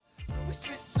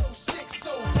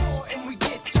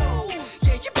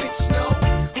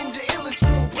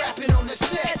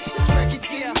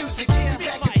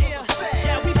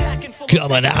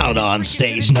Coming out on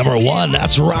stage number 1.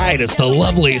 That's right. It's the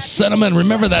lovely Cinnamon.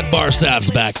 Remember that bar staff's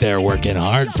back there working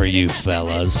hard for you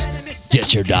fellas.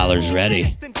 Get your dollars ready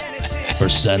for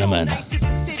Cinnamon.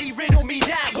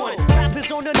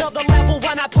 On another level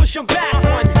when I push them back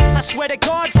one. I swear to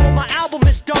God, before my album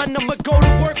is done, I'ma go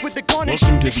to work with the gun and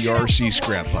Welcome to the RC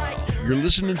Scrap Pile. You're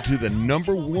listening to the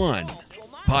number 1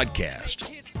 podcast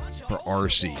for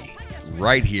RC.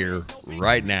 Right here,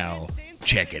 right now.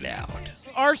 Check it out.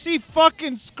 RC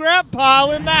fucking Scrap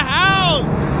Pile in the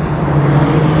house!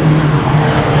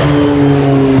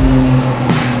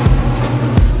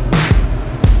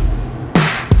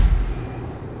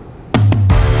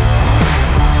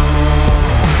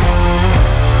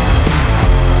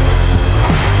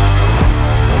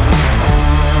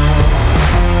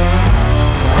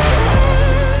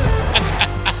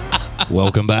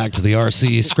 Welcome back to the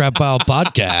RC Scrap Pile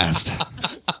podcast.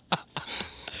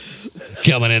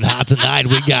 Coming in hot tonight,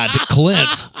 we got Clint.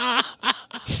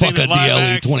 Fuck a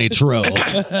DLE-20 Tro.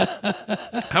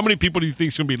 How many people do you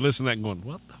think is going to be listening to that and going,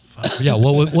 what the fuck? Yeah,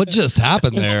 what just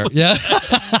happened there? Yeah.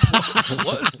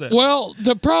 What is that? Well,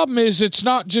 the problem is it's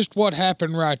not just what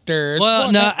happened right there. It's Well,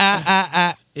 what no,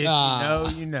 hap- If you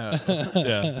know, you know.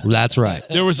 Yeah. that's right.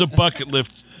 There was a bucket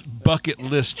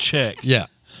list check. Yeah.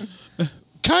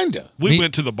 Kinda. We Me-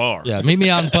 went to the bar. Yeah, meet me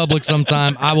out in public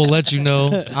sometime. I will let you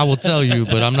know. I will tell you,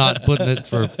 but I'm not putting it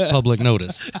for public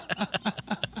notice.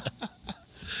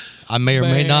 I may or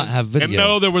may not have video. And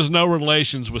no, there was no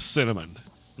relations with Cinnamon.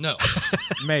 No.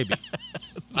 Maybe.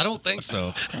 I don't think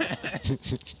so.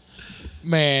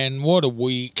 Man, what a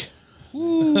week.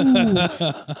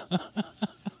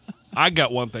 I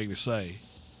got one thing to say.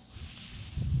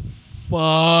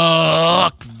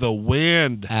 Fuck the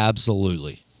wind.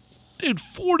 Absolutely. Dude,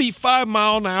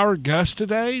 45-mile-an-hour gust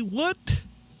today? What?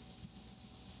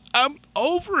 I'm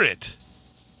over it.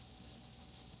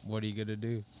 What are you going to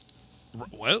do?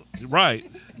 Well, right.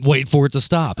 Wait for it to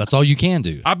stop. That's all you can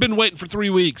do. I've been waiting for 3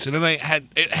 weeks, and it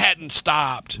hadn't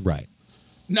stopped. Right.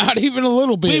 Not even a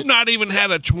little bit. We've not even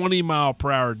had a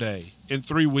 20-mile-per-hour day in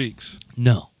 3 weeks.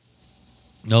 No.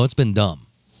 No, it's been dumb.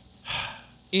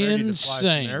 Ready to fly some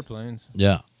Insane. airplanes.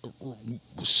 Yeah.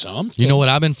 Something. You know what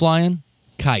I've been flying?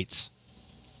 Kites.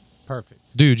 Perfect.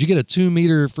 Dude, you get a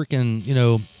 2-meter freaking,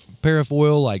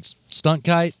 parafoil, like, stunt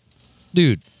kite.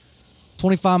 Dude,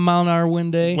 25-mile-an-hour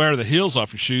wind day. Wear the heels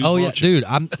off your shoes. Oh, yeah. won't you?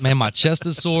 Dude, man, my chest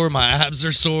is sore. My abs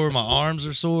are sore. My arms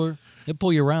are sore. It'll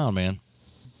pull you around, man.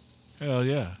 Hell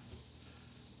yeah.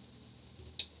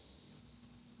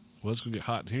 Well, it's going to get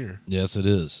hot in here. Yes, it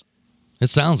is. It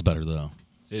sounds better, though.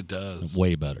 It does.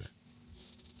 Way better.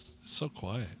 It's so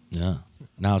quiet. Yeah.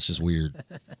 Now it's just weird.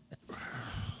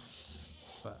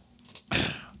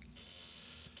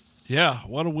 Yeah,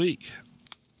 what a week.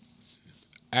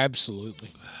 Absolutely.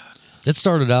 It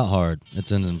started out hard.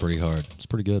 It's ending pretty hard. It's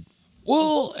pretty good.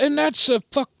 Well, and that's the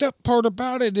fucked up part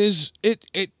about it is it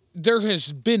there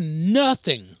has been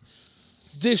nothing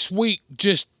this week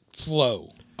just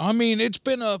flow. I mean, it's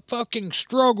been a fucking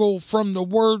struggle from the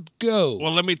word go.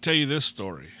 Well, let me tell you this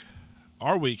story.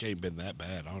 Our week ain't been that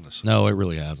bad, honestly. No, it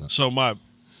really hasn't. So my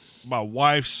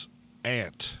wife's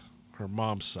aunt, her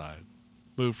mom's side,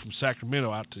 moved from Sacramento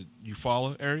out to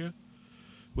Eufaula area,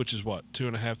 which is what,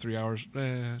 2.5, 3 hours?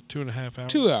 2.5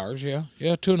 hours? 2 hours, yeah.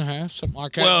 Yeah, 2.5, something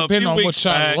like that. Well, depending a on few which weeks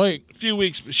side back, of the lake. A few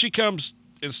weeks. She comes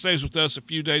and stays with us a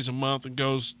few days a month and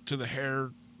goes to the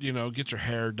hair, gets her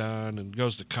hair done and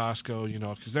goes to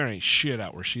Costco, because there ain't shit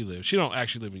out where she lives. She don't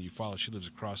actually live in Eufaula. She lives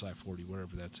across I-40,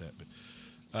 wherever that's at.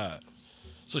 But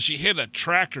so she hit a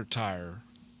tractor tire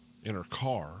in her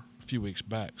car a few weeks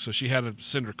back. So she had to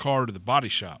send her car to the body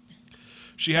shop.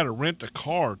 She had to rent a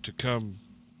car to come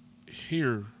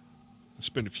here and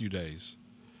spend a few days.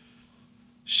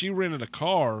 She rented a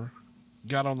car,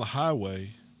 got on the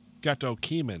highway, got to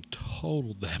Okemah and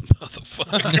totaled that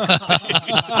motherfucker.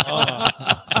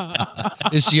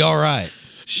 Is she all right?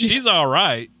 She's all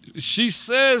right. She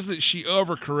says that she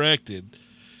overcorrected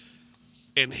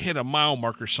and hit a mile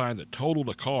marker sign that totaled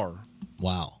a car.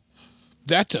 Wow.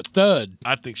 That's a thud.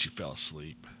 I think she fell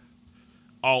asleep.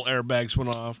 All airbags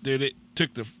went off. Dude, it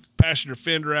took the passenger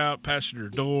fender out, passenger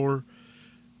door,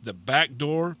 the back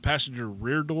door, passenger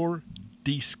rear door,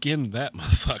 de-skinned that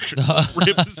motherfucker.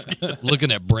 Ripped the skin.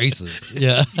 Looking at braces.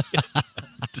 Yeah.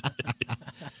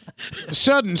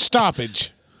 Sudden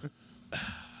stoppage.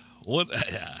 What?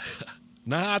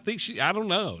 Nah, I think I don't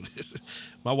know.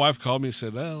 My wife called me and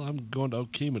said, well, I'm going to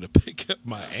Okemah to pick up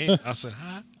my aunt. I said,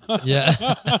 huh? Yeah.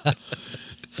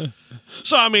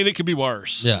 So I mean, it could be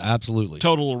worse. Yeah, absolutely.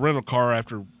 Total rental car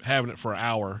after having it for an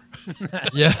hour.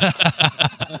 Yeah.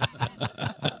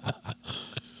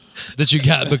 That you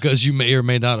got because you may or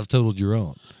may not have totaled your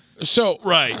own. So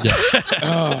Right.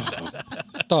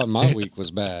 I thought my week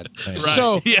was bad. Right.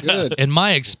 So- yeah. Good. In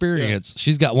my experience,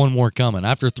 she's got one more coming.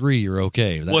 After 3, you're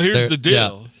okay. Well, here's There- the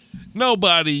deal.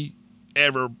 Nobody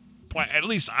ever, at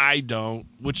least I don't,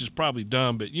 which is probably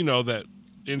dumb, but you know that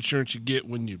insurance you get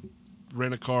when you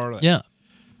rent a car. Yeah. Yeah.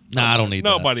 Nah, I don't need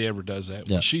Nobody ever does that.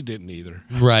 Yeah. Well, she didn't either.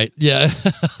 that. Right. Yeah.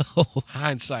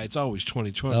 Hindsight's always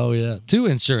 20/20. Oh, yeah. 2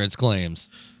 insurance claims.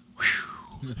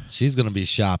 She's going to be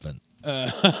shopping.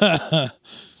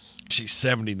 She's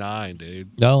 79,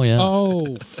 dude. Oh, yeah.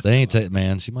 oh, They ain't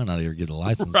man. She might not ever get a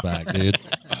license back, dude.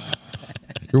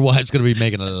 Your wife's going to be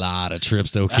making a lot of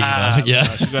trips to Okinawa. Yeah.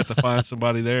 She got to find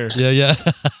somebody there. Yeah, yeah.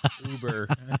 Uber.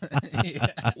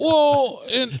 well,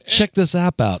 and Check this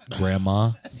app out,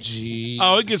 Grandma. gee,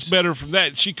 Oh, it gets better from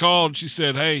that. She called. She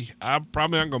said, "Hey, I'm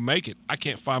probably not gonna make it. I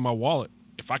can't find my wallet.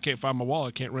 If I can't find my wallet,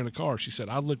 I can't rent a car." She said,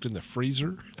 "I looked in the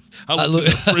freezer. I looked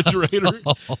in the refrigerator."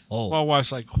 Oh, My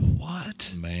wife's like,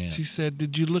 "What?" man. She said,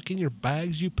 "Did you look in your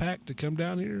bags you packed to come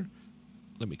down here?"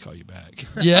 Let me call you back.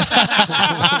 Yeah.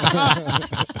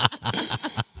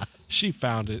 She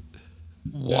found it.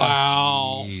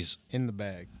 wow. Jeez. In the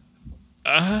bag.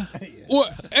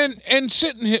 Well, and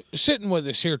sitting with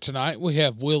us here tonight, we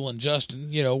have Will and Justin,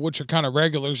 which are kind of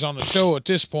regulars on the show at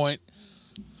this point.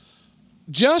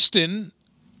 Justin,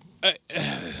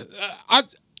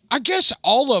 I guess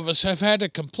all of us have had a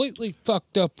completely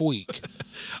fucked up week.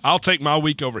 I'll take my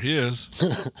week over his.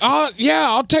 Yeah,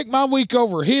 I'll take my week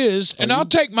over his, and I'll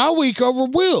take my week over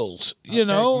Will's. Take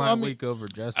my week over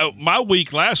Justin. Oh, my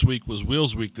week last week was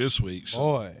Will's week this week. So.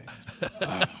 Boy.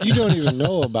 You don't even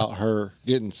know about her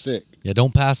getting sick. Yeah,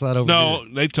 don't pass that over No,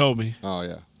 here. they told me. Oh,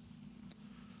 yeah.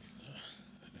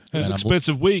 It was an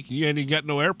expensive week. You ain't even got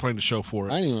no airplane to show for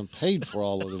it. I ain't even paid for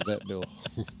all of the vet bill.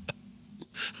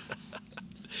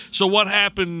 So what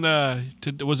happened?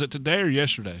 Was it today or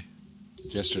yesterday?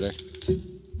 Yesterday.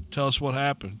 Tell us what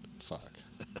happened. Fuck.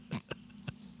 I'm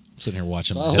sitting here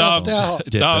watching So my I Dog. left out.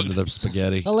 dip Dog. into the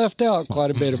spaghetti. I left out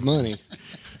quite a bit of money,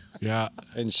 Yeah.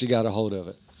 and she got a hold of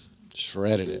it,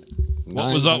 shredded it.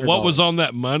 What was $900. on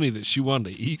that money that she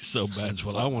wanted to eat so bad? Is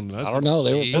what I want to know. I don't know.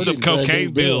 They were Those pretty are cocaine brand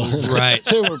new bills. Right.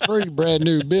 They were pretty brand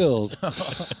new bills.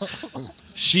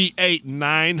 She ate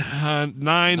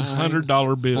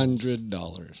 $900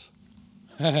 bills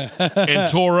 $100.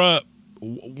 and tore up.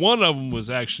 One of them was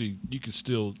actually you could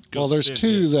still. Go Well, there's spin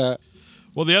two it. that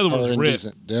Well, the other are one's ripped.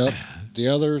 indecent. The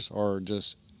others are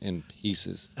just in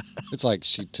pieces. It's like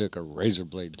she took a razor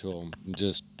blade to them and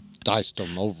just diced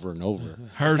them over and over.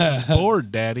 Hers was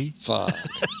bored, Daddy. Fuck.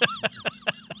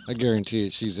 I guarantee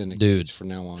it, she's in the Dude. cage from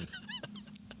now on.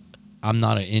 I'm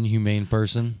not an inhumane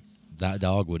person. That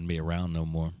dog wouldn't be around no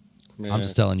more. Man, I'm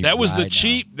just telling you. That was the right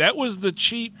cheap. That was the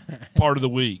cheap part of the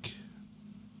week.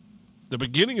 The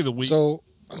beginning of the week. So,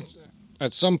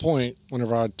 at some point,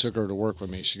 whenever I took her to work with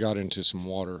me, she got into some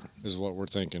water, is what we're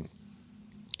thinking.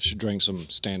 She drank some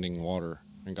standing water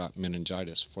and got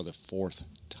meningitis for the 4th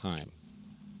time.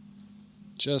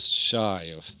 Just shy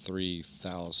of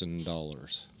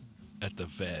 $3,000. at the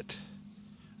vet,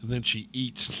 and then she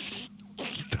eats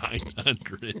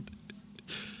 900.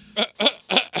 now.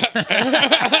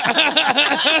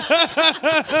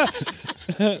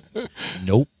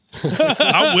 Nope.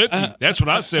 I'm with you. That's what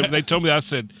I said. They told me. I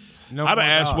said, No I'd have more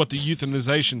asked dogs. what the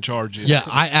euthanization charge is. Yeah,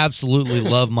 I absolutely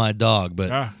love my dog,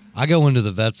 but Ah. I go into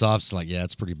the vet's office like, yeah,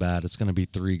 it's pretty bad. It's going to be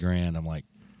 $3,000. I'm like,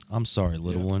 I'm sorry,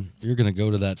 little one. You're going to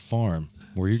go to that farm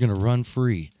where you're going to run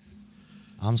free.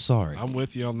 I'm sorry. I'm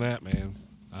with you on that, man.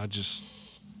 I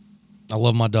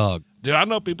love my dog. Dude, I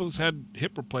know people that's had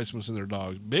hip replacements in their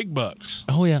dogs. Big bucks.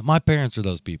 Oh yeah, my parents are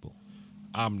those people.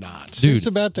 I'm not. Dude, Here's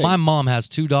the bad thing. my mom has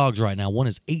 2 dogs right now. One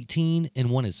is 18 and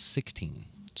one is 16.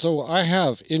 So, I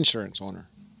have insurance on her.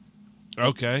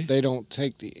 Okay. They don't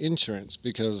take the insurance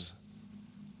because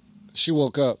she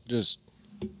woke up just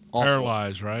awful,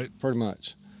 Paralyzed, right? pretty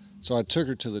much. So I took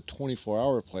her to the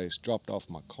 24-hour place, dropped off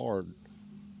my card,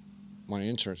 my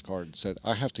insurance card, and said,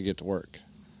 I have to get to work.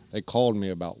 They called me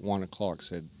about 1 o'clock,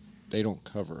 said, they don't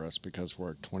cover us because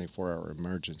we're a 24-hour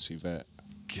emergency vet.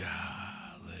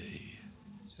 Golly.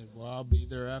 Said, well, I'll be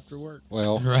there after work.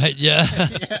 Well, Right? Yeah.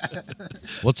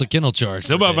 What's a kennel charge?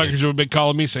 Them for a day? motherfuckers would have been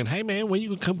calling me saying, hey, man, when you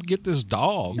gonna come get this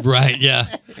dog? Right?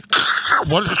 Yeah.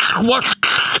 What?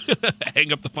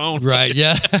 Hang up the phone. Right?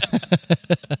 Yeah.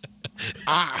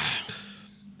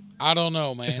 I don't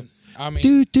know, man. I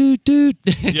mean, Dude.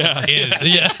 Yeah. Yeah.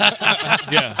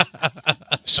 Yeah.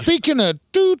 speaking of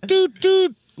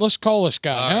doot, let's call this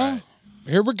guy, huh?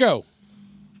 Here we go.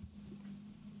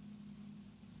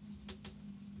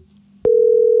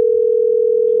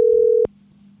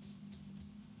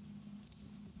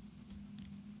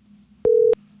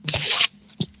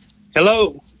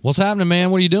 Hello. What's happening,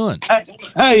 man? What are you doing?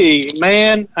 Hey,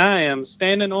 man, I am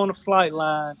standing on a flight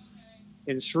line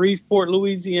in Shreveport,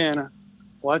 Louisiana,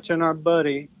 watching our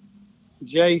buddy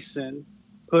Jason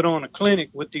put on a clinic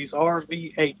with these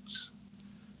RV-8s.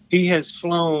 He has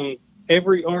flown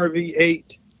every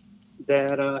RV-8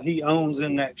 that he owns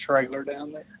in that trailer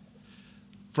down there.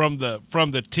 From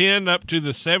the 10 up to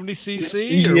the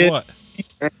 70cc or Yeah. what?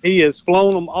 He has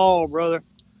flown them all, brother.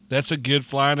 That's a good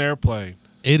flying airplane.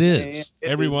 It Man, is. it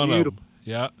Every is one beautiful. of them.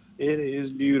 Yeah. It is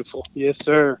beautiful. Yes,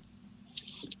 sir.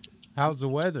 How's the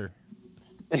weather?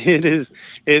 It is.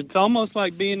 It's almost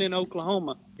like being in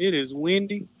Oklahoma. It is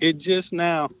windy. It just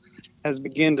now has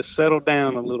begun to settle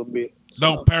down a little bit.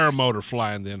 No paramotor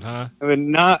flying then, huh? But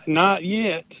not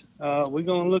yet. We're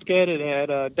gonna look at it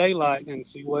at daylight and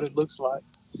see what it looks like.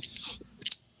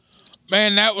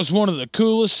 Man, that was one of the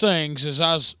coolest things. As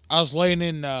I was laying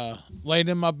in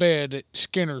my bed at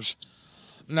Skinner's,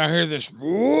 and I hear this,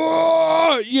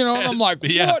 "Whoa!" You know, and I'm like,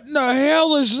 Yeah. "What in the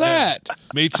hell is that?"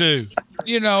 Me too.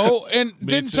 You know, and Me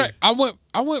didn't too. think I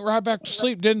went right back to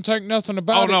sleep. Didn't think nothing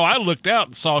about Oh, it. no, I looked out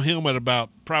and saw him at about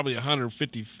probably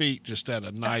 150 feet, just at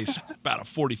a nice, about a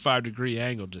 45-degree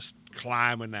angle, just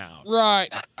climbing out. Right.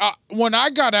 When I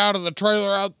got out of the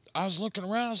trailer, I was looking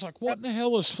around. I was like, "What in the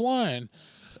hell is flying?"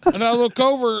 And I look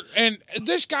over, and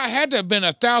this guy had to have been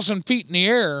 1,000 feet in the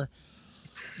air,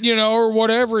 you know, or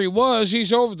whatever he was.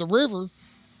 He's over the river,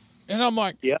 and I'm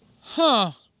like, Yep.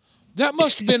 "Huh, that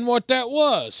must have been what that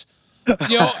was."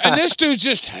 You know, and this dude's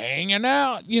just hanging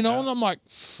out, you know, and I'm like,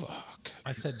 "Fuck."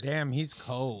 I said, damn, he's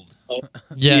cold.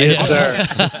 Yeah, Yes,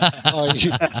 yeah. Oh,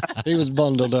 he was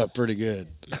bundled up pretty good.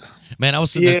 Man, I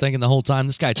was sitting there Yeah. thinking the whole time,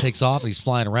 this guy takes off and he's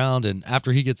flying around, and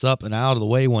after he gets up and out of the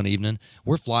way one evening,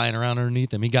 we're flying around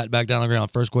underneath him. He got back down on the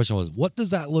ground. First question was, what does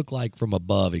that look like from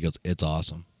above? He goes, it's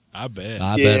awesome. I bet.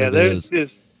 I bet it there's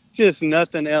is. just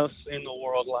nothing else in the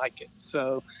world like it.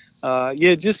 So,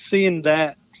 just seeing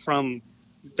that from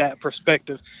that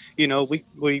perspective, you know,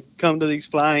 we come to these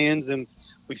fly-ins and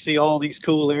we see all these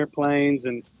cool airplanes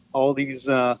and all these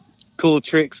cool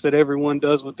tricks that everyone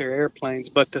does with their airplanes,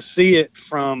 but to see it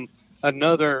from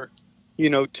another,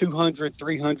 200,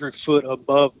 300 foot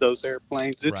above those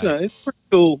airplanes, it's Right. it's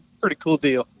pretty cool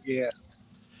deal. Yeah.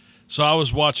 So I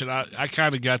was watching, I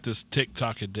kind of got this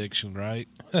TikTok addiction, right?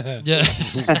 Yeah.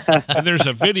 And there's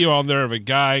a video on there of a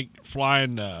guy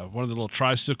flying one of the little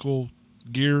tricycle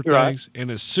gear Right. things, and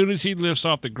as soon as he lifts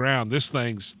off the ground, this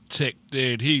thing's ticked,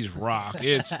 dude. He's rock.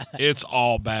 It's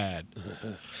all bad.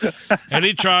 And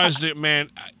he tries to, man.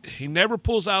 He never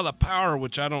pulls out of the power,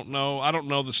 which I don't know. I don't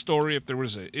know the story if there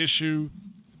was an issue,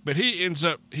 but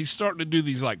he's starting to do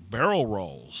these like barrel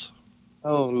rolls.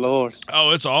 Oh Lord.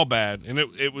 Oh, it's all bad. And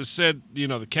it was said,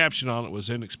 the caption on it was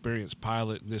inexperienced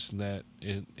pilot and this and that,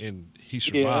 and he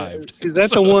survived. Yeah. Is that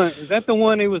the one? Is that the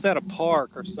one? It was at a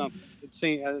park or something.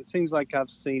 It seems like I've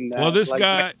seen that. Well, this Like,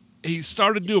 guy, he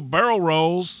started doing barrel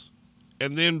rolls,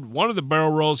 and then one of the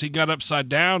barrel rolls, he got upside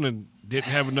down and didn't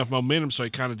have enough momentum, so he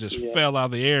kind of just fell out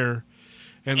of the air.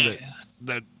 And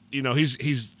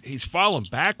he's falling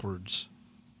backwards,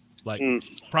 like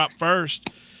prop first,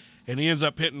 and he ends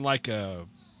up hitting like a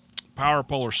power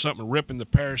pole or something, ripping the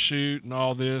parachute and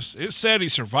all this. It said he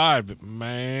survived, but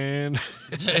man,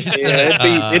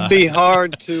 yeah, it'd be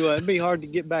hard to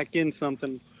get back in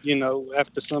something,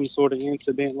 after some sort of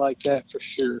incident like that for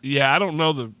sure. yeah, I don't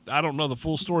know the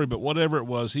full story, but whatever it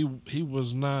was, he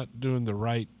was not doing the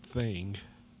right thing.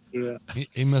 Yeah.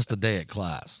 He missed a day at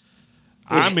class.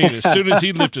 I mean, as soon as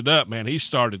he lifted up, man, he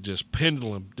started just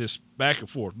pendulum, just back and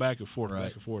forth, back and forth, Right.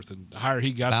 back and forth, and the higher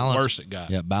he got, the worse it got.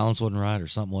 Yeah, balance wasn't right or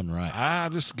something wasn't right. I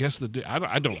just guess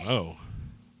I don't know.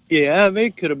 Yeah,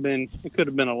 it could have been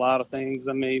a lot of things.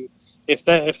 I mean, if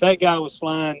that guy was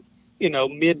flying,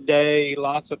 midday,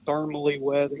 lots of thermally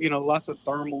weather, lots of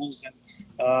thermals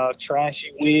and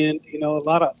trashy wind, a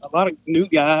lot of new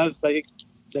guys, they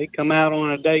come out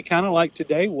on a day kind of like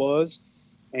today was,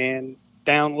 and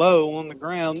down low on the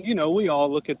ground, we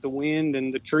all look at the wind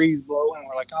and the trees blowing,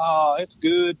 we're like, oh, it's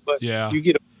good, but Yeah. you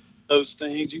get those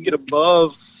things, you get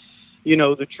above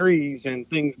the trees and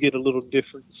things get a little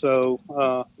different. So,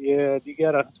 you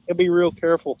gotta be real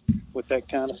careful with that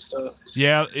kind of stuff.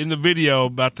 Yeah, in the video,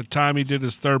 about the time he did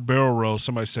his third barrel roll,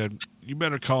 somebody said, "You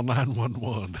better call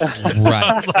 911." I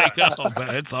Right. was like, "Oh,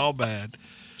 bad. It's all bad."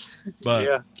 But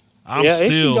Yeah. I'm It can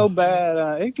still. go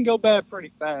bad. It can go bad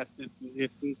pretty fast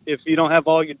if you don't have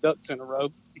all your ducks in a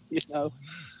row,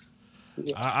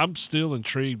 I'm still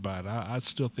intrigued by it. I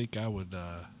still think I would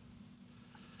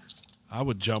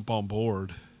jump on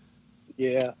board.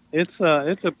 Yeah, it's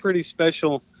a pretty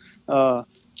special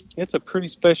it's a pretty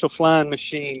special flying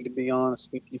machine, to be honest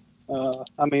with you.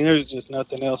 I mean, there's just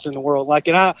nothing else in the world like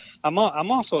it. I'm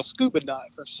also a scuba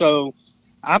diver, so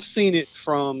I've seen it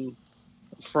from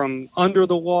under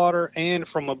the water and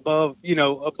from above,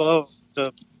 above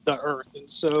the earth, and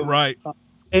so Right.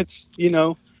 it's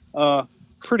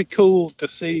pretty cool to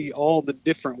see all the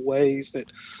different ways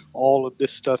that all of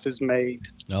this stuff is made.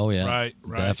 Oh yeah, Right.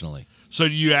 definitely. So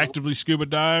do you actively scuba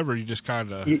dive, or you just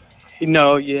kind of?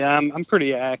 Yeah, I'm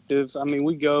pretty active. I mean,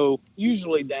 we go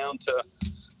usually down to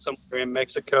somewhere in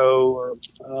Mexico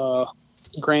or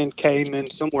Grand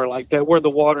Cayman, somewhere like that, where the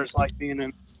water's like being in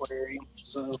an aquarium.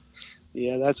 So,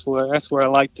 yeah, that's where I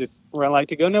like to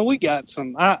go. Now we got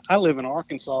some. I live in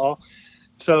Arkansas,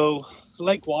 so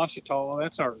Lake Ouachita,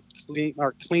 that's our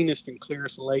cleanest and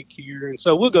clearest lake here, and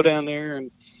so we'll go down there and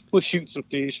we'll shoot some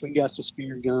fish. We got some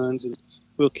spear guns and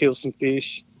we'll kill some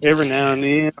fish every now and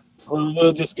then.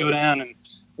 We'll just go down and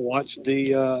watch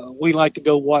we like to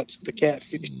go watch the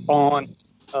catfish spawn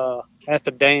at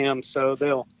the dam. So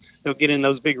they'll get in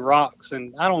those big rocks,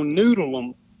 and I don't noodle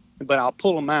them, but I'll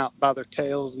pull them out by their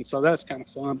tails, and so that's kind of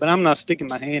fun. But I'm not sticking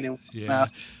my hand in. Yeah.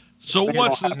 So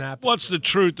what's the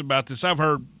truth about this? I've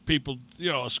heard people,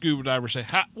 a scuba diver say,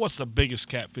 "What's the biggest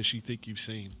catfish you think you've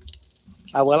seen?"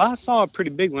 Well, I saw a pretty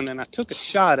big one, and I took a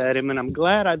shot at him, and I'm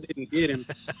glad I didn't get him.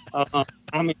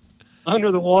 I mean,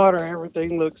 under the water,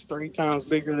 everything looks 3 times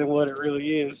bigger than what it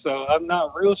really is. So I'm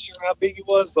not real sure how big he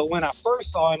was. But when I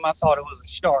first saw him, I thought it was a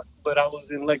shark. But I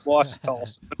was in Lake Ouachita,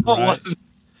 so it wasn't.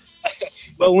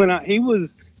 But when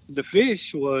the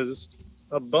fish was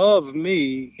above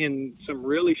me in some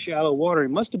really shallow water. He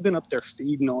must have been up there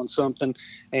feeding on something,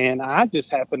 and I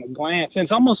just happened to glance. And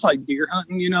it's almost like deer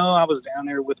hunting, I was down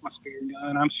there with my spear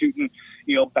gun. I'm shooting,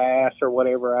 bass or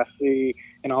whatever I see,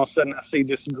 and all of a sudden I see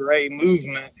this gray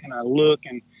movement, and I look,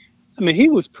 and I mean, he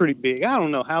was pretty big. I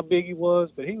don't know how big he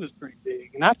was, but he was pretty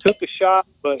big. And I took a shot,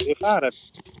 but if I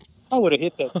would have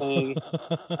hit that thing,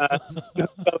 I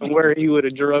don't know where he would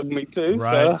have drugged me to.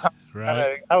 Right, so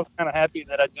right. I was kind of happy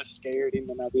that I just scared him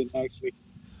and I didn't actually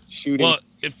shoot him. Well,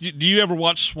 do you ever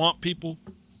watch Swamp People?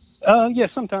 Yeah,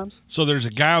 sometimes. So there's a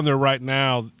guy on there right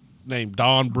now named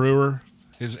Don Brewer.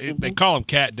 They call him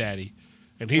Cat Daddy,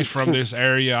 and he's from this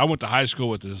area. I went to high school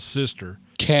with his sister.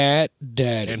 Cat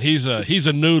Daddy. And he's a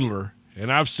noodler,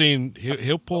 and I've seen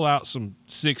he'll pull out some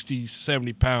 60,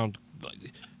 70 pound.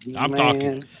 I'm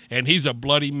talking, and he's a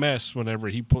bloody mess whenever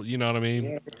he pull. You know what I mean?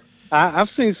 Yeah.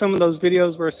 I've seen some of those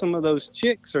videos where some of those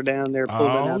chicks are down there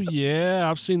pulling out. Oh yeah,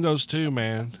 I've seen those too,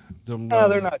 man. They're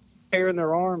not tearing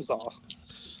their arms off.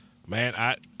 Man,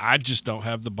 I just don't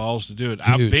have the balls to do it.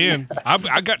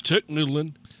 I got took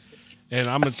noodling, and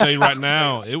I'm gonna tell you right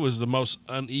now, it was the most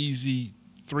uneasy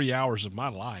 3 hours of my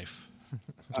life.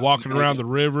 Walking around the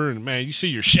river, and man, you see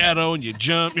your shadow, and you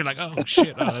jump. You're like, oh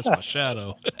shit, that's my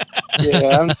shadow.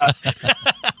 Yeah,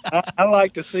 I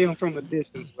like to see them from a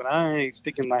distance, but I ain't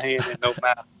sticking my hand in no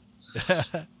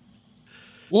mouth.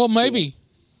 Well, maybe.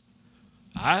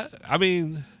 I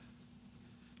mean,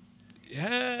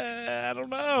 yeah, I don't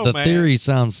know. The man. theory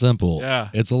sounds simple. Yeah.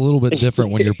 It's a little bit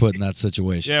different when you're put in that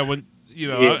situation. Yeah, when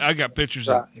I got pictures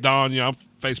of Don. I'm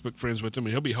Facebook friends with him,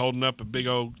 and he'll be holding up a big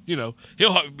old, he'll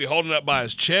be holding up by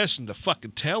his chest, and the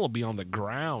fucking tail will be on the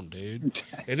ground, dude,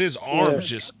 and his arms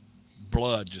just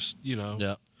blood,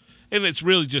 Yeah. And it's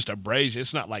really just abrasion.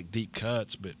 It's not like deep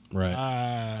cuts, but Right.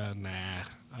 Nah,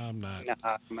 I'm not.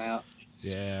 Nah, I'm out.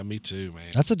 Yeah, me too,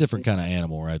 man. That's a different kind of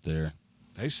animal right there.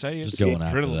 They say it's Just going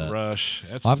after adrenaline that. rush.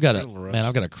 That's I've got adrenaline rush.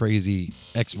 I've got a crazy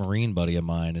ex-Marine buddy of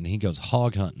mine, and he goes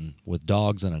hog hunting with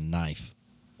dogs and a knife,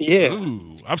 Yeah.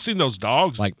 Ooh, I've seen those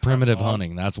dogs. like primitive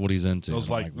hunting. That's what he's into. Those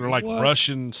I'm they're like "What?"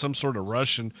 Russian, some sort of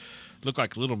Russian, look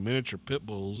like little miniature pit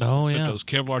bulls. Oh, Put yeah. those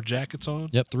Kevlar jackets on.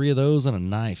 Yep, 3 of those and a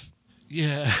knife.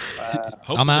 Yeah.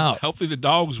 Hopefully I'm out. Hopefully the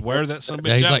dogs wear that son of a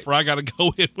Yeah, bitch he's out like- before I got to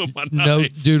go in with my No,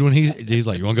 knife. dude, when he's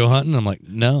like, "You want to go hunting?" I'm like,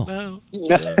 "No, No.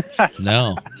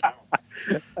 no."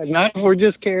 Not if we're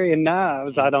just carrying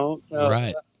knives. I don't.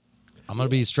 Right. I'm gonna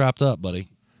be strapped up, buddy.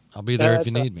 I'll be there if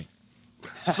you That's need me.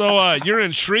 So you're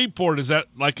in Shreveport. Is that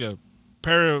like a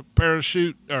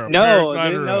parachute or a No,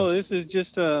 paraglider? no. This is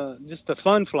just a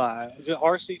fun fly. Just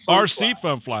RC fun RC fly.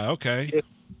 fun fly. Okay.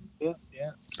 Yeah.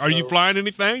 Yeah. Are you So- flying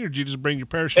anything, or did you just bring your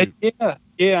parachute?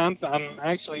 Yeah. I'm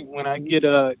actually, when I get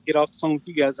off the phone with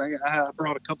you guys, I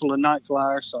brought a couple of night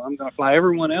flyers, so I'm gonna fly.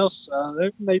 Everyone else,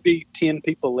 there may be 10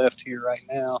 people left here right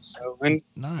now. So, and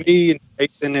Nice. me and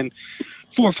Nathan and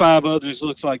 4 or 5 others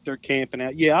looks like they're camping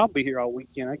out. Yeah, I'll be here all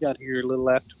weekend. I got here a little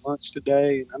after lunch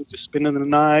today, and I'm just spending the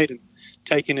night and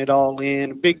taking it all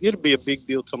in. It'll be a big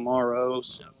deal tomorrow.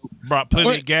 So. Brought plenty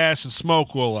Wait. of gas and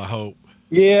smoke wool, I hope.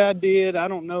 Yeah, I did. I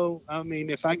don't know. I mean,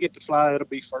 if I get to fly, it'll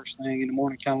be first thing in the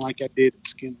morning, kind of like I did at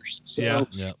Skinner's. So, Yeah.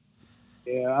 Yep.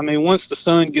 yeah. I mean, once the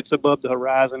sun gets above the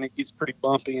horizon, it gets pretty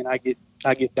bumpy, and I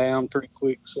get down pretty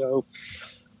quick. So,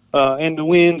 and the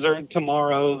winds are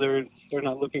tomorrow. They're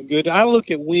not looking good. I look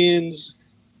at winds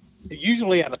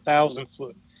usually at 1,000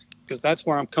 foot because that's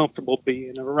where I'm comfortable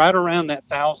being, right around that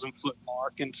 1,000-foot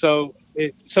mark. And so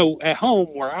at home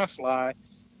where I fly,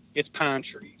 it's pine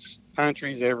trees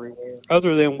everywhere,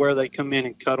 other than where they come in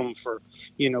and cut them for,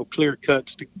 clear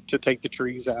cuts to take the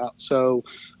trees out. So,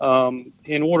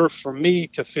 in order for me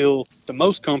to feel the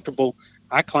most comfortable,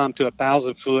 I climb to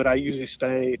 1,000 foot. I usually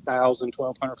stay 1,000,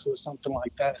 1,200 foot, something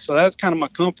like that. So that's kind of my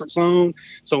comfort zone.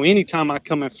 So anytime I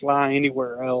come and fly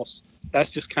anywhere else, that's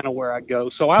just kind of where I go.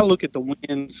 So I look at the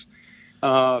winds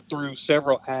through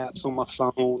several apps on my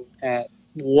phone at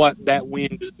what that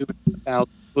wind is doing at 1,000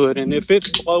 foot. And if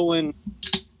it's blowing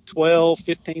 12,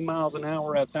 15 miles an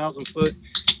hour at 1,000 foot,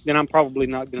 then I'm probably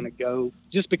not going to go,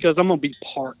 just because I'm going to be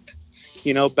parked,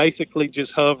 basically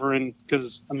just hovering,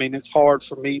 because, I mean, it's hard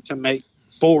for me to make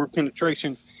forward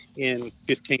penetration in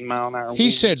 15-mile-an-hour He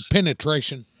winds. said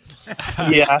penetration.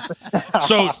 Yeah.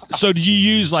 So did you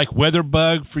use like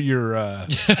WeatherBug for your? I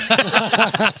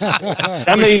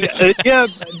mean, yeah, I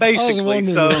was basically.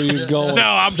 wondering So, where he was going. No,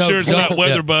 I'm No, sure it's not don't-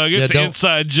 WeatherBug. yeah, It's an don't-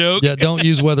 inside joke. Yeah, don't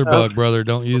use WeatherBug, brother.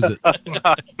 Don't use it.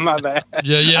 my bad.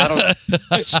 Yeah, I don't- yeah.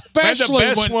 And Especially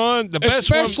the best one,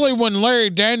 especially when Larry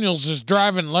Daniels is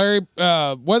driving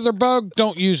WeatherBug,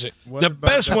 don't use it. the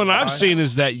best one I've seen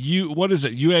is that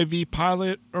UAV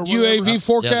pilot or whatever? UAV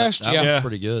forecast, that yeah. Yeah. was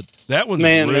pretty good. That one's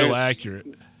Man, real there's- accurate.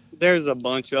 There's a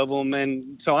bunch of them,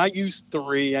 and so I use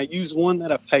 3. I use one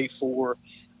that I pay for.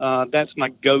 That's my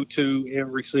go-to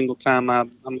every single time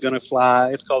I'm going to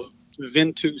fly. It's called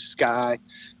Ventu Sky.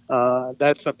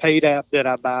 That's a paid app that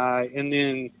I buy, and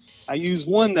then I use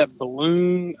one that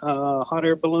hot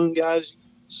air balloon guys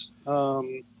use,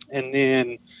 and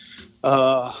then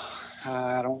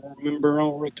I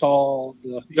don't recall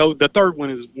the third one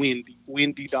is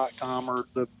Windy.com, or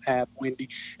the app Windy,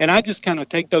 and I just kind of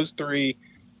take those 3.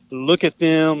 Look at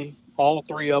them, all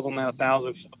 3 of them at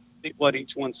 1,000 foot, see what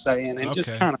each one's saying, and just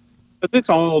Okay. kind of, but it's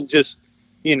all just,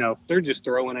 they're just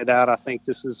throwing it out. I think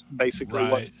this is basically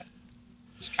Right.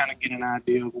 just kind of get an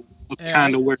idea of Yeah,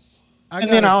 kind of where. I And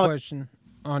got then a I'll- question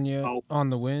on you Oh. on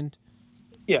the wind.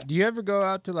 Yeah. Do you ever go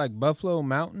out to like Buffalo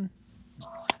Mountain?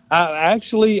 I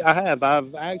have.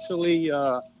 I've actually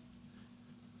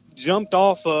jumped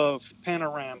off of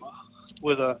Panorama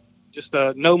with just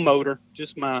a no motor,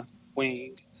 just my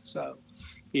wing. So,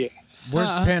 Where's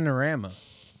Uh-uh. Panorama?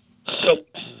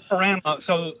 Panorama.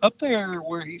 So up there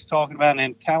where he's talking about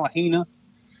in Tallahena,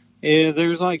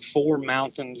 there's like 4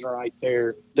 mountains right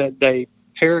there that they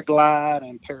paraglide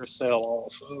and parasail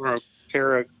off, or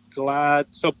paraglide.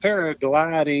 So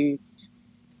paragliding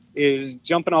is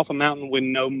jumping off a mountain with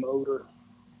no motor.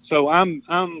 So I'm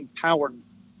powered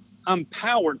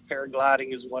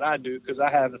paragliding is what I do, because I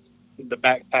have the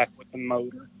backpack with the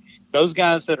motor. Those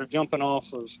guys that are jumping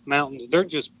off of mountains, they're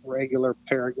just regular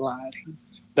paragliding.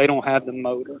 They don't have the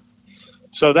motor.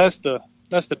 So that's the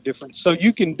difference. So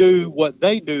you can do what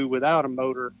they do without a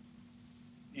motor.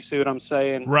 You see what I'm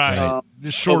saying? Right.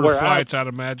 Just shorter where flights, I'd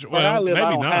imagine. Where I Well, live, I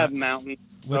maybe don't not. have mountains.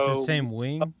 With the So- same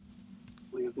wing?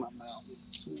 Is my mountain.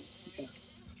 So, yeah.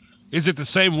 Is it the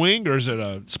same wing, or is it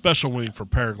a special wing for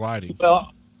paragliding?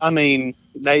 Well, I mean,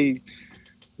 they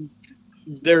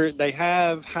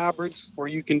have hybrids where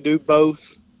you can do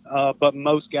both, but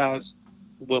most guys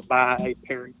will buy a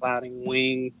paragliding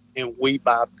wing, and we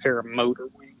buy paramotor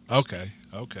wings. Okay.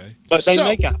 But they So-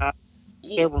 make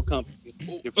several companies.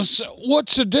 Different. So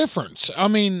what's the difference? I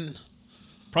mean,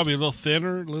 Probably a little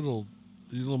thinner, a little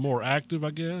more active,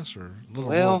 I guess, or a little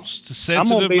Well, more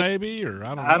sensitive, be- maybe, or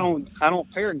I don't know. I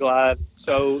don't paraglide,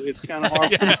 so it's kind of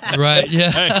hard. Right,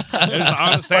 yeah. Hey, there's an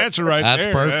honest answer right That's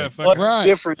there. perfect. Yeah, fuck What it. Right. the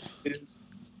difference is.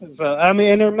 So, I mean,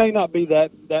 and there may not be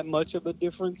that much of a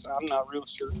difference. I'm not real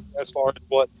sure as far as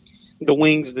what the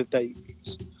wings that they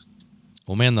use.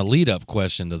 Well, man, the lead-up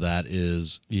question to that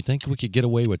is, you think we could get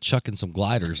away with chucking some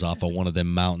gliders off of one of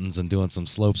them mountains and doing some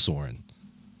slope soaring?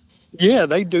 Yeah,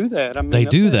 they do that. I mean, They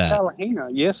up do in that? Tallahena,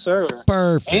 yes, sir.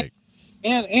 Perfect.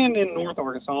 and in North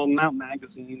Arkansas, Mount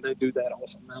Magazine, they do that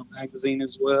off of Mount Magazine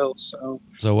as well. So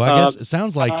So I guess it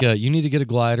sounds like you need to get a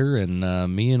glider, and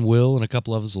me and Will and a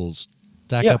couple of us will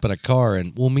stack Yeah. up in a car,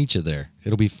 and we'll meet you there.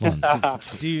 It'll be fun.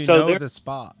 Do you So know there- the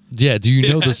spot? Yeah, do you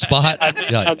know the spot? I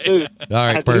Yeah. do. All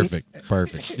right, I do.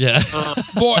 perfect. Yeah.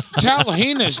 Boy,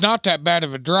 Tallahassee not that bad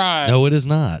of a drive. No, it is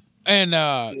not. And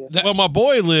Well, my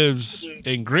boy lives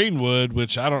in Greenwood,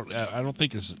 which I don't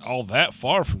think is all that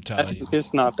far from Tallahassee.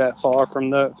 It's not that far from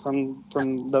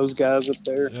those guys up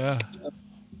there. Yeah.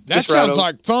 that just right sounds over-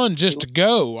 like fun just to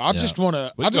go. I Yeah. just want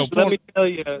to. We I go- just Let want. me tell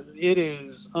you, it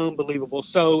is unbelievable.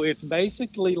 So it's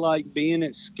basically like being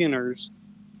at Skinner's,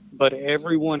 but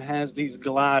everyone has these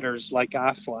gliders like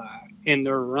I fly, and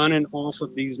they're running off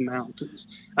of these mountains.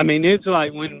 I mean, it's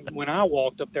like when I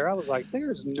walked up there, I was like,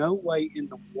 "There's no way in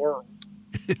the world."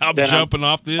 I'm Then jumping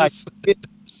off Like, this. it's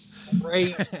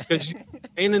crazy because you're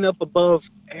standing up above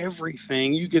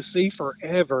everything. You can see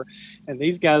forever, and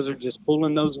these guys are just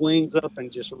pulling those wings up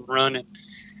and just running.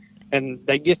 And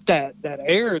they get that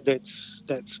air that's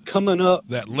coming up.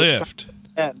 That lift.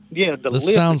 The This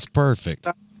lift sounds perfect.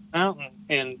 mountain,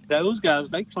 and those guys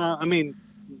they climb. I mean,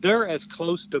 they're as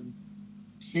close to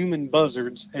human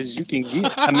buzzards as you can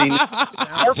get. I mean,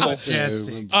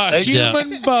 Majestic. A They-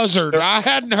 human buzzard. I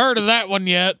hadn't heard of that one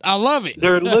yet. I love it.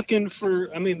 they're looking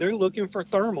for. I mean, they're looking for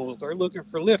thermals. They're looking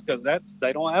for lift because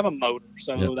they don't have a motor.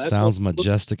 So Yep, that's sounds what-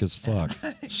 majestic as fuck.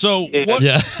 So Yeah. what?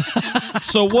 Yeah.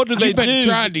 So what do they You've been do?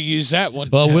 trying to use that one.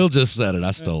 Well, Will just said it.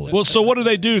 I stole it. Well, so what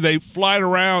do? They fly it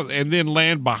around and then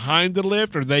land behind the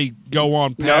lift, or they go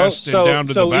on No, past and down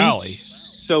to the valley?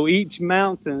 So each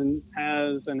mountain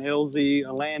has an LZ,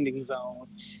 a landing zone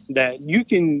that you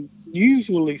can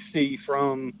usually see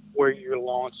from where you're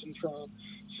launching from.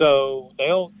 So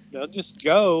they'll just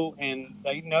go and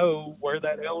they know where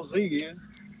that LZ is,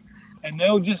 and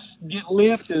they'll just get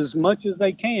lift as much as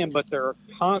they can, but they're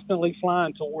constantly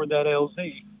flying toward that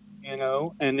LZ.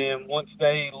 And then once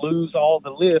they lose all the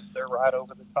lift, they're right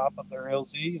over the top of their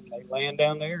LZ and they land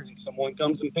down there, and someone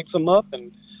comes and picks them up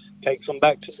and takes them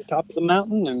back to the top of the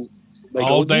mountain, and they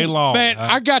All go day again. long. Man, huh?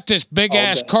 I got this big All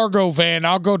ass day. cargo van.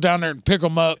 I'll go down there and pick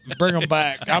them up and bring them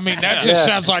back. I mean, that just Yeah.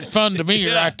 sounds like fun to me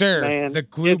right there. Man, The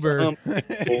Kluber.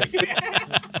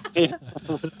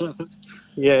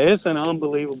 Yeah, it's an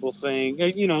unbelievable thing.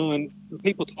 And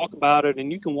people talk about it,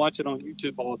 and you can watch it on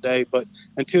YouTube all day, but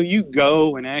until you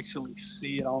go and actually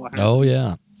see it all happen, Oh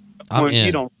yeah, I'm you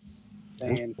in. don't.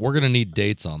 Man. We're gonna need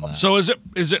dates on that. So is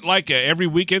it like a every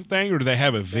weekend thing, or do they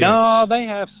have events? No, they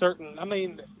have certain. I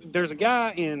mean, there's a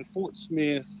guy in Fort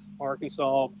Smith,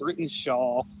 Arkansas, Britton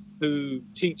Shaw, who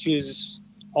teaches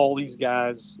all these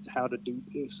guys how to do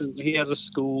this. And he has a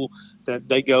school that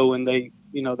they go and they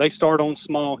start on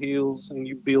small hills and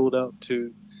you build up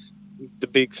to the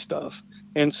big stuff.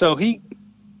 And so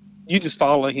you just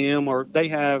follow him, or they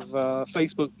have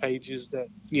Facebook pages that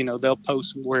they'll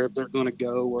post where they're going to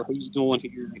go or who's going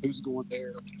here and who's going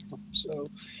there. So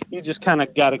you just kind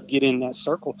of got to get in that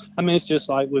circle. I mean, it's just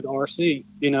like with RC.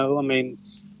 I mean,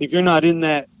 if you're not in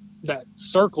that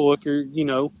circle, if you're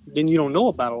then you don't know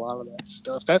about a lot of that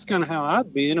stuff. That's kind of how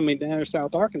I've been. I mean, down in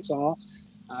South Arkansas,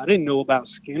 I didn't know about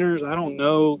Skinner's. I don't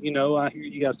know. I hear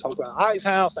you guys talk about Ice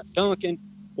House and Duncan.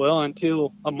 Well,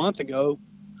 until a month ago,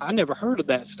 I never heard of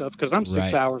that stuff because I'm 6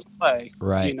 Right. hours away.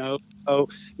 Right. So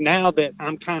now that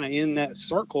I'm kind of in that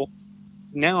circle,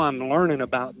 now I'm learning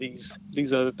about these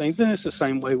other things, and it's the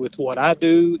same way with what I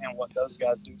do and what those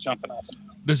guys do jumping off.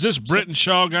 Does this Britton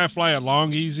Shaw guy fly a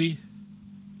long easy?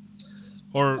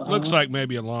 Or it looks like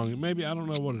maybe a long, maybe I don't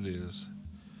know what it is.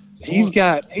 He's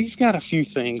got a few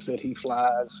things that he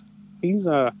flies. He's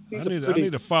I pretty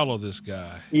need to follow this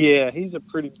guy. yeah. He's a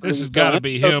pretty. This has brilliant got guy. to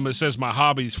be him. It says my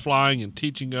hobby's flying and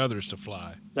teaching others to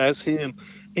fly. That's him.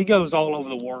 He goes all over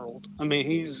the world. I mean,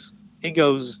 he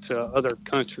goes to other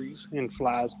countries and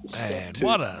flies the Man,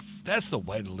 stuff too. that's the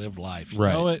way to live life. You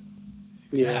Right. know it?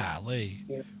 Yeah. Golly.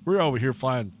 Yeah. We're over here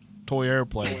flying toy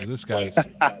airplanes, and this guy's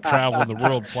traveling the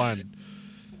world flying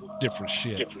different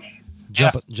shit.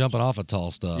 Jumping off of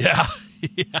tall stuff. Yeah.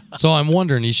 So I'm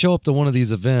wondering, you show up to one of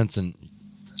these events and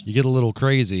you get a little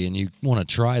crazy and you want to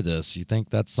try this. You think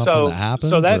that's something that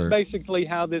happens? So that's or- basically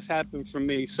how this happened for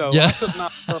me. So Yeah. I took my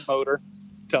paramotor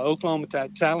to Oklahoma, to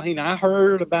Tallahassee. I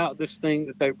heard about this thing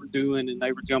that they were doing, and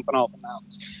they were jumping off the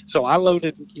mountains. So I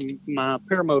loaded my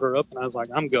paramotor up, and I was like,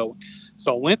 I'm going.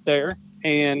 So I went there,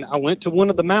 and I went to one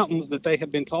of the mountains that they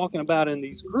had been talking about in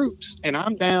these groups, and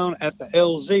I'm down at the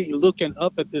LZ looking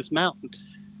up at this mountain,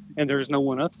 and there's no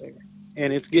one up there.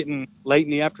 And it's getting late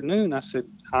in the afternoon. I said,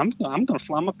 I'm going to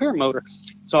fly my paramotor.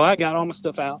 So I got all my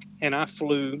stuff out, and I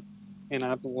flew, and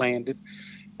I landed.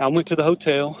 I went to the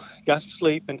hotel, got some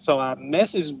sleep, and so I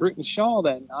messaged Britton Shaw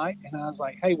that night, and I was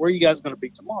like, "Hey, where are you guys going to be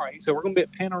tomorrow?" He said, "We're going to be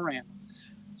at Panorama."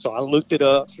 So I looked it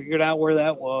up, figured out where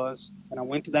that was, and I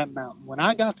went to that mountain. When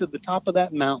I got to the top of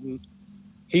that mountain,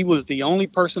 he was the only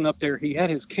person up there. He had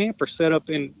his camper set up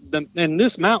in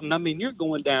this mountain. I mean, you're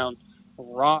going down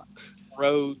rock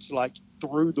roads, like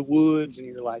through the woods, and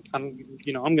you're like, I'm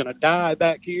going to die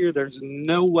back here. There's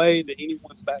no way that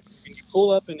anyone's back here. And you pull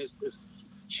up, and it's this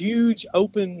huge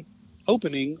opening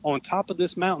on top of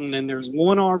this mountain, and there's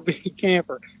one RV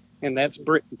camper, and that's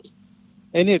Britton.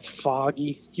 And it's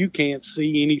foggy. You can't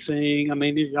see anything. I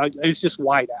mean, it's just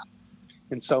white out.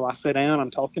 And so I sat down,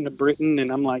 I'm talking to Britton,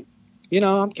 and I'm like,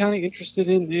 I'm kind of interested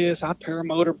in this. I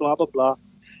paramotor, blah, blah, blah.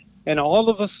 And all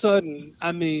of a sudden,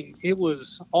 I mean, it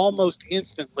was almost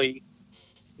instantly,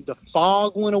 the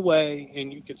fog went away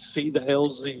and you could see the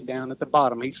LZ down at the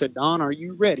bottom. He said, "Don, are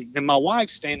you ready?" And my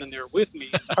wife's standing there with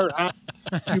me.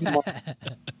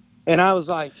 And I was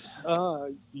like,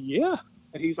 yeah.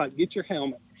 And he's like, "Get your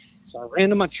helmet." So I ran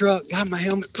to my truck, got my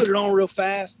helmet, put it on real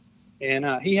fast. And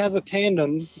he has a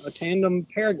tandem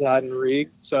paragliding rig.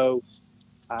 So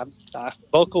I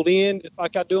buckled in just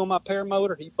like I do on my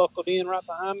paramotor. He buckled in right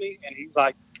behind me, and he's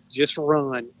like, "Just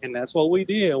run." And that's what we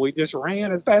did. We just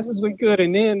ran as fast as we could,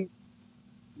 and then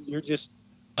you're just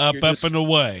up and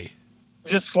away,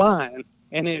 just flying.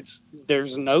 And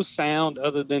there's no sound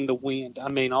other than the wind. I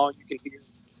mean, all you can hear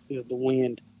is the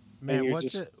wind. Man,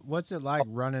 what's it like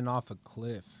running off a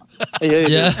cliff?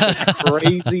 It's the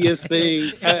craziest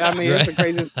thing. I mean, it's the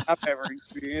craziest I've ever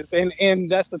experienced. And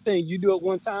that's the thing. You do it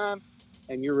one time,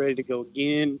 and you're ready to go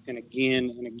again and again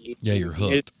and again. Yeah, you're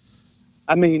hooked.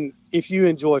 I mean, if you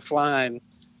enjoy flying,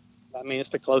 I mean,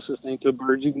 it's the closest thing to a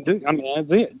bird you can do. I mean,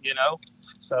 that's it,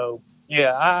 So,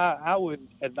 yeah, I would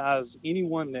advise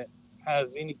anyone that has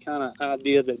any kind of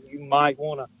idea that you might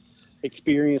want to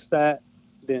experience that,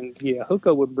 then, yeah, hook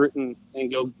up with Britton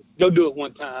and go do it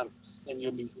one time, and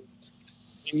you'll be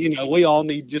good. And, we all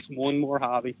need just one more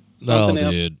hobby. Something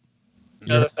else. Dude.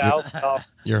 Another $1,000.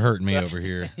 You're hurting me over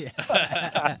here.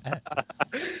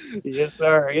 Yes,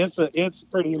 sir. It's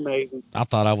pretty amazing. I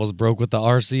thought I was broke with the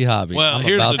RC hobby. Well, I'm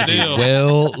here's about the to be deal.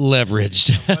 well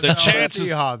leveraged.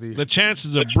 The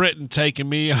chances of Britton taking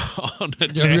me on a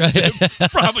tandem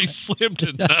probably slim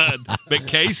to none. But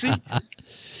Casey?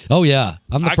 Oh yeah,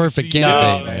 I'm the I can perfect see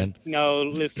candidate, that. man. No,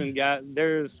 listen,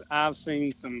 guys. I've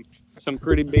seen some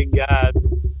pretty big guys.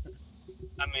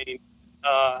 I mean,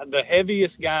 the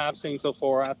heaviest guy I've seen so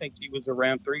far, I think he was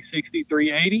around 360,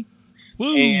 380.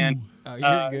 Woo. And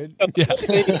you're good.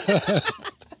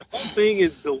 one thing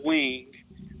is the wing.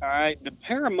 All right, the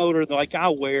paramotor like I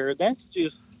wear, that's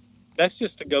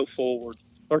just to go forward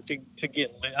or to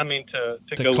get. I mean to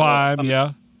go climb,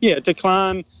 up. yeah, to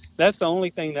climb. That's the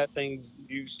only thing that thing's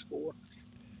used for.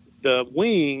 The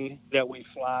wing that we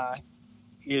fly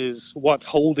is what's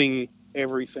holding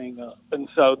everything up, and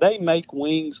so they make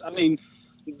wings. I mean,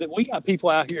 we got people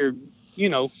out here,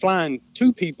 flying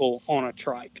 2 people on a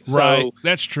trike. right. So,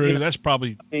 That's true. That's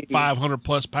probably 500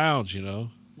 plus pounds.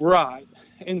 Right.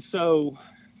 And so,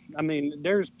 I mean,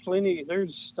 there's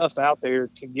stuff out there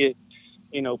to get,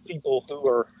 people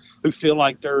who feel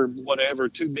like they're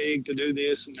too big to do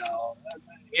this. No,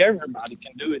 everybody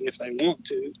can do it if they want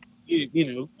to.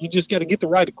 You just got to get the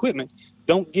right equipment.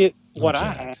 Don't get what I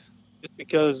have just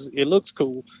because it looks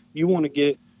cool. You want to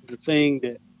get the thing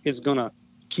that is going to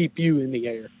keep you in the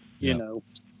air, So,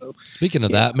 Speaking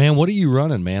of that, man, what are you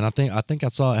running, man? I think I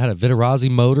saw it had a Viterazzi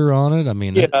motor on it. I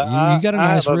mean, you got a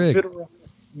nice rig.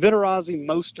 Viterazzi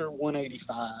Moster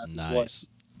 185. Nice.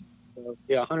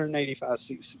 185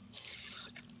 cc.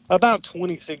 About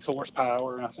 26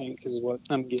 horsepower, I think, is what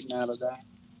I'm getting out of that.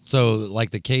 So,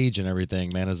 like the cage and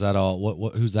everything, man, is that all?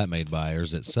 What? Who's that made by, or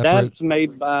is it separate? That's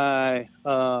made by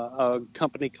a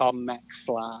company called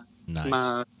MacFly. Nice.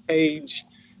 My cage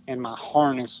and my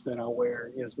harness that I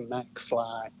wear is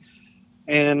MacFly,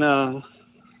 and I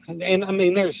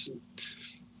mean, there's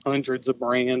hundreds of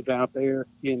brands out there.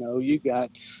 You got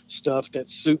stuff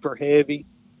that's super heavy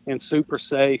and super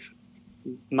safe.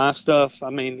 My stuff,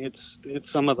 I mean, it's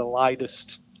some of the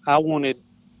lightest. I wanted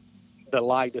the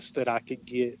lightest that I could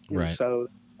get, and right. So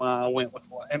I went with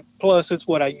one. And plus, it's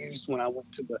what I used when I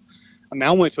went to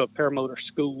I went to a paramotor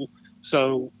school.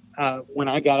 So when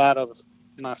I got out of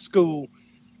my school,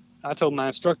 I told my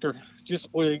instructor, just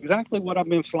exactly what I've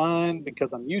been flying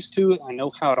because I'm used to it. I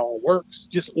know how it all works.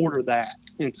 Just order that.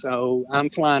 And so I'm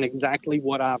flying exactly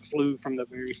what I flew from the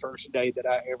very first day that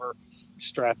I ever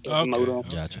strapped the motor on.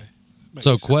 Gotcha.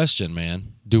 So, question,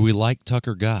 man, do we like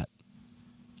Tucker Gott?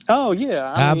 Oh yeah,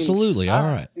 I mean, Absolutely. All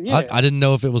right. Yeah, I didn't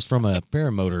know if it was from a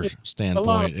paramotor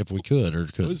standpoint, if we could or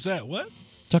couldn't. Who's that? What?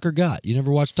 Tucker Gott. You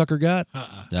never watched Tucker Gott?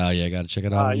 Uh-uh. Oh, yeah, got to check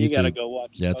it out on you YouTube. got to go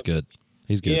watch. Yeah, it's good.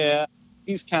 He's good. Yeah,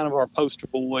 he's kind of our poster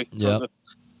boy. Yep.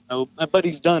 But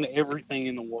he's done everything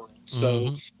in the world.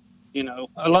 So, Mhm.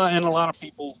 a lot of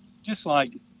people, just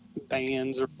like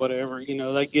bands or whatever,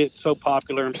 they get so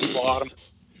popular and people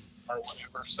automate or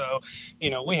whatever. So,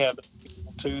 we have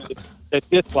people too that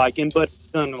dislike him, but he's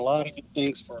done a lot of good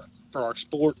things for our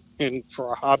sport and for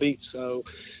our hobby. So,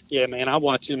 yeah, man, I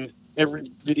watch him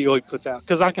every video he puts out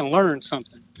because I can learn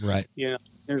something. Right.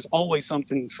 There's always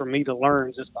something for me to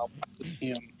learn just by watching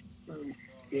him.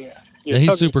 Yeah, he's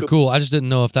Tucker's super cool. I just didn't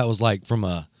know if that was like from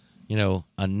a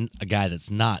guy that's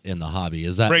not in the hobby.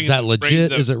 Is that Bring legit?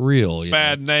 the Is it real? you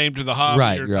Bad know? name to the hobby,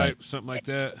 Right, or right. type, something like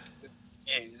that.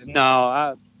 Yeah,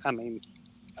 no, I mean,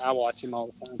 I watch him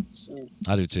all the time. So.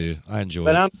 I do too. I enjoy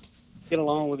But it. I get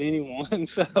along with anyone,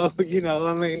 so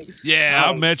I mean. Yeah,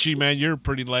 I met you, man. You're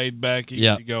pretty laid back, easy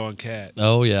Yep. going cat.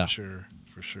 Oh, yeah.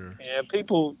 For sure. Yeah,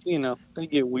 people, they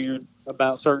get weird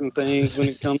about certain things when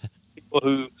it comes to people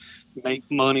who make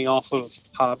money off of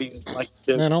hobbies like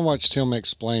this. Man, I watched him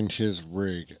explain his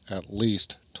rig at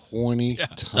least 20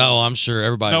 times. Oh, I'm sure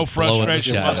everybody No was blowing the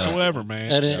frustration shit out. whatsoever,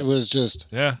 man. And it was just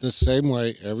Yeah. the same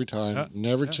way every time. Yeah.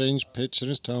 Never changed pitch in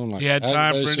his tone. Like He had time for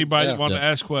aggravation. anybody Yeah. that wanted to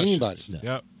ask questions. Anybody.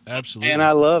 Yep, absolutely. And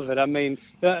I love it. I mean,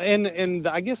 and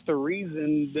I guess the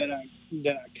reason that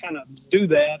I kind of do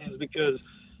that is because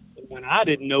when I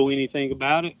didn't know anything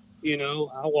about it,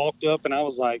 I walked up and I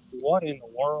was like, "What in the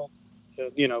world?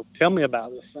 Tell me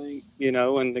about this thing."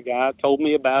 And the guy told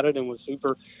me about it and was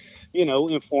super,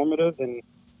 informative and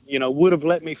would have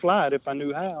let me fly it if I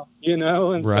knew how.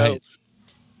 And Right.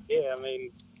 So, yeah,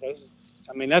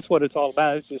 I mean, that's what it's all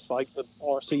about. It's just like the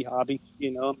RC hobby,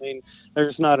 I mean,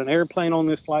 there's not an airplane on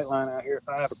this flight line out here. If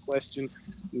I have a question,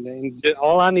 then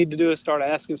all I need to do is start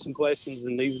asking some questions.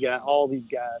 And all these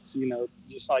guys,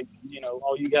 just like,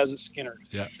 all you guys at Skinner.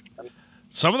 Yeah.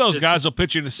 Some of those guys will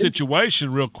put you in a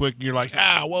situation real quick, and you're like,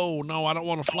 whoa, no, I don't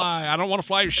want to fly. I don't want to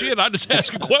fly your shit. I just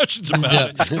ask you questions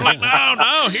about it. You're like,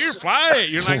 no, here, fly it.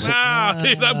 You're like, nah,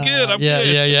 dude, I'm good. I'm good.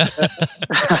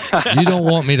 Yeah. You don't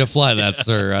want me to fly that,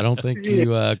 sir. I don't think you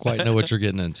quite know what you're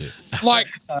getting into. Like,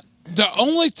 the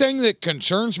only thing that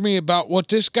concerns me about what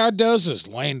this guy does is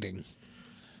landing.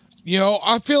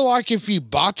 I feel like if you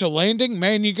botch a landing,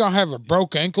 man, you're going to have a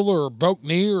broke ankle or a broke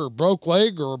knee or a broke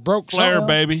leg or a broke Flare, something.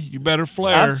 baby. You better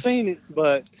flare. I've seen it,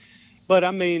 but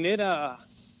I mean,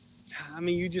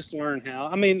 you just learn how.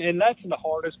 I mean, and that's the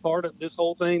hardest part of this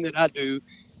whole thing that I do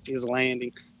is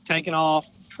landing. Taking off,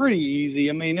 pretty easy.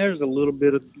 I mean, there's a little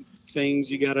bit of things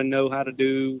you got to know how to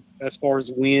do as far as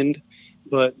wind,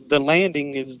 but the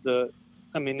landing is that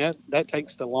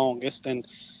takes the longest, and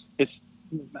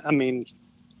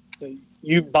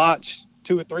you botch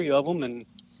 2 or 3 of them, and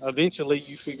eventually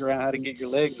you figure out how to get your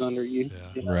legs under you.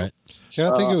 Right. Yeah,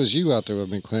 I think it was you out there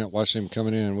with me, Clint, watching him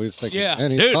coming in. We was thinking, Yeah.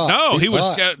 man, he's Dude, hot. no, He's he was,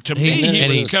 hot. to me, he and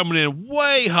was he's- coming in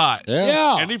way hot. Yeah.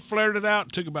 Yeah. And he flared it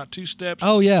out, took about 2 steps.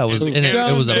 Oh, yeah. It was, And and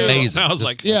it was done, amazing. I was Just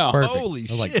like, yeah. perfect. holy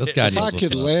I was like, shit. this guy If I knows could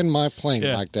what's up. land my plane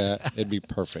Yeah. like that, it'd be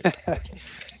perfect.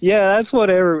 Yeah, that's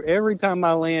what every time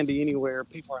I land anywhere,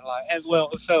 people are like, and well,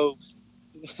 so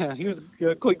here's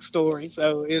a quick story.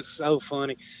 So it's so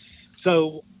funny.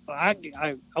 So I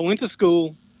went to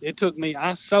school. It took me,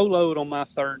 I soloed on my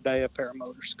 3rd day of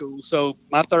paramotor school. So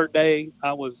my 3rd day,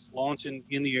 I was launching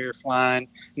in the air, flying.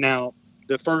 Now,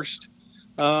 the first,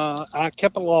 I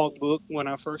kept a logbook when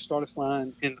I first started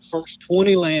flying, and the first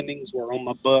 20 landings were on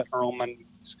my butt or on my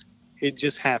knees. It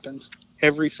just happens.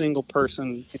 Every single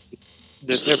person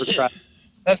that's ever tried,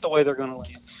 that's the way they're going to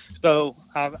land. So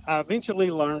I eventually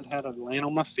learned how to land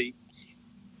on my feet.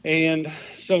 And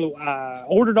so I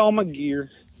ordered all my gear.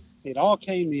 It all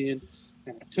came in,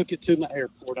 and I took it to my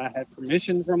airport. I had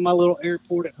permission from my little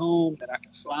airport at home that I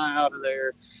could fly out of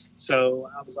there. So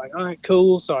I was like, all right,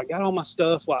 cool. So I got all my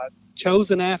stuff. Well, I chose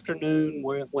an afternoon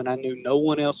when I knew no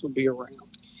one else would be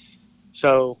around.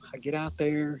 So I get out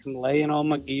there and laying all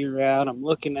my gear out. I'm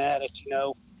looking at it,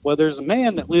 Well, there's a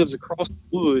man that lives across the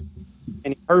wood,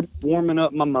 and he heard me warming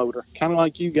up my motor, kind of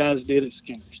like you guys did at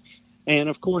Skinner's. And,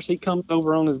 of course, he comes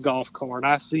over on his golf cart.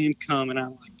 I see him come, and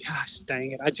I'm like, gosh,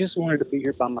 dang it. I just wanted to be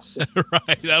here by myself. Right.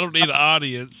 I don't need an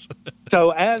audience.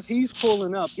 So as he's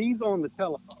pulling up, he's on the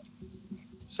telephone.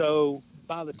 So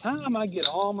by the time I get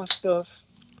all my stuff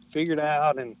figured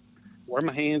out and where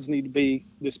my hands need to be,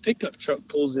 this pickup truck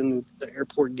pulls in the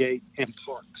airport gate and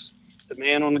parks. The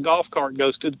man on the golf cart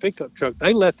goes to the pickup truck.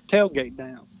 They let the tailgate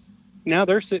down. Now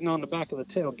they're sitting on the back of the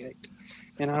tailgate.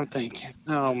 And I'm thinking,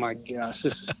 oh my gosh,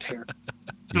 this is terrible.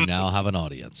 You now have an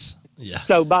audience. Yeah.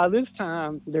 So by this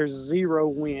time, there's zero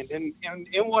wind, and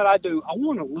what I do, I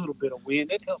want a little bit of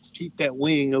wind. It helps keep that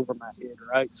wing over my head,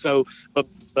 right? So, but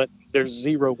there's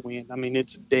zero wind. I mean,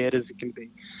 it's dead as it can be.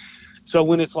 So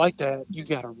when it's like that, you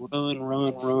got to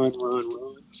run.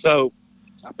 So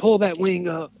I pull that wing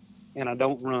up, and I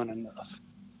don't run enough,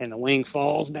 and the wing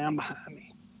falls down behind me.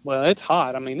 Well, it's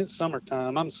hot. I mean, it's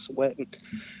summertime. I'm sweating.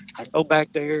 I go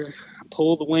back there, I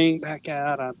pull the wing back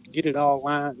out, I get it all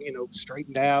lined,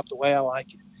 straightened out the way I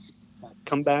like it. I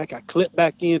come back, I clip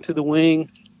back into the wing,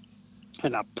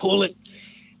 and I pull it,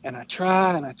 and I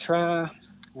try, and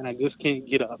I just can't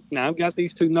get up. Now, I've got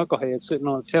these two knuckleheads sitting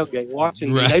on the tailgate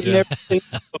watching me. Right, They've yeah. never seen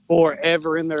it before,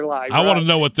 ever in their life. I want to right?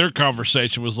 know what their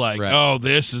conversation was like. Right. Oh,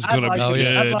 this is going to I'd be like good.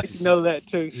 to, I'd like to know that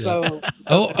too. Yeah. So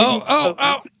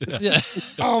Oh. Yeah.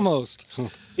 Almost.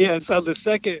 yeah, so the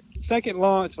second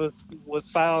launch was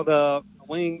fouled up. The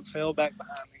wing fell back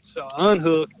behind me. So I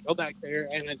unhook, go back there,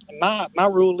 and my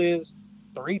rule is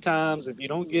 3 times. If you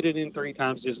don't get it in 3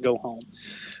 times, just go home.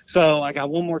 So I got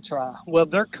one more try. Well,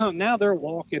 now they're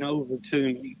walking over to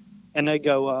me, and they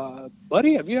go,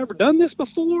 buddy, have you ever done this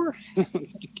before?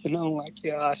 And I'm like,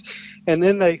 gosh. And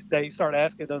then they start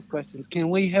asking those questions. Can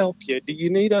we help you? Do you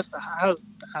need us to? I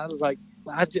was like,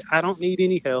 I don't need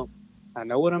any help. I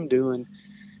know what I'm doing.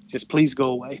 Just please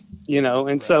go away,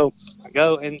 And so I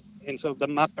go, and so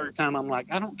my 3rd time, I'm like,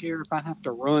 I don't care if I have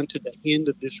to run to the end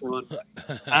of this runway.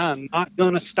 I'm not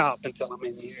going to stop until I'm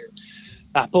in the air.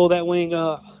 I pull that wing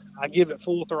up, I give it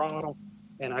full throttle,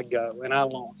 and I go, and I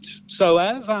launch. So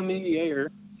as I'm in the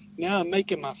air, now I'm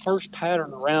making my first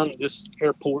pattern around this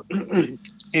airport.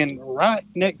 And right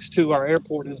next to our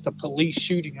airport is the police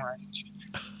shooting range.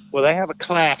 Well, they have a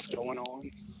class going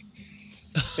on.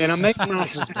 And I make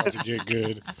This is about to get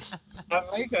good. I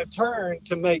make a turn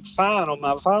to make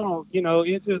my final,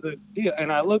 into the deal.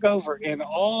 And I look over, and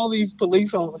all these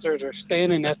police officers are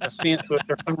standing at the fence with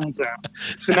their phones out.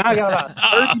 So now I got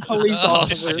about 30 police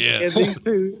officers shit.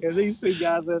 and these two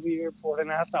guys at the airport. And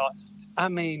I thought, I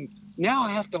mean, now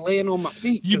I have to land on my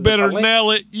feet. You 'cause better if I land-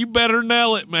 nail it. You better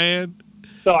nail it, man.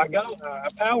 So I go, I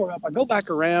power up, I go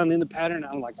back around in the pattern.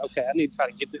 I'm like, okay, I need to try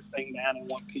to get this thing down in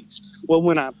one piece. Well,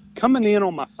 when I'm coming in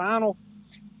on my final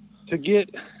to get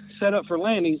set up for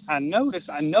landing, I notice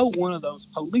I know one of those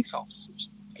police officers.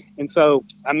 And so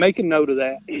I make a note of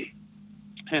that,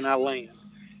 and I land.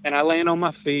 And I land on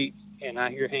my feet, and I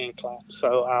hear hand claps.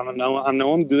 So I know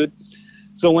I'm good.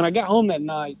 So when I got home that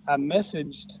night, I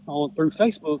messaged through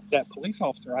Facebook that police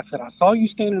officer. I said, I saw you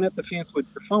standing at the fence with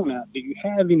your phone out. Do you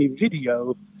have any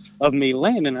video of me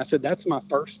landing? I said, that's my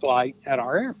first flight at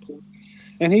our airport.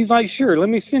 And he's like, sure, let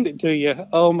me send it to you.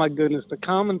 Oh, my goodness. The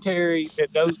commentary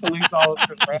that those police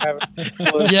officers were having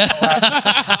was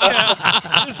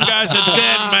This guy's a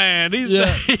dead man. He's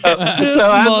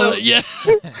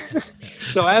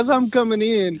So as I'm coming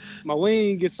in, my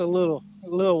wing gets a little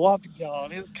wobbly jaw.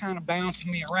 It's kind of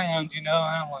bouncing me around, and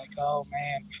I'm like, oh,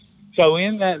 man. So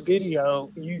in that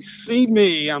video, you see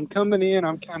me. I'm coming in.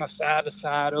 I'm kind of side to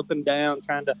side, up and down,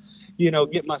 trying to,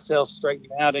 get myself straightened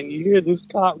out. And you hear this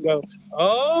cop go,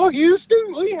 oh,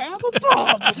 Houston, we have a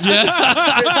problem.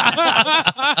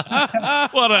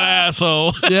 what an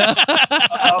asshole. Yeah.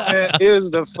 Oh, man, it was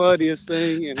the funniest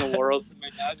thing in the world to me.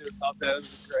 I just thought that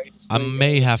was the greatest I thing.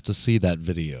 may have to see that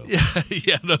video.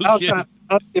 Yeah, no I'll kidding.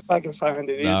 see if I can find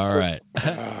it. It's All pretty- right.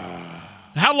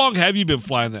 How long have you been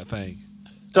flying that thing?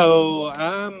 So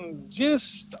I'm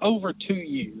just over 2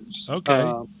 years. Okay.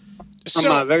 From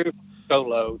my very first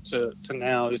solo to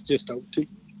now is just over 2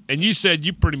 years. And you said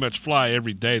you pretty much fly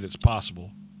every day that's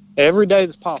possible. Every day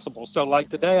that's possible. So like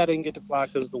today I didn't get to fly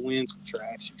because the winds were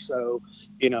trashy. So,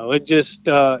 it just,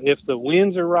 if the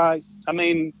winds are right, I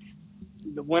mean,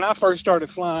 when I first started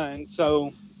flying,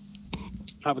 so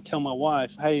I would tell my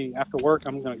wife, hey, after work,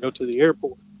 I'm going to go to the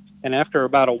airport. And after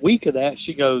about a week of that,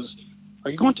 she goes, are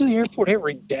you going to the airport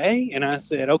every day? And I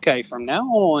said, okay, from now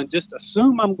on, just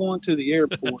assume I'm going to the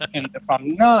airport. And if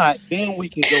I'm not, then we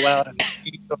can go out and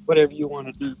eat or whatever you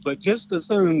want to do. But just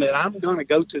assume that I'm going to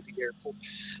go to the airport.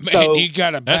 Man, So- you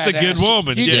got a That's a good badass-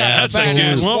 woman. you got Yeah, that's a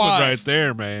badass good woman wife. right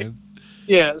there, man.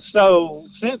 Yeah, so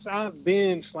since I've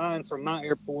been flying from my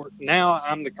airport, now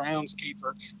I'm the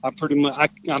groundskeeper. I pretty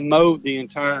much I mowed the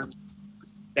entire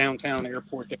downtown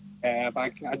airport that we have. I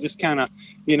just kind of,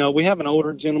 we have an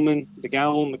older gentleman, the guy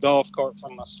on the golf cart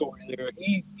from my story there.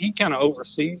 He kind of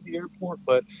oversees the airport,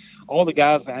 but all the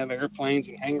guys that have airplanes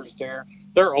and hangars there,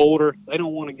 they're older. They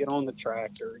don't want to get on the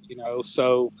tractor,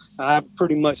 So I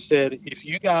pretty much said, if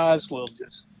you guys will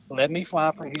just let me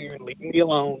fly from here and leave me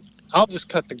alone. I'll just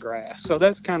cut the grass. So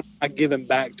that's kind of like giving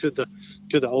back to the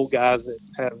old guys that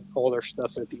have all their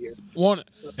stuff at the air. One,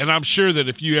 And I'm sure that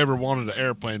if you ever wanted an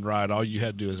airplane ride, all you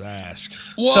had to do is ask.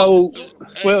 well,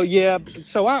 Yeah.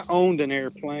 So I owned an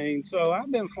airplane. So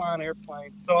I've been flying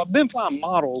airplanes. So I've been flying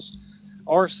models,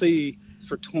 RC,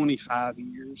 for 25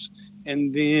 years.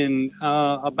 And then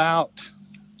about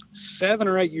 7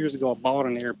 or 8 years ago, I bought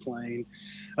an airplane,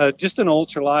 just an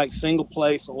ultralight, single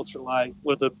place ultralight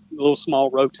with a little small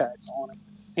Rotax on it.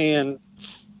 And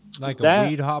Like that- a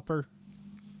weed hopper.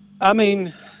 I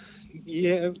mean,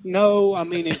 yeah, no, I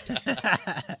mean,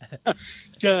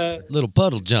 Little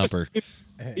puddle jumper.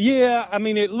 yeah, I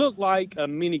mean, it looked like a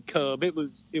mini Cub. It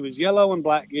was yellow and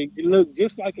black. It looked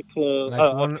just like a Club.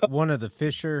 Like one of the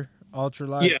Fisher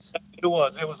ultralights. Yeah, it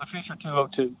was. It was a Fisher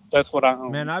 202. That's what I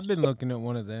own. Man, I've been looking at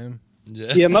one of them.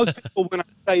 Yeah, most people, when I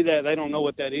say that, they don't know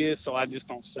what that is, so I just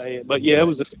don't say it. But yeah, it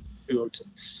was a 202.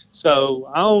 So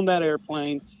I owned that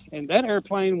airplane, and that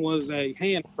airplane was a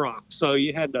hand prop. So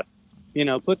you had to,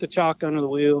 put the chalk under the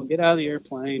wheel, get out of the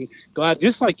airplane, go out,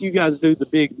 just like you guys do the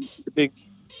big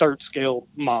third scale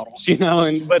models,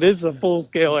 but it's a full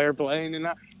scale airplane. And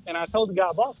I told the guy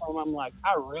I bought from him, I'm like,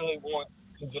 I really want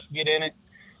to just get in it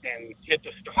and hit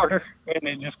the starter and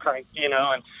then just crank, and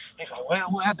he's like, well,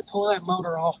 we'll have to pull that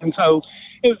motor off. And so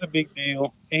it was a big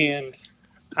deal. And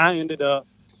I ended up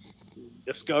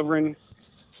discovering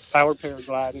power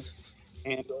paragliding.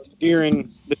 And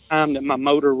during the time that my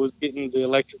motor was getting the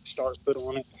electric stars put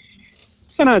on it,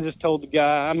 and I just told the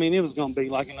guy, I mean, it was going to be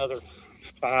like another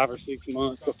 5 or 6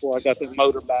 months before I got this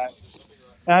motor back.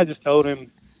 And I just told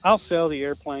him, I'll sell the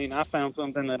airplane. I found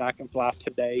something that I can fly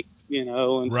today, and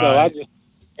so I just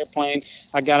airplane.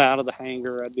 I got out of the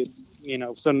hangar. I did,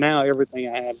 so now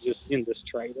everything I have just in this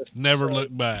trailer. Never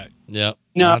look back. Yep.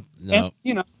 No, No.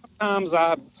 and, sometimes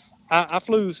I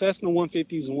flew Cessna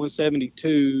 150s and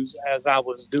 172s as I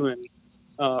was doing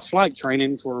flight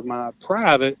training for my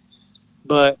private,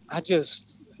 but I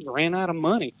just ran out of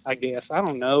money, I guess. I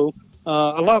don't know. A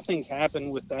lot of things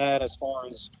happened with that as far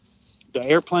as the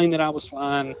airplane that I was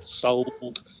flying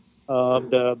sold.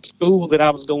 The school that I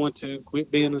was going to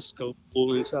quit being a school,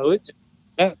 and so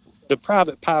the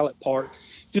private pilot part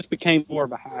just became more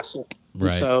of a hassle.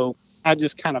 Right. And so I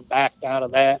just kind of backed out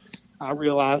of that. I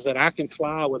realized that I can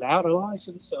fly without a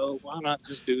license, so why not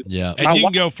just do that? Yeah. And you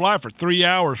can go fly for 3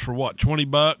 hours for what,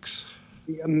 $20?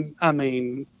 I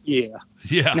mean, yeah.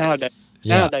 Yeah. Nowadays,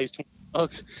 Yeah.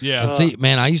 $20. Yeah. And see,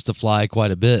 man, I used to fly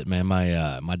quite a bit, man.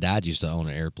 My dad used to own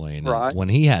an airplane. And Right. when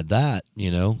he had that,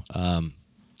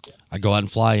 I go out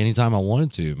and fly anytime I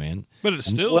wanted to, man. But it's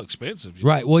still expensive.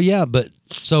 Right. Well, yeah, but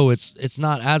so it's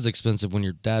not as expensive when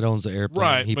your dad owns the airplane.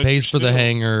 Right, He but pays you're for the still-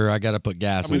 hangar. I got to put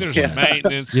gas I mean, in there's the tank.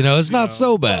 maintenance. It's not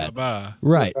so bad. blah.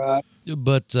 Right. Right.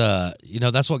 But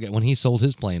that's what when he sold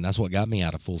his plane, that's what got me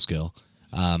out of full scale.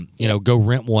 Go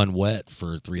rent one wet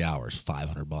for 3 hours,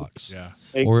 $500. Yeah.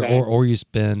 Or you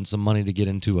spend some money to get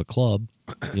into a club,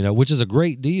 which is a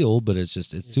great deal, but it's too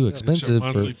It's a expensive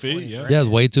monthly for. fee, yeah. Yeah, it's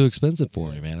way too expensive for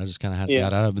me, man. I just kind of Yeah.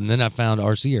 got out of it. And then I found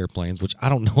RC airplanes, which I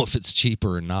don't know if it's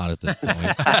cheaper or not at this point.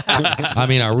 I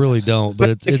mean, I really don't.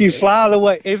 But if you fly the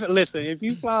way, if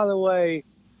you fly the way,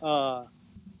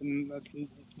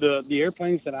 the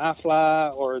airplanes that I fly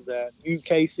or that you,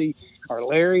 Casey, or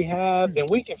Larry have, then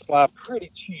we can fly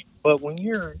pretty cheap. But when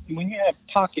you have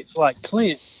pockets like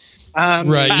Clint, I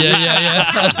mean, right,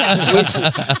 yeah.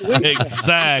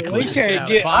 Exactly. we can't Yeah,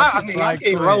 get. I pockets mean, like I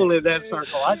can't Clint. roll in that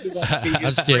circle. I just have to be I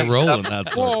just can't roll in that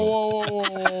circle.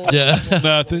 whoa. Yeah.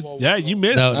 Nothing. Yeah, you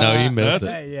missed No, it. you missed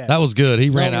That's- it. Yeah. That was good. He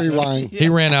ran Don't out. rewind. He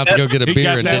ran out to go get a He beer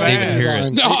got and that didn't even ass. hear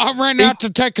it. No, I ran out to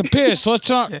take a piss. Let's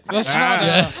not. No, Let's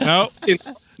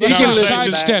No, not no,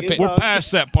 sidestep it. we're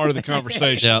past that part of the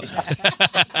conversation.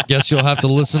 Yeah. Guess you'll have to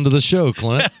listen to the show,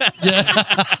 Clint.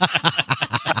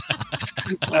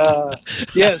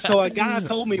 Yeah, so a guy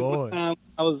told me Boy. one time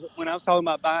when I was talking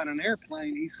about buying an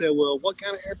airplane, he said, "Well, what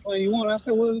kind of airplane you want?" I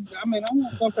said, "Well, I mean, I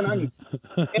want something I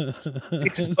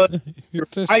can." But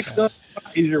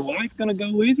is your wife going to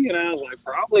go with you? And I was like,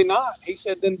 "Probably not." He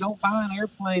said, "Then don't buy an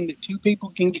airplane that 2 people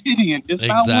can get in. Just buy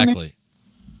one." Exactly.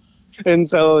 And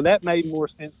so that made more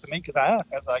sense to me because I asked,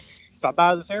 I was like, "If I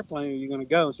buy this airplane, are you going to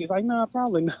go?" And she's like, "No,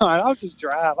 probably not. I'll just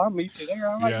drive. I'll meet you there."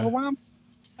 I'm like, Yeah. "Well, why am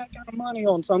I that kind of money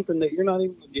on something that you're not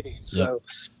even going to get in?" So,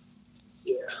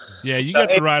 Yeah, you got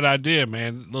the right idea,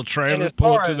 man. Little trailer, as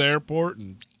pull far it to the as- airport,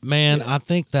 and Man, I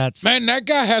think that's Man, that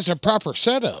guy has a proper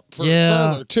setup for Yeah. a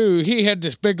trailer too. He had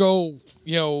this big old,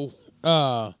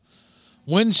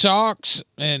 wind socks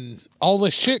and all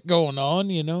this shit going on,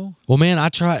 you know. Well, man, I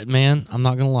tried, man, I'm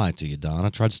not going to lie to you, Don. I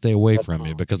tried to stay away from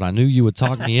you because I knew you would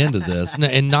talk me into this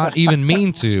and not even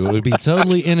mean to. It would be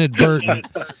totally inadvertent.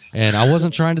 And I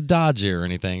wasn't trying to dodge you or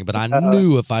anything, but I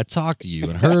knew if I talked to you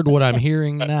and heard what I'm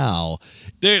hearing now,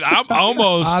 Dude, I'm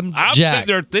sitting jacked.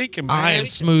 there thinking, man, I am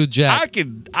smooth jack.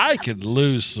 I could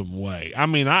lose some weight. I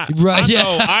mean, I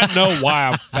know why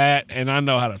I'm fat, and I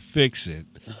know how to fix it.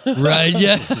 Right?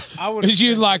 Yeah. Would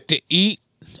you like to eat?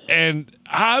 And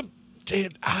I'm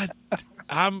Dude,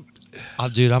 I'm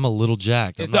a little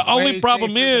jacked. the only way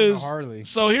problem safer than a is. Harley.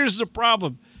 So here's the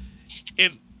problem.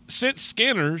 Since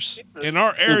Skinner's in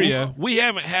our area, we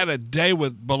haven't had a day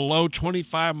with below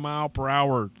 25 mile per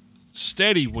hour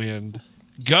steady wind,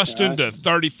 gusting to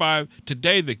 35.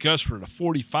 Today the gusts were to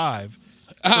 45.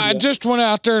 I just went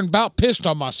out there and about pissed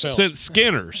on myself. Since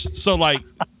Skinner's, so like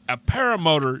a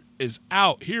paramotor is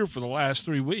out here for the last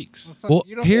 3 weeks. Well,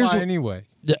 You don't here's fly what- anyway.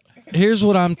 Here's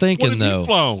what I'm What thinking, have though. you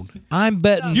flown? I'm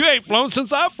betting. You ain't flown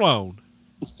since I've flown.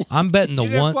 I'm betting the You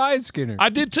didn't one. fly in Skinner. I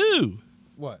did too.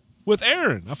 What? With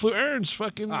Aaron. I flew Aaron's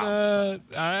fucking I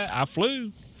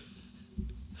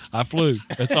flew.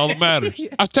 That's all that matters.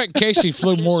 I think Casey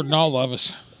flew more than all of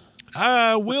us.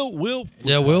 Will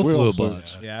Yeah, Will flew a flew.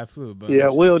 bunch. Yeah, I flew a bunch. Yeah,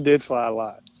 Will did fly a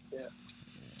lot.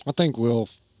 I think Will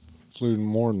flew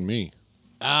more than me.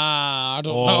 I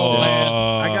don't know, man.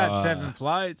 I got 7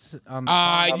 flights.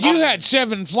 You had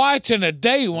 7 flights in a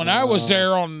day when I was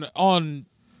there on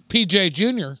PJ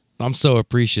Junior. I'm so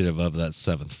appreciative of that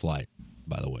 7th flight,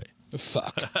 by the way.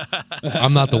 Fuck.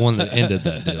 I'm not the one that ended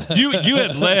that deal. You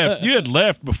had left. You had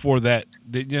left before that,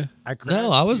 didn't you? I crashed.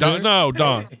 No, I was there. No,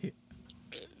 Don.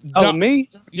 Oh, Don- me?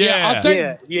 Yeah, I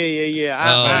think Yeah.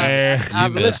 Oh, yeah, you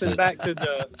I've missed listened it. back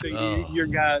to your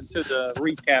guys to the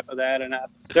recap of that, and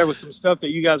there was some stuff that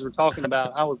you guys were talking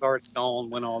about. I was already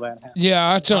gone when all that happened.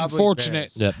 yeah, it's Probably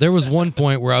unfortunate. Yeah, there was one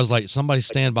point where I was like, somebody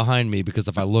stand behind me because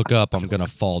if I look up, I'm going to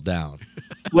fall down.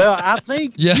 Well, I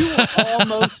think Yeah. you were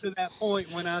almost to that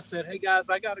point when I said, "Hey guys,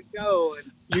 I gotta go,"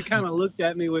 and you kind of looked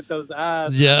at me with those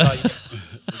eyes. Yeah. Like,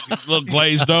 a little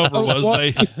glazed over, was what?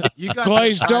 they? You got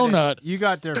Glazed there Friday- donut. You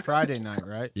got there Friday night,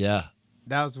 right? Yeah.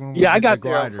 That was when we yeah, I did got the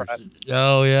there on gliders. Friday.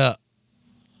 Oh, yeah.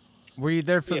 Were you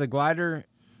there for the glider?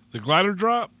 The glider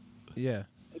drop? Yeah.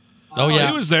 Oh, He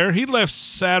yeah. was there. He left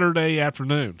Saturday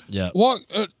afternoon. Yeah. What?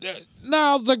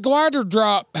 Now the glider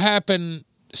drop happened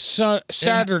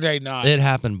Saturday night. It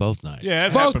happened both nights. Yeah,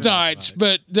 it Both happened last nights, night.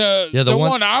 but the the one-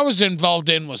 one I was involved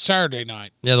in was Saturday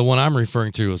night. Yeah, the one I'm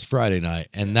referring to was Friday night,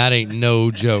 and that ain't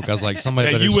no joke. I was like, somebody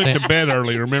Yeah, better you went stand- to bed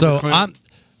early. Remember? So Clint?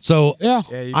 Yeah.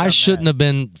 Yeah. You I got shouldn't mad. have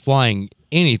been flying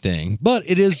anything, but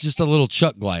it is just a little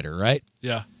Chuck glider, right?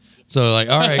 Yeah. So like,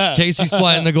 all right, Casey's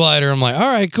flying the glider. I'm like, all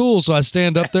right, cool. So I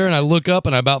stand up there and I look up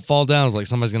and I about fall down. I was like,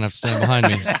 somebody's gonna have to stand behind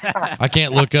me. I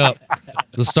can't look up.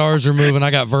 The stars are moving.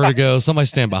 I got vertigo. Somebody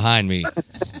stand behind me.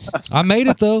 I made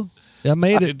it though. I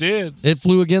made It it. did. It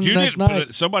flew again the You next didn't put night.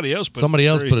 it. Somebody else put Somebody it.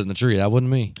 in else the put it tree. in the tree. That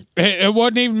wasn't me. It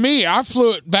wasn't even me. I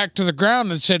flew it back to the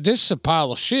ground and said, "This is a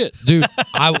pile of shit." Dude,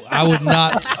 I would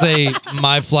not say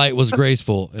my flight was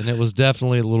graceful, and it was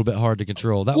definitely a little bit hard to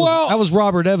control. That was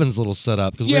Robert Evans' little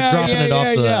setup because we Yeah, we're dropping yeah, it off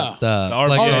yeah, the The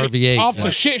Flex RV8. RV8. Off Yeah.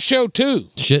 the shit show too.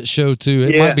 Shit Show 2.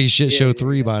 It Yeah, might be Shit yeah, Show yeah,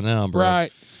 3 by now, bro.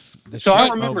 Right. The So I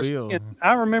Shitmobile.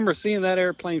 remember seeing that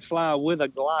airplane fly with a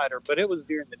glider, but it was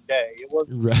during the day. It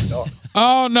wasn't Right. dark.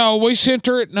 Oh no, we sent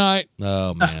her at night,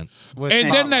 Oh, man. With and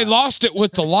then they lost it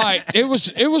with the light. It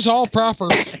was all proper.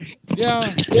 Yeah.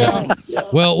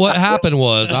 Well, what happened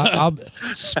was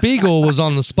Spiegel was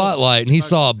on the spotlight, and he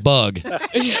saw a bug.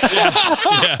 You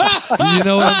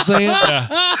know what I'm saying?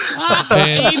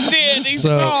 And He did. He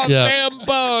So, saw a yeah. damn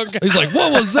bug. he's like,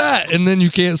 what was that? And then you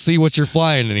can't see what you're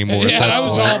flying anymore. at Yeah, that that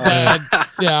was point. all bad.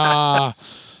 Yeah.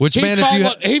 Which, He man,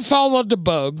 if you followed the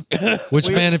bug.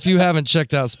 if you haven't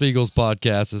checked out Spiegel's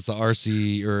podcast, it's the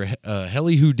RC or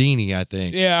Heli Houdini, I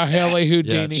think. Yeah, Heli Yeah,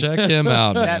 Houdini. check him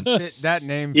out, man. that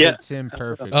name Yeah. fits him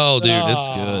perfect. Oh, dude, Ah.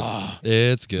 it's good.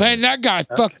 It's good. Man, that guy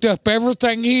fucked up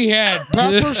everything he had.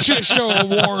 Proper shit show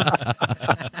award.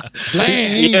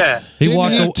 Man, Yeah. He Didn't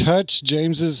walked. he aw- touch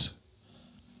James's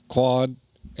quad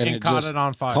and And it caught just it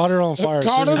on fire. Caught it on fire. as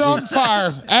caught soon it as he- on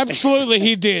fire. Absolutely,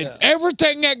 he did.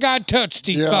 Everything that guy touched,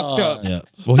 he Yeah. fucked up. Yeah.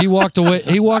 Well, he walked away.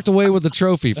 He walked away with the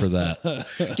trophy for that.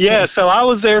 Yeah, so I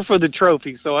was there for the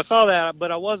trophy, so I saw that,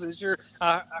 but I wasn't sure.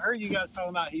 I heard you guys talking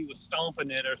about he was stomping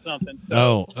it or something. So.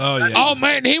 No. Oh yeah. Oh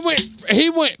man, he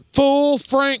went full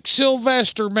Frank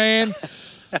Sylvester, man.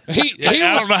 He I was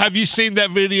don't know. Have you seen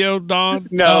that video, Don?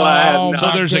 No, I have Oh, not. So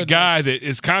my there's a goodness. guy that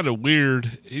is kind of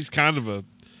weird. He's kind of a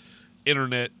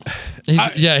internet.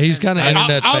 He's kind of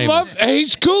internet I famous. love.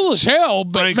 He's cool as hell,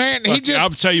 but Frank's man, he fucking- just. I'll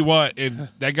tell you what, and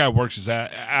that guy works his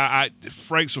ass.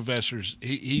 Frank Sylvester's.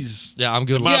 He's Yeah, I'm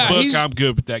good in with my Yeah, book. he's- I'm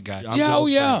good with that guy. I'm Yeah, good oh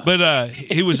with yeah. But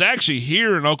he was actually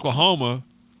here in Oklahoma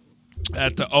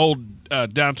at the old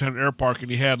downtown air park,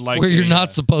 and he had like where you're a,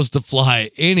 not supposed to fly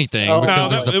anything Oh,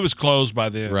 because No, there's it was closed by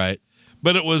then. right.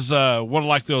 But it was one of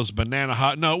like those banana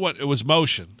hot. No, what? It was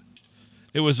Motion.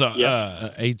 It was a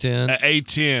A10.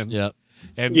 A10. Yep.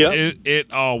 And Yep.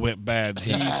 it all went bad.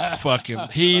 He I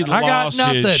got lost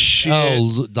nothing. his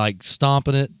shit like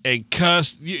stomping it. and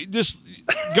cussed. You just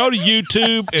go to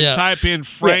YouTube and Yeah. type in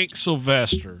Frank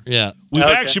Sylvester. Yeah. We've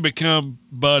Okay. actually become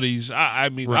buddies. I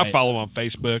mean, I Right. follow him on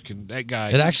Facebook, and that guy.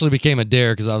 It actually became a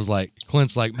dare because I was like,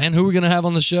 Clint's like, man, who are we going to have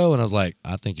on the show? And I was like,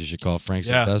 I think you should call Frank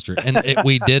Yeah. Sylvester. And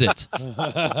we did it.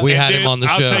 We And had him dude, on the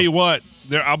I'll show. tell you what.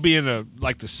 I'll be in the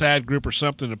sad group or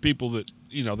something. The people that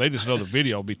they just know the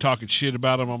video will be talking shit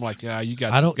about him. I'm like, yeah, you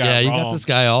got this guy you wrong. got this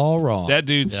guy all wrong. That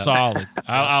dude's solid.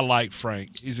 I like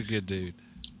Frank. He's a good dude.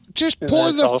 Just pour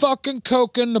that's the all. fucking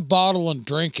Coke in the bottle and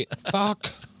drink it.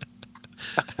 Fuck.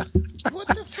 What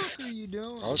the fuck are you doing?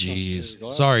 I was supposed to Jeez. go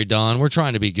out. Sorry, Don. We're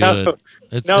trying to be good. No,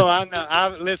 It's No, I know.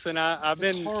 I've been It's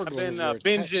hard I've when been we're attached to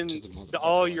binging the motherfucker.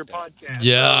 all your podcasts.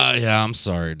 yeah. I'm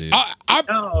sorry, dude. I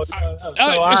No,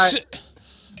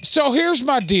 so here's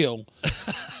my deal.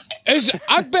 Is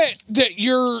I bet that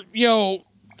you're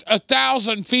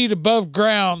 1,000 feet above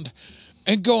ground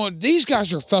and going, these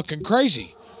guys are fucking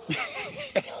crazy.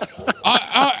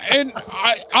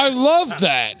 I love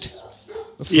that.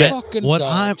 Yeah. Fucking what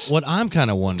dogs. I'm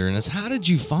kind of wondering is how did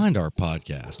you find our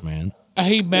podcast, man?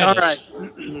 He met all us.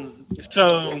 right.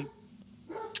 So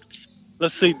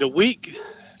let's see. 2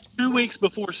 weeks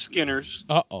before Skinner's,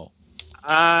 Uh-oh.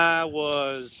 I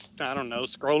was, I don't know,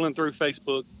 scrolling through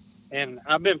Facebook, and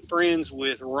I've been friends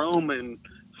with Roman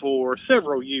for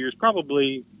several years,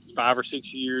 probably 5 or 6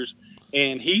 years,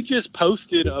 and he just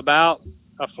posted about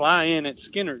a fly-in at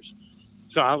Skinner's.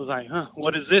 So I was like,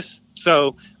 what is this?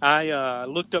 So I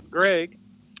looked up Greg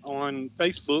on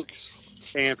Facebook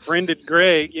and friended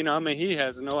Greg. You know, I mean, he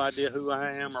has no idea who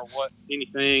I am or what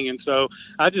anything. And so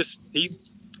he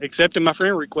accepted my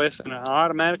friend request, and I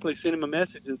automatically sent him a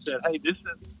message and said, hey,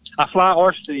 I fly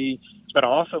RC, but I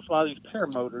also fly these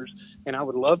paramotors, and I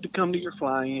would love to come to your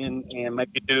fly-in and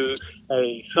maybe do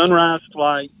a sunrise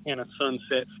flight and a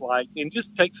sunset flight and just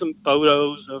take some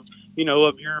photos of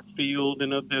your field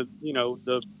and of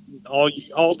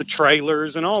all the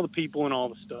trailers and all the people and all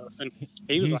the stuff. And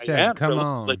he was He like, said, "Come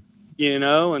absolutely."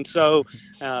 on. And so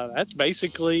that's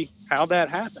basically how that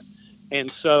happened. And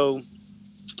so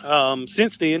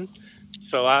since then,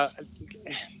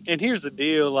 and here's the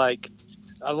deal, like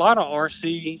a lot of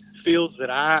RC fields that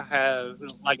I have,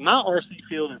 like my RC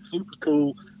field is super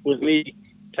cool with me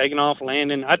taking off,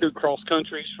 landing. I do cross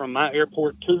countries from my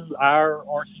airport to our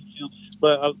RC field,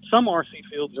 but some RC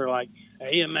fields are like,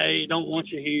 AMA don't want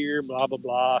you here, blah, blah,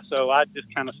 blah. So I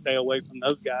just kind of stay away from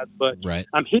those guys. But Right.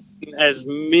 I'm hitting as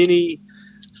many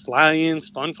fly-ins,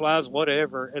 fun flies,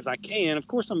 whatever, as I can. Of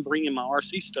course, I'm bringing my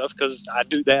RC stuff because I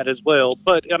do that as well.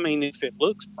 But, I mean, if it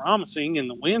looks promising and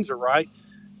the winds are right,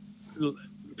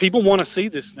 people want to see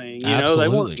this thing. They want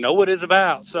Absolutely. to know what it's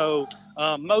about. So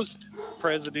most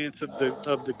presidents of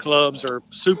the clubs are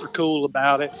super cool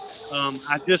about it.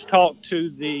 I just talked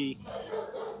to the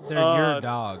They're your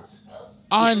dogs.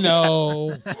 I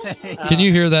know. Can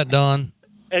you hear that, Don?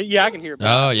 yeah, I can hear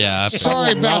about Oh yeah.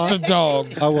 Sorry about the dog.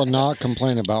 I will not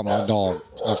complain about my dog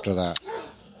after that.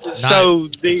 it. So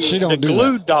She the don't do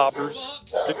glue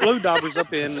daubers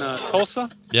up in Tulsa.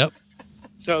 Yep.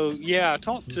 So yeah, I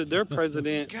talked to their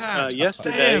president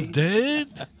yesterday. Damn, dude.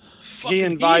 He Fucking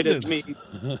invited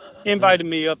heathen.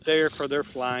 me up there for their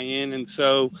fly-in, and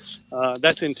so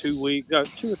that's in 2 weeks,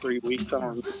 2 or 3 weeks. I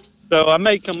don't know. So I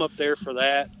may come up there for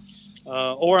that,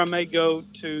 or I may go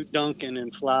to Duncan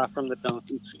and fly from the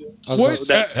Duncan field. I was What- about to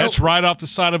say, That's right off the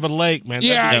side of a lake, man.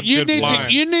 Yeah, That'd be you good need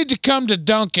flying. you need to come to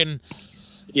Duncan,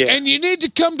 Yeah, and you need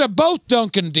to come to both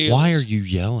Duncan deals. Why are you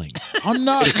yelling? I'm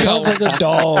not because yelling. of the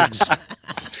dogs.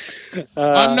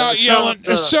 I'm not yelling.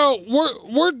 So, So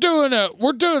we're doing a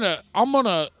I'm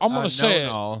gonna say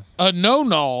no. a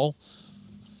no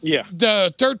yeah,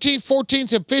 the 13th,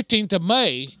 14th, and 15th of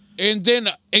May, and then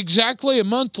exactly a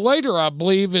month later, I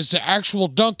believe, is the actual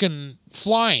Duncan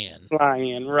fly-in.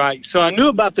 fly-in, right. So I knew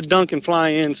about the Duncan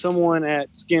fly-in. Someone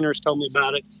at Skinner's told me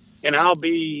about it, and I'll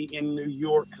be in New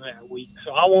York that week,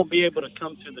 so I won't be able to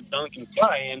come to the Duncan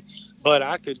fly-in. But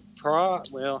I could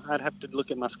I'd have to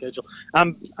look at my schedule.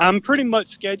 I'm pretty much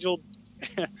scheduled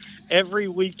every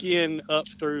weekend up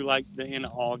through like the end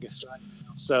of August right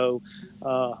now. So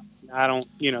I don't,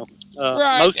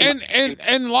 Right, most of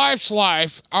and life's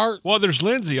life. Well, there's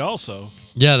Lindsay also.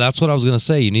 Yeah, that's what I was going to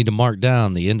say. You need to mark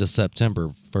down the end of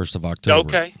September, 1st of October.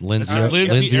 Okay. Lindsay, That's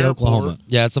Lindsay Lindsay Airport. Oklahoma.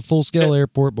 Yeah, it's a full-scale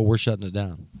airport, but we're shutting it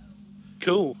down.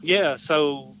 cool. Yeah.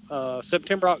 So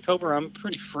September, October, I'm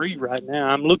pretty free right now.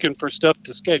 I'm looking for stuff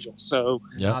to schedule. So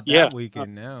Yep. Not Yeah. that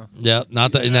weekend now. Yeah,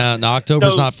 not that. No,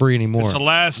 October's So- not free anymore. It's the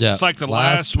last. Yeah. It's like the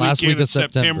Last last week weekend of of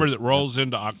September September. that rolls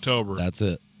into October. That's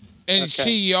it. And Okay.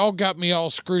 see, y'all got me all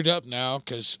screwed up now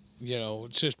because,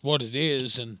 it's just what it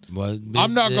is. And What?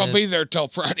 I'm not going to be there till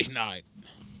Friday night.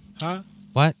 Huh?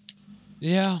 What?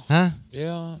 Yeah. Huh?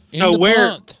 Yeah. So End of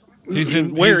where- month. He's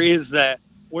in. where he's- is that?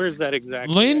 Where is that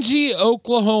exactly? Lindsay,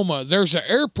 Oklahoma. There's an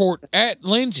airport at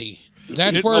Lindsay.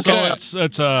 That's where it's so at.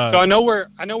 it's So I know where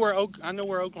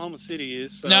Oklahoma City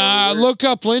is. So Nah, where- look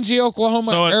up Lindsay,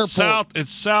 Oklahoma so it's airport. south.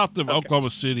 It's south of Okay. Oklahoma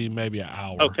City, maybe an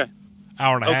hour, Okay.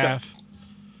 hour and a Okay. half.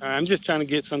 All right, I'm just trying to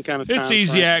get some kind of. It's time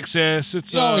easy frame. access.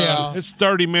 It's Oh, yeah. it's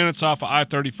 30 minutes off of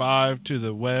I-35 to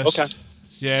the west. Okay.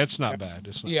 Yeah, it's not bad.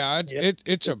 It's not. Yeah, Yep.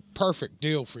 it's a perfect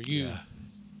deal for you.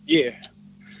 Yeah.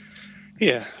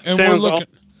 Yeah. And Sounds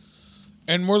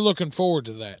we're looking forward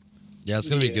to that. Yeah, it's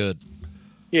gonna be Yeah. good.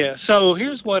 Yeah. So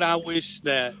here's what I wish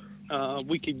that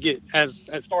we could get as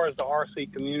far as the RC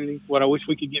community. What I wish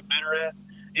we could get better at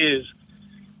is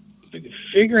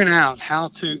figuring out how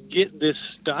to get this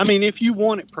stuff. I mean, if you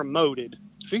want it promoted,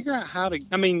 figure out how to.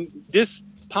 I mean, this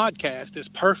podcast is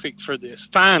perfect for this.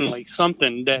 Finally,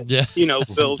 something that Yeah.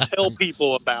 will tell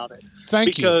people about it.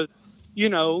 Thank you.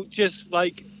 Because just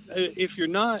like if you're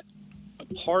not a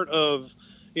part of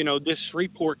this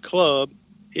Shreveport club,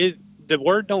 the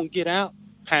word don't get out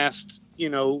past I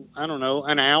don't know,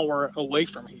 an hour away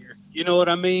from here. You know what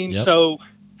I mean? Yep. So,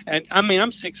 and I mean,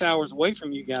 I'm 6 hours away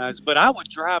from you guys, but I would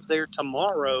drive there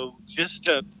tomorrow just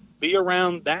to be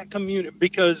around that community,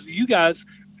 because you guys,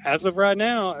 as of right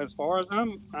now, as far as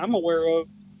I'm aware of,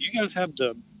 you guys have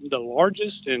the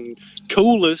largest and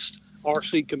coolest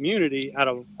RC community out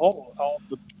of all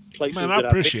the places. Man, that I I've been.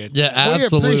 appreciate Yeah, We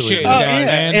absolutely. appreciate Oh, that, yeah.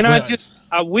 man. And But-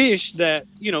 I wish that,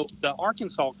 the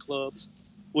Arkansas clubs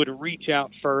would reach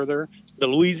out further. The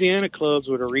Louisiana clubs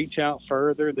would reach out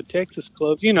further. The Texas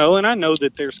clubs, and I know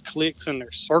that there's cliques and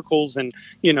there's circles, and,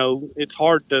 it's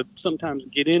hard to sometimes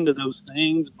get into those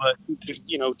things, but,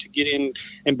 to get in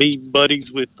and be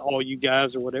buddies with all you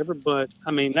guys or whatever. But,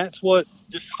 I mean, that's what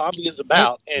this hobby is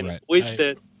about. And Right. wish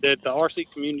Hey. that the RC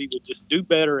community would just do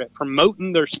better at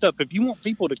promoting their stuff. If you want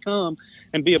people to come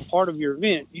and be a part of your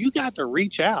event, you got to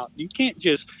reach out. You can't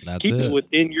just That's keep it it.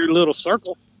 within your little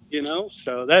circle,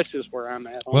 So that's just where I'm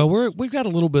at. on Well, it. we've got a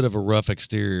little bit of a rough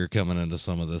exterior coming into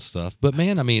some of this stuff, but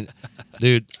man, I mean,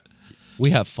 dude, we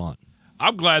have fun.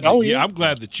 I'm glad. That, Oh, yeah, yeah. I'm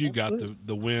glad that you got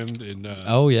the wind and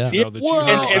Oh yeah, that you Well,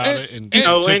 know and- about it and you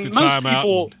know, took and the most time out.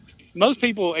 people, most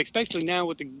people, especially now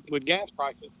with gas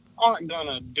prices, aren't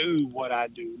gonna do what I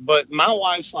do. But my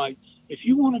wife's like, if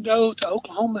you want to go to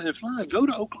Oklahoma and fly, go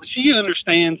to Oklahoma. She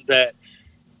understands that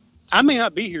I may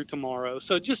not be here tomorrow,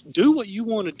 so just do what you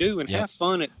want to do and Yep. have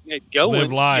fun at going.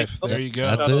 Live life. You know? There you go.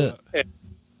 That's it.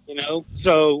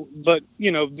 So, but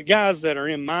the guys that are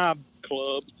in my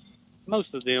club,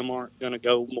 most of them aren't going to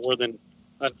go more than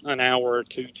an hour or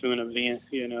two to an event,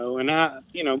 and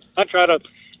I try to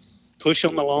push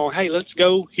them along. Hey, let's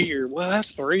go here. Well,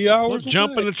 that's 3 hours. Well,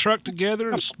 jump in away. the truck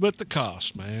together and split the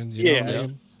cost, man. You know what I Yeah.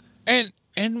 mean?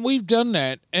 And we've done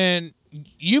that. And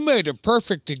you made a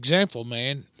perfect example,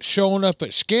 man, showing up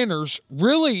at Skinner's,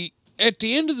 really, at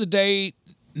the end of the day,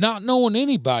 not knowing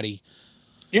anybody.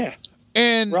 Yeah,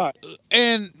 And right,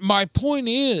 and my point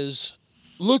is,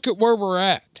 look at where we're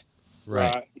at.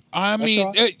 right. I That's mean,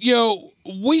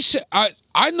 right.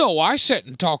 I know I sat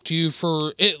and talked to you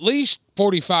for at least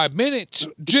 45 minutes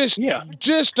just Yeah.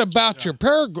 just about your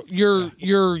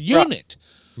unit.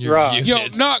 Your Right.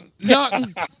 unit. Not Let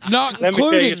me tell you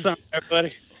including something,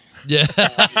 everybody. Yeah.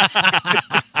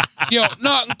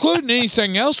 not including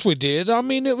anything else we did. I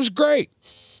mean, it was great.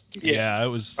 Yeah, it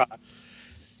was.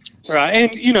 Right,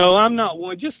 and I'm not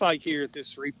one, just like here at this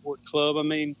Shreveport club. I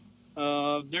mean,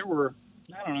 there were,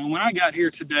 I don't know, when I got here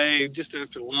today, just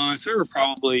after lunch, there were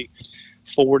probably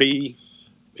 40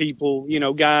 people,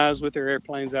 guys with their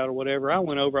airplanes out or whatever. I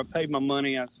went over, I paid my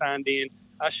money, I signed in,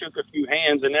 I shook a few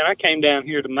hands, and then I came down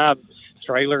here to my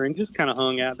trailer and just kind of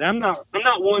hung out there. I'm not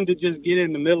one to just get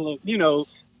in the middle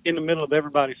of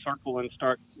everybody's circle and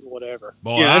start whatever.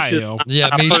 Boy, Yeah, that's I just- am.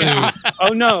 Yeah, me too. Oh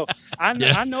no,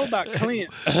 I know about Clint.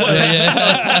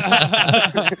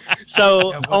 Yeah.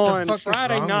 So Yeah, what the on fuck is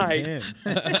Friday wrong night, with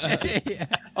him?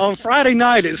 on Friday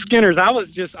night at Skinner's, I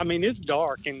was just, I mean, it's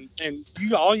dark and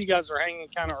all you guys are hanging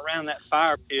kind of around that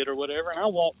fire pit or whatever. And I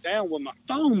walked down with my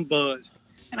phone buzzed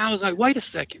and I was like, wait a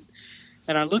second.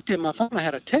 And I looked at my phone, I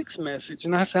had a text message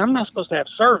and I said, I'm not supposed to have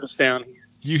service down here.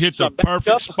 You hit So the I backed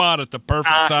perfect up. spot at the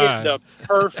perfect I time. hit the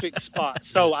perfect spot.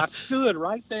 So I stood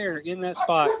right there in that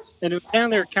spot, and it was down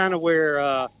there kind of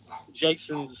where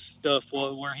Jason's stuff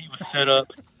was, where he was set up.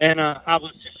 And I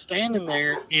was just standing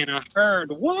there, and I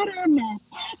heard, "What in the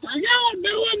fuck are y'all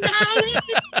doing down here?"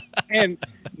 And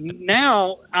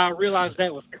now I realized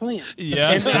that was Clint.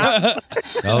 Yeah. And I,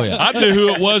 Oh yeah. I knew who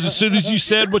it was as soon as you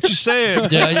said what you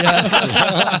said. Yeah, yeah.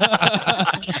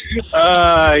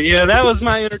 yeah, that was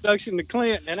my introduction to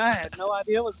Clint, and I had no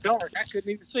idea it was dark. I couldn't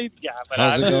even see the guy. But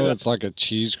How's I it knew go? It's like a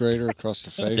cheese grater across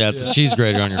the face. Yeah, it's a cheese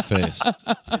grater on your face.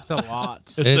 It's a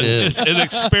lot. It's an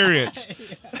experience.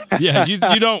 Yeah, you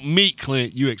don't meet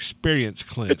Clint, you experience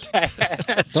Clint.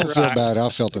 Don't feel bad. I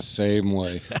felt the same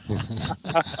way.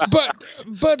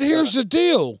 But here's the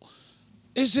deal: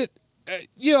 is it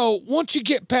once you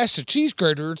get past the cheese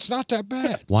grater, it's not that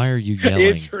bad. Why are you yelling?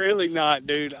 It's really not,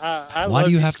 dude. I Why love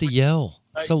do you have to yell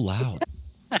so loud?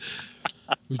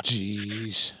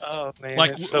 Jeez. Oh man,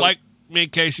 Like it's so- like me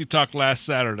and Casey talked last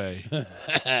Saturday.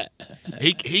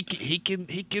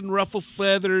 He can ruffle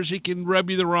feathers, he can rub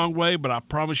you the wrong way, but I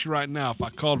promise you right now, if I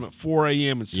called him at 4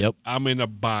 a.m. and said, Yep. I'm in a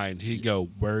bind, he'd go,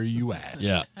 where are you at?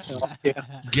 Yeah,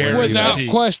 Guaranteed. Without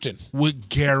question. Would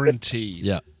guarantee.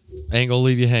 yeah. Ain't gonna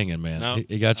leave you hanging, man. No.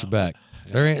 He got your back.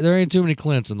 There ain't too many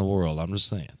Clints in the world. I'm just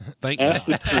saying. Thank That's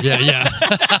God. Yeah, yeah.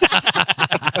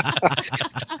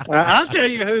 I'll tell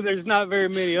you who there's not very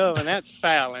many of, and that's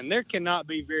Fallon. There cannot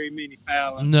be very many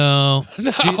Fallon. No,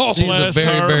 No. she's a Bless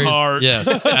very, her very heart. yes,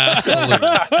 absolutely.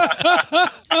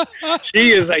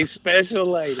 She is a special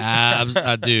lady.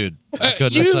 Dude, I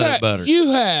couldn't have said it better.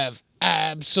 You have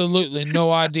absolutely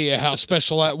no idea how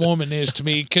special that woman is to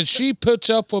me because she puts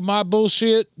up with my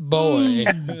bullshit. Boy,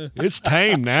 It's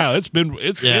tame now. It's been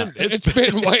it's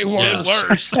been way worse.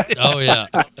 worse. Oh yeah,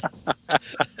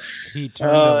 He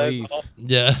turned a that's leaf. awful.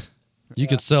 yeah. You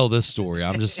could sell this story.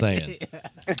 I'm just saying.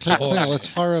 Yeah, let's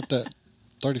fire up that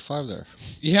 35 there.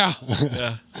 Yeah.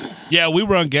 Yeah, we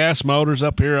run gas motors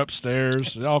up here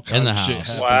upstairs. All kinds In the of shit house.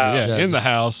 happens. Wow. Yeah, Yeah. in the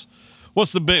house.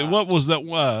 What's the big? What was that?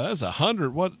 That's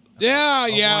 100. What?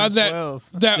 Yeah, that 112.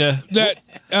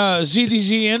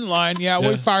 ZDZ inline. Yeah,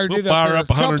 we fired we'll it up. fire there up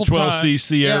a a couple 112 times.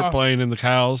 cc Yeah. airplane in the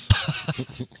house.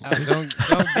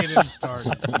 Don't get him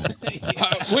started.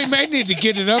 We may need to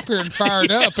get it up here and fire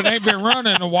it up. It ain't been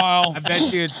running in a while. I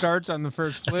bet you it starts on the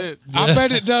first flip. I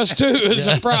bet it does too. It's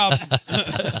a problem.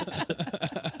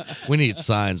 We need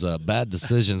signs up. Bad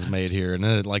decisions made here, and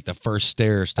then like the first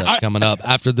stair step coming up.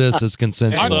 After this is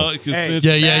consensual. Hey,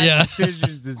 Yeah, yeah, bad yeah.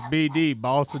 Decisions is BD.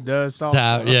 Boss of dust. Also.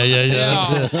 Yeah, yeah.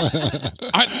 Yeah.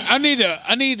 That's it.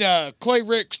 I need Clay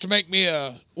Ricks to make me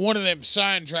one of them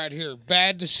signs right here.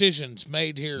 Bad decisions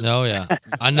made here. Oh yeah,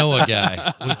 I know a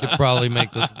guy. We could probably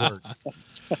make this work.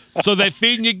 So they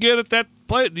feeding you good at that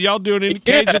plate? Y'all doing any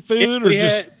Cajun food or we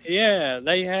just? had,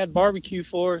 they had barbecue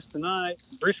for us tonight.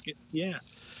 Brisket, yeah.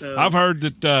 So, I've heard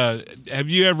that. Have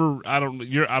you ever? I don't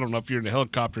know if you're in the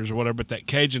helicopters or whatever, but that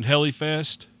Cajun Heli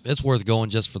Fest. It's worth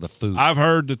going just for the food. I've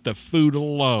heard that the food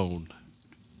alone,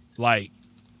 like,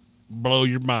 blow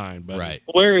your mind. Buddy. Right.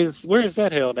 where is that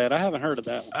held at? I haven't heard of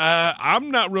that one. I'm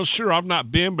not real sure. I've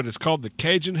not been, but it's called the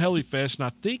Cajun Heli Fest, and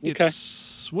I think Okay.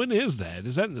 it's when is that?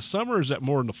 Is that in the summer or is that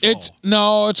more in the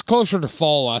fall? It's closer to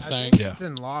fall, I I think. think Yeah. it's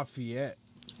in Lafayette.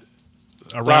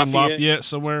 Around Lafayette. Lafayette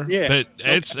somewhere. Yeah. But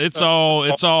it's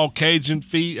all Cajun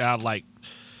feed. I like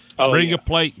bring yeah. a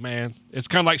plate, man. It's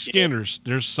kind of like Skinner's.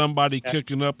 There's somebody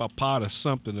cooking up a pot of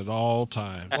something at all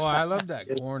times. Well, I love that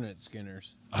corn at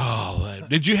Skinner's. Oh,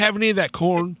 did you have any of that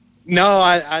corn? No,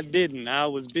 I didn't. I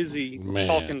was busy Man.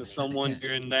 talking to someone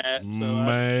during that. So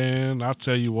Man, I'll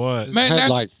tell you what. Man, Had that's,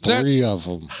 like 3 of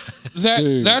them.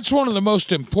 Dude. that's one of the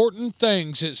most important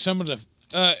things at some of the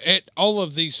at all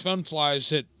of these fun flies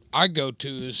that I go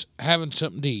to is having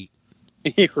something to eat.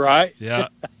 right? Yeah.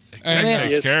 It And-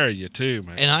 takes care of you too,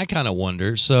 man. And I kind of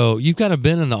wonder. So you've kind of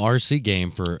been in the RC game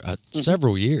for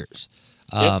several years.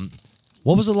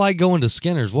 What was it like going to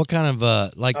Skinner's? What kind of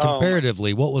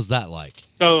comparatively? What was that like?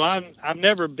 So I've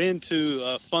never been to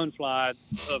a fun fly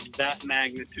of that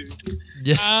magnitude.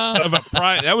 Yeah. Of a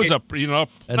that was a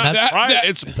And that-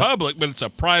 it's public, but it's a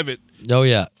private. Oh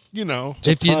yeah. private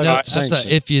If you know, that's sanction.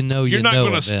 if you know, You're you not know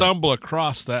going to event. stumble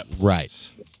across that. Right.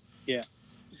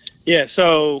 Yeah.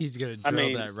 So He's gonna I drill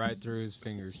mean- that right through his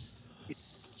fingers.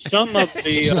 some of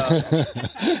the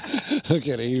Look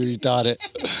at it. He thought it.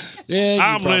 Yeah, you're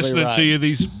I'm probably listening right. to you,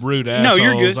 these rude No, assholes.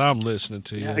 you're good. I'm listening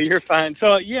to you. yeah, you're fine.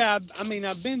 So yeah, I mean,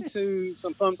 I've been to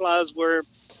some fun flies where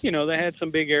they had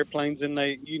some big airplanes and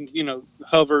they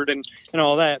hovered and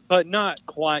all that, but not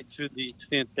quite to the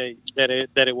extent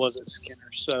that it was at Skinner.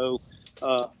 So.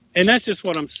 And that's just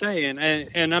what I'm saying.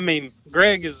 And I mean,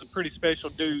 Greg is a pretty special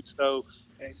dude. So,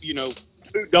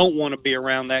 who don't want to be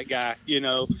around that guy,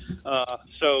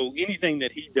 So anything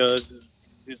that he does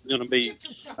is going to be,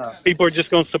 people are just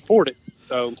going to support it.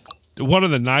 So, One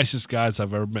of the nicest guys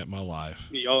I've ever met in my life.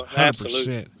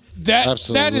 absolutely. 100%. That has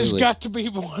Absolutely. got to be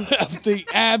one of the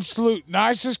absolute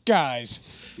nicest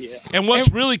guys. Yeah. And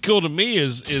what's really cool to me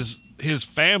is his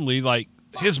family, like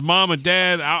his mom and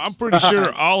dad. I'm pretty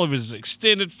sure all of his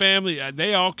extended family,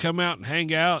 they all come out and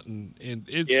hang out, and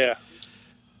it's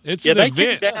it's an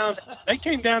event. They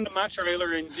came down to my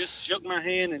trailer and just shook my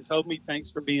hand and told me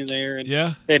thanks for being there. And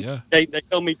Yeah, and yeah. they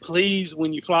told me, please,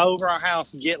 when you fly over our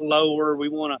house, get lower. We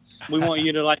want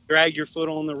you to like drag your foot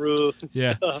on the roof. And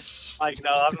Yeah. stuff. Like, no,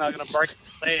 I'm not gonna break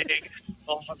your leg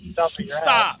on the top of your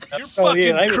Stop! house. You're So, fucking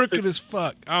yeah, they were crooked as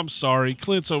fuck. I'm sorry,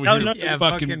 Clint's over No, here no. Yeah,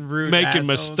 fucking fucking rude making assholes.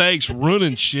 mistakes,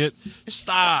 running shit.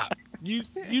 Stop! You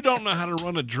don't know how to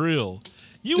run a drill.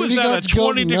 You Dude, was he at a got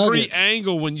golden 20-degree nuggets.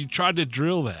 angle when you tried to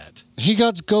drill that. He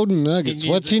got golden nuggets.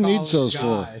 What's he needs needs those to for?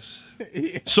 call guys.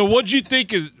 So what'd you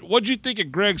think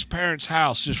of Greg's parents'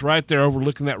 house, just right there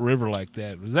overlooking that river like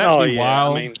that? Was that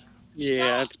wild? I mean,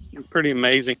 yeah, it's pretty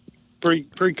amazing. Pretty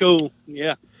cool.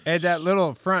 Yeah. And that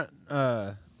little front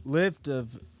lift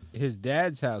of his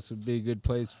dad's house would be a good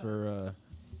place for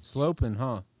sloping,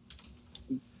 huh?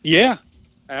 Yeah.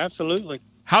 Absolutely.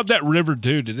 How'd that river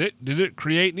do? Did it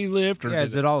create any lift, or Yeah, did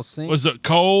is it all sink? was it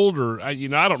cold, or I don't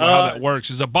know how that works?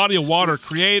 Is a body of water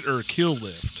create or kill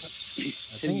lift?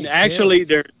 think And it actually,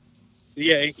 kills.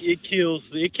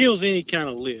 it kills any kind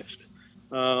of lift.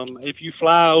 If you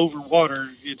fly over water,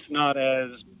 it's not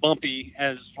as bumpy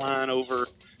as flying over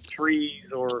trees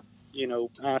or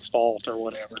asphalt or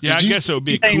whatever. Yeah, I Did you- guess it would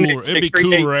be Anything cooler. that It'd be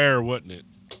creates- cooler air, wouldn't it?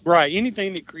 Right.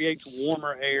 Anything that creates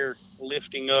warmer air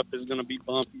lifting up is going to be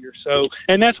bumpier. So,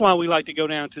 and that's why we like to go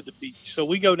down to the beach. So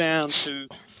we go down to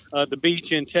the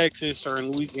beach in Texas or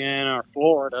in Louisiana or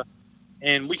Florida,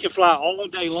 and we can fly all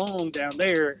day long down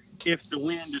there if the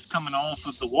wind is coming off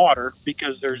of the water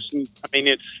because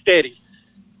it's steady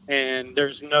and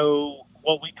there's no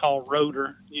what we call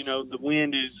rotor. The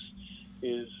wind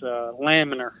is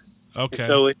laminar. Okay.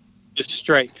 So it's just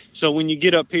straight. So when you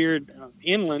get up here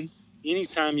inland,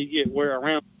 anytime you get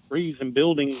around trees and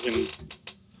buildings and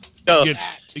stuff,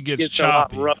 it gets gets a lot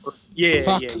choppy. rougher. Yeah,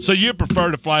 Fuck. yeah. So you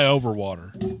prefer to fly over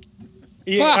water?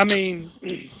 Yeah, Fuck. I mean,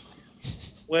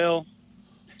 well,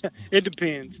 it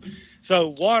depends. So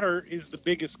water is the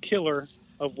biggest killer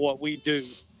of what we do.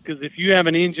 Because if you have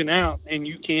an engine out and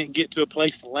you can't get to a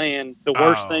place to land, the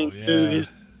worst Oh, thing to do yeah. is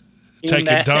in Take a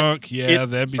that- dunk? Yeah, it-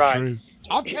 that'd be right. true.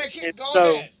 I'll take it. And Go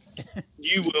so ahead.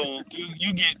 you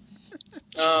get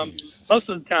most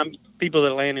of the time people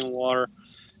that land in water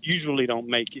usually don't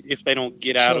make it if they don't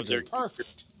get out of their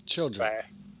Perfect. Children.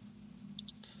 fast.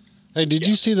 Hey, did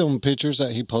you see them pictures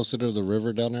that he posted of the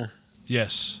river down there?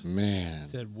 Yes. Man,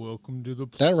 Said, "Welcome to the."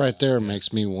 that right there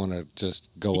makes me want to just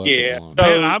go up Yeah. and on. So-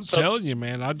 Man, I'm telling you,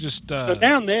 man. I just So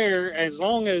down there, as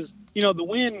long as the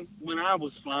wind when I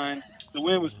was flying, the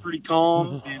wind was pretty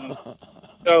calm, and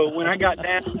so when I got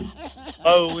down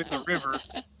low in the river,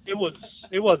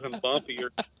 it wasn't bumpy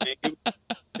or anything. It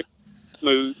was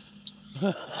smooth.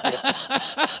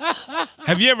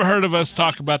 have you ever heard of us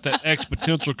talk about that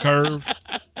exponential curve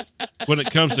when it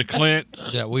comes to Clint?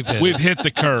 Yeah, we've hit. We've hit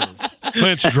the curve.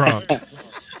 Clint's drunk.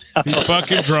 He's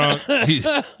fucking drunk.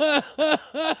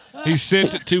 He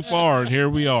sent it too far, and here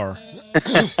we are.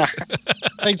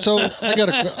 Hey, so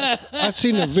I've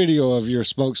seen a video of your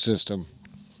smoke system.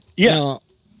 Yeah. Now,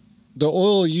 the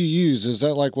oil you use, is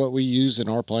that like what we use in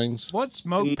our planes? What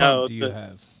smoke No, pump do you the-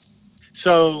 have?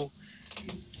 So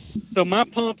my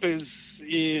pump is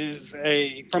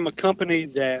from a company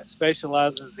that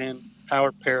specializes in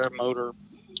powered paramotor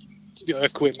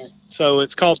equipment. So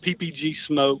it's called PPG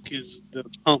Smoke is the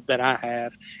pump that I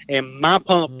have, and my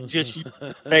pump just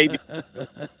uses baby.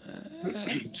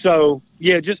 So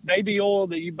yeah, just baby oil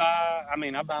that you buy. I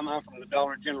mean, I buy mine from the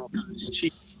Dollar General because it's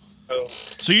cheap. So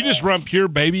So you just run pure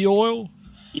baby oil?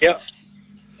 yep,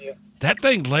 That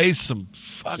thing lays some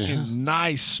fucking Yeah.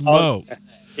 nice smoke.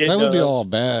 it That would be does. all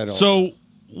bad. So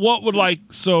what would what's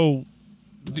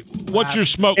your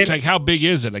smoke It- tank? How big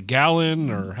is it? A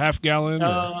gallon or half gallon?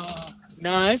 Or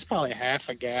No, it's probably half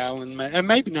a gallon, and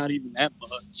maybe not even that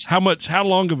much. how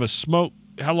long of a smoke?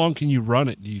 How long can you run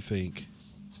it? Do you think?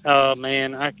 Oh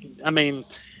man, I mean,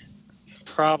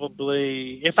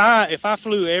 probably if I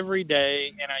flew every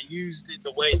day and I used it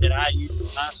the way that I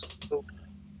use my smoke,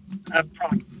 I'd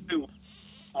probably do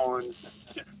on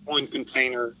one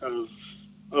container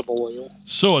of oil.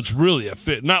 So it's really a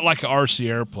fit, not like an RC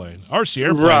airplane. RC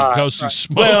airplane Right, goes through right.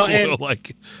 smoke Well, oil and-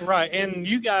 like. Right, and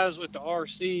you guys with the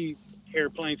RC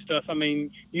airplane stuff, I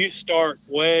mean, you start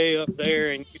way up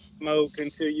there and you smoke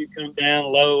until you come down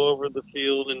low over the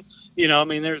field, and I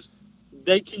mean,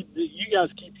 you guys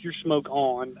keep your smoke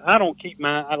on. I don't keep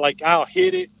mine. I'll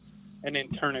hit it and then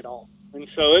turn it off, and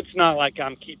so it's not like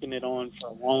I'm keeping it on for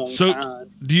a long So-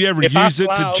 time. Do you ever If I use it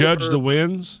to fly judge over- the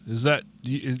winds? Is that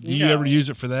do you No. ever use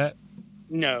it for that?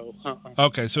 No,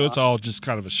 Okay, so it's all just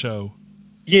kind of a show.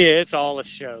 yeah, it's all a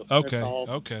show. Okay, That's all.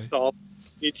 okay. That's all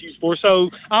it's used for.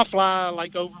 So I'll fly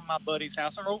like over my buddy's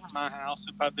house or over my house.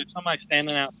 If somebody's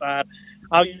standing outside,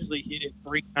 I'll usually hit it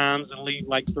 3 times and leave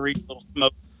like 3 little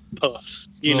smoke puffs.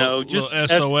 Little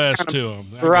That's SOS kind of- to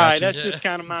them. Right. That's just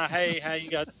kind of my hey, how you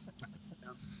got?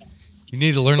 You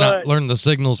need to But- learn the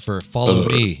signals for follow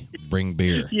me, bring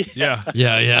beer. Yeah.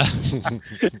 Yeah.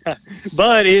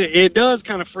 But it does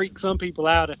kind of freak some people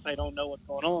out if they don't know what's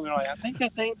going on. They're like, I think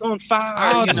that thing's on fire.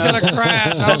 Oh, it's gonna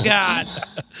crash. Oh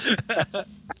God.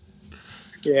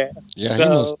 Yeah. Yeah, he So-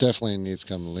 most definitely needs to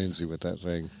come to Lindsay with that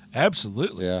thing.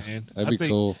 Absolutely. Yeah, man. that'd I be think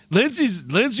cool.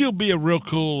 Lindsay will be a real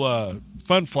cool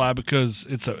fun fly because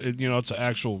it's an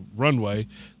actual runway.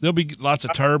 There'll be lots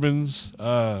of turbines.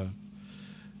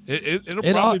 It'll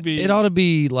probably be. It ought to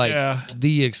be like Yeah.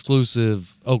 the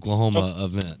exclusive Oklahoma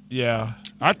event. Yeah,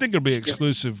 I think it'll be an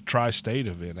exclusive tri-state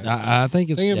event. I think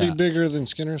it's Think it'd be bigger than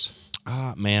Skinner's?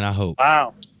 man, I hope.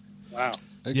 Wow.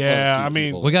 They quite a Yeah, few I mean-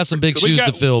 people. We got some big We shoes got-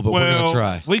 to fill, but we're well, gonna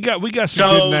try. We got some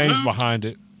So good names who- behind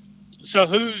it. So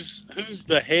who's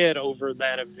the head over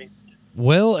that event?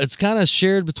 Well, it's kind of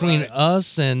shared between Right.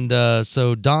 us and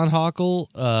so Don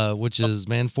Hockle, which is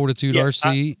Man Fortitude Yeah,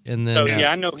 RC, and then So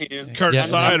yeah, I know him. Kurt yeah,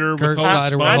 Sider Kurt with Holy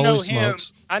Sider with I Smoke. know Holy him.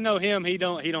 Smokes. I know him. He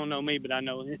don't know me, but I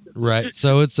know him. right.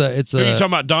 So it's Who are you a talking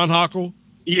about? Don Hockle?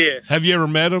 Yes, Have you ever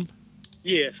met him?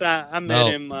 yes. I met Oh.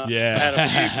 him.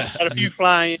 Yeah. At a few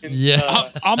fly-ins. Yeah.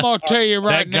 I'm gonna tell you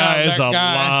right That guy now, is that a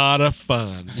guy, lot of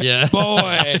fun. yeah.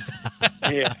 boy.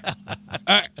 Yeah.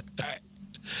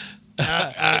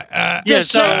 The Yeah,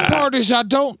 sad so- part is I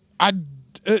don't.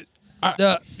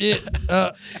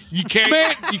 You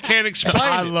can't explain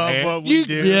I it, love man. what we You-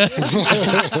 do.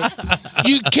 Yeah.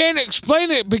 You can't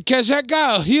explain it because that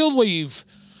guy he'll leave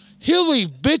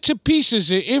bits and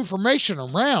pieces of information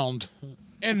around.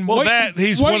 And Well,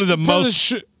 he's one of the waiting for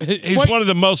most- He's one of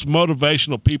the most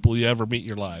motivational people you ever meet in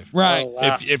your life. right. Oh,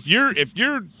 wow. If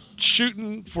you're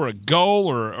shooting for a goal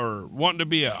or wanting to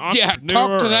be an Yeah, entrepreneur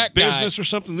talk to or a that guy. business or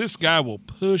something, this guy will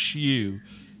push you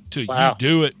till Wow. you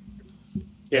do it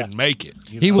Yeah. and make it.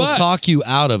 you He know? will But- talk you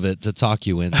out of it to talk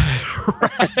you in.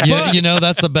 You know,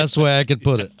 that's the best way I could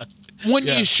put it. When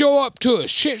Yeah. you show up to a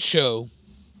shit show,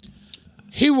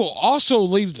 he will also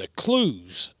leave the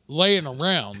clues laying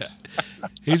around.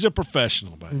 He's a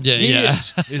professional, man. Yeah, He yeah.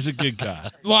 is He's a good guy.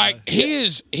 like he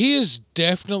is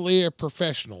definitely a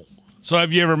professional. So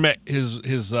have you ever met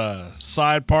his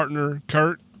side partner,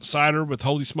 Kurt Sider with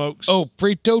Holy Smokes? Oh,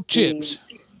 Frito chips.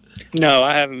 No,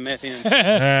 I haven't met him.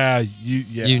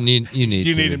 You need You to.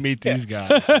 need to meet these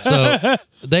guys. So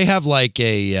they have like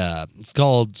a it's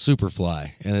called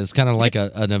Superfly, and it's kind of like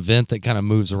an event that kind of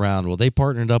moves around. Well, they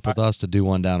partnered up with us to do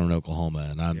one down in Oklahoma,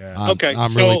 and I'm Yeah. Okay, I'm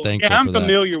so, really thankful yeah, I'm for that.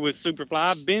 familiar with Superfly.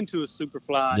 I've been to a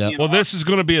Superfly. Yep. you know, Well, this is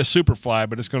going to be a Superfly,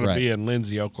 but it's going Right. to be in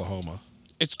Lindsay, Oklahoma.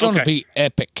 It's going to Okay. be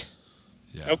epic.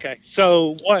 Yeah. Okay,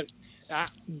 so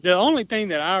the only thing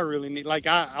that I really need, like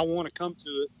I want to come to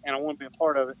it and I want to be a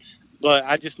part of it, but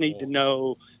I just need to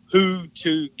know who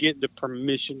to get the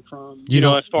permission from. You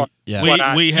know, don't- as far yeah. what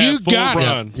I- We You have full got it.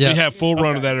 run. Yeah. We have full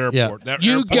run of that Yeah. airport. That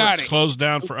You airport's got it. closed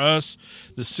down for us.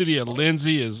 The city of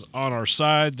Lindsay is on our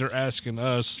side. They're asking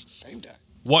us, Same day.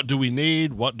 what do we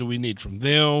need? What do we need from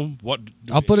them? What do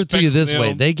I'll we put it to expect you from this way: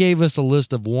 them? they gave us a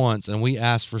list of wants, and we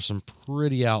asked for some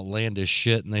pretty outlandish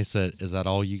shit, and they said, "Is that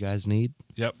all you guys need?"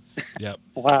 Yep.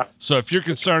 wow. So if you're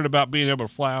concerned about being able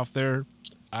to fly off there,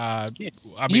 I mean,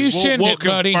 You send we'll it,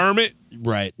 buddy. confirm it,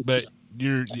 Right. but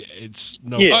it's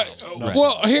no. Yeah. problem. Right.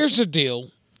 Well, here's the deal: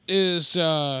 is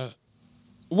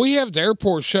we have the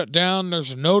airport shut down.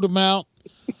 There's a note amount.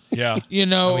 Yeah. You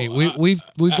know, I mean, we've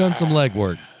done some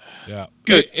legwork. Yeah.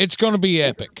 Good. It's going to be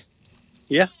epic.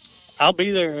 Yeah, I'll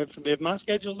be there if my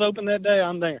schedule's open that day.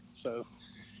 I'm there. So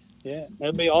yeah,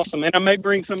 that'd be awesome. And I may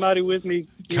bring somebody with me.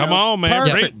 Come on, man.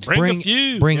 Perfect. Bring a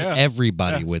few. Bring Yeah.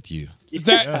 everybody with you.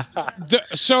 That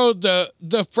so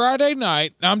the Friday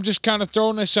night. I'm just kind of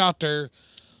throwing this out there.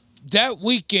 that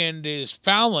weekend is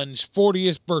Fallon's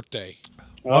 40th birthday.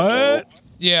 What?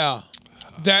 Yeah.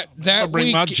 I'll That bring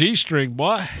week, my G-string,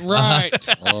 boy. right.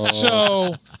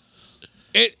 So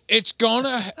it's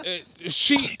gonna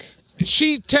she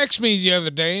texted me the other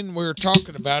day and we were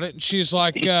talking about it and she's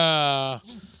like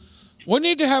we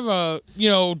need to have a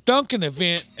Dunkin'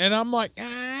 event, and I'm like,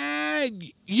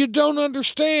 you don't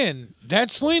understand,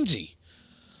 that's Lindsay.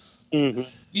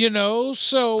 Mm-hmm.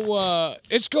 So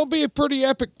it's gonna be a pretty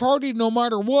epic party no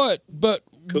matter what, but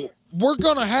Cool. we're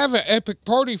gonna have an epic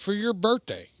party for your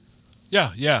birthday.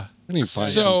 Yeah. I need to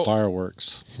find So- some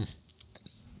fireworks.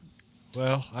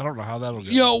 Well, I don't know how that'll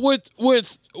go.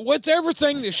 With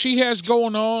everything that she has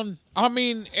going on, I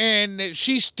mean, and that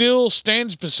she still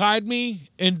stands beside me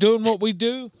in doing what we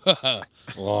do.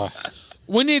 Oh,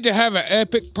 We need to have an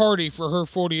epic party for her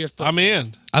 40th birthday. I'm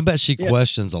in. I bet she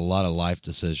questions a lot of life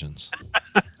decisions.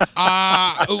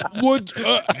 Would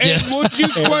you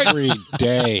question? every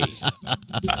day.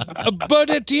 But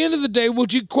at the end of the day,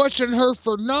 would you question her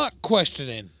for not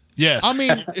questioning? Yes. I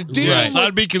mean, dealing yes, with-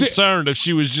 I'd be concerned if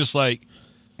she was just like,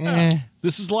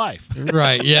 this is life.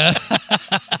 Right, yeah.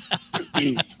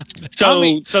 So, I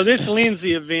mean- so this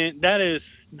Lindsay event, that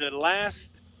is the last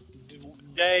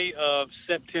day of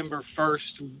September,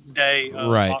 first day of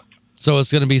Right. October. So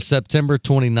it's going to be September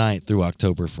 29th through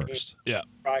October 1st.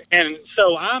 Right. And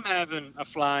so I'm having a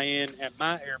fly-in at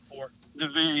my airport the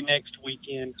very next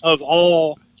weekend of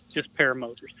all just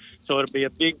paramotors. So it'll be a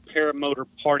big paramotor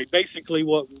party. Basically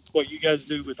what you guys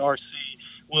do with RC,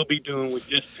 we'll be doing with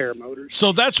just paramotors.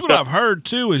 So that's what I've heard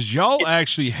too, is y'all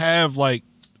actually have like,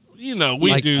 we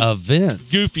like do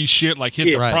events. goofy shit like hit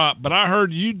the Right. prop, but I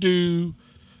heard you do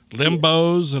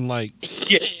limbos and like,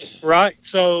 Yeah, right.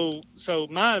 So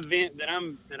my event that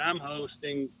I'm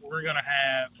hosting, we're gonna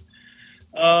have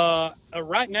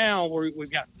right now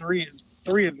we've got three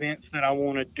events that I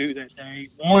want to do that day.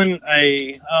 One,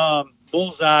 a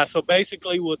bullseye. So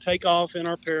basically, we'll take off in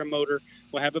our paramotor.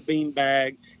 We'll have a bean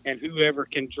bag, and whoever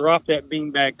can drop that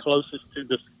bean bag closest to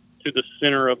the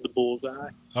center of the bullseye,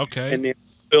 okay. and then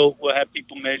we'll have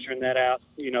people measuring that out.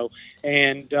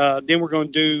 And then we're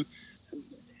going to do.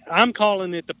 I'm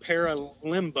calling it the para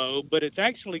limbo, but it's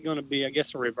actually going to be, I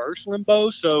guess, a reverse limbo.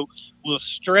 So we'll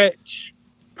stretch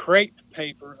crepe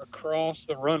paper across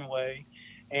the runway,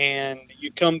 and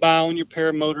you come by on your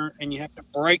paramotor, and you have to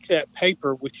break that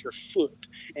paper with your foot.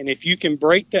 And if you can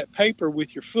break that paper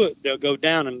with your foot, they'll go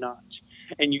down a notch.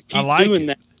 And you keep doing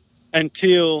that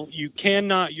until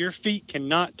your feet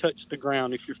cannot touch the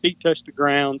ground. If your feet touch the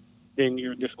ground, then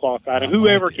you're disqualified. And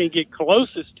whoever can get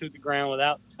closest to the ground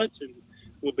without touching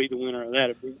will be the winner of that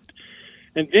event.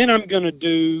 And then I'm going to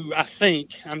do,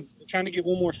 I'm trying to get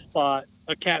one more spot,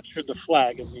 a capture the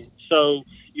flag event. So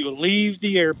you'll leave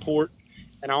the airport,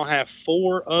 and I'll have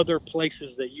 4 other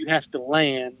places that you have to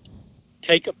land.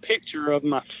 Take a picture of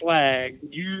my flag,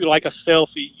 you like a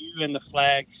selfie, you and the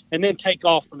flag, and then take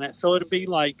off from that. So it'll be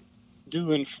like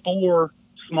doing 4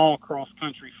 small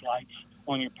cross-country flights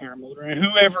on your paramotor. And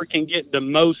whoever can get the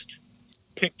most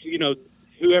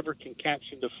whoever can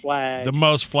capture the flag, The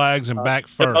most flags and back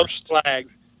the most first. flags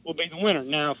will be the winner.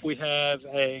 Now, if we have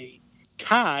a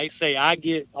tie, say I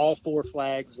get all 4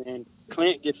 flags and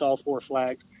Clint gets all 4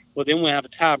 flags, well, then we have a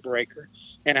tiebreaker.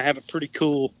 And I have a pretty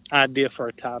cool idea for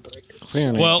a tiebreaker.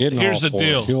 Clint ain't Well, getting here's all the 4.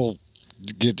 deal. He'll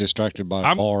get distracted by a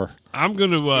I'm- bar. I'm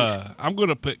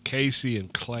gonna put Casey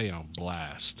and Clay on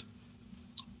blast.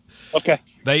 Okay.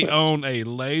 They own a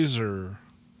laser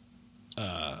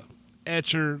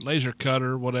etcher, laser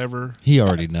cutter, whatever. He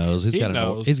already knows. He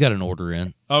knows. He's got an order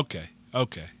in. Okay.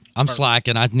 I'm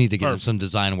slacking. I need to get him Perfect. some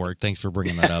design work. Thanks for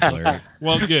bringing that up, Larry.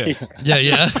 Well, good.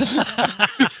 Yeah.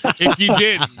 If you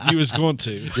didn't, you was going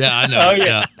to. Yeah, I know. Oh,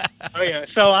 yeah. Oh yeah.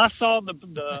 So I saw the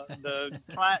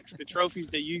plaques, the trophies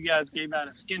that you guys gave out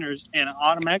at Skinner's, and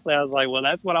automatically I was like, well,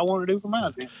 that's what I want to do for my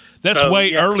event. That's So,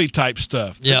 way yeah. early type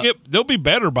stuff. Yeah. They'll be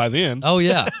better by then. Oh,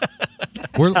 yeah.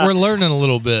 We're learning a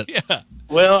little bit. Yeah.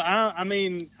 Well,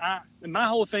 my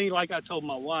whole thing, like I told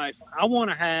my wife, I want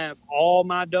to have all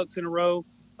my ducks in a row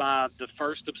by the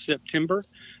 1st of September,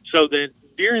 so that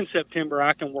during September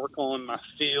I can work on my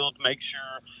field, make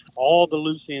sure all the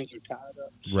loose ends are tied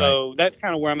up. So that's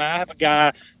kind of where I'm at. I have a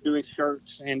guy doing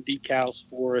shirts and decals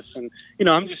for us, and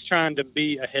I'm just trying to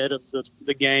be ahead of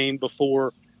the game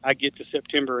before I get to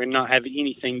September and not have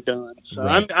anything done. So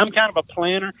Right. I'm kind of a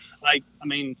planner.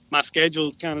 My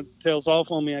schedule kind of tails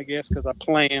off on me, I guess, because I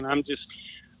plan.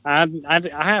 I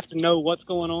have to know what's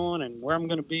going on and where I'm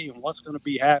going to be and what's going to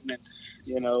be happening,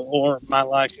 or my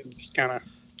life is just kind of.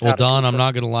 Well, Don, I'm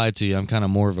not going to lie to you. I'm kind of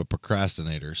more of a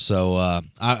procrastinator. So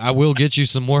I will get you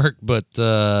some work, but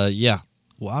yeah,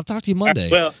 Well, I'll talk to you Monday.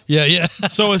 Well, yeah.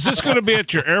 So is this going to be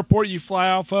at your airport you fly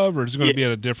off of, or is it going to be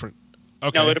at a different?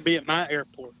 Okay. no, it'll be at my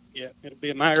airport. Yeah, it'll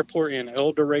be at my airport in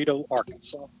El Dorado,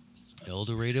 Arkansas. El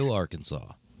Dorado,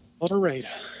 Arkansas. El Dorado.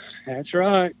 That's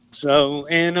right. So,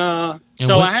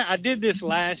 I did this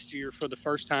last year for the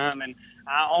first time, and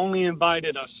I only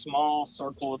invited a small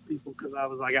circle of people because I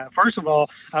was like, first of all,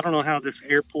 I don't know how this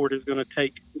airport is going to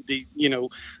take the,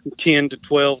 10 to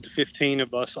 12 to 15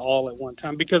 of us all at one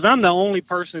time, because I'm the only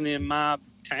person in my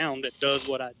town that does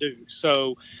what I do.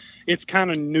 So it's kind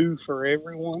of new for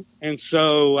everyone. And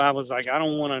so I was like, I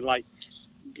don't want to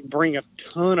bring a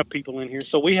ton of people in here.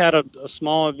 So we had a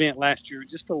small event last year,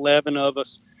 just 11 of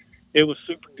us. It was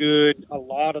super good. A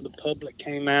lot of the public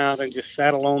came out and just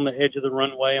sat along the edge of the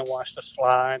runway and watched us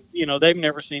fly. And, they've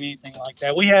never seen anything like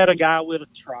that. We had a guy with a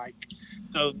trike,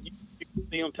 so you could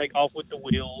see him take off with the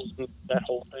wheels and that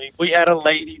whole thing. We had a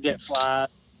lady that flies.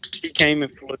 She came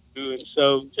and flew. And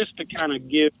so just to kind of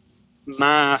give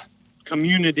my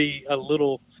community a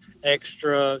little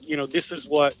extra, this is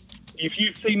what, if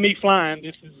you see me flying,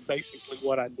 this is basically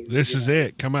what I do. This is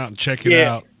it. Come out and check it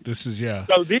out. This is,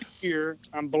 So this year,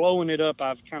 I'm blowing it up.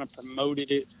 I've kind of promoted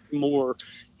it more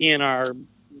in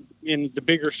the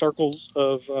bigger circles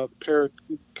of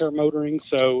paramotoring.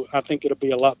 So I think it'll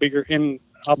be a lot bigger, and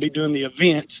I'll be doing the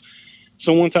events.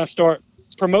 So once I start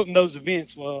promoting those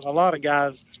events, well, a lot of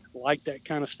guys like that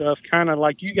kind of stuff, kind of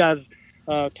like you guys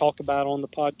talk about on the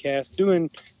podcast, doing,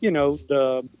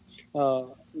 the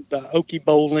Okie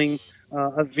Bowling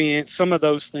event, some of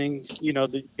those things, that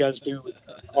you guys do with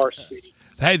RC.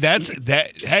 Hey,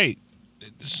 Hey,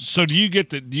 so do you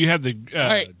have the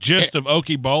gist of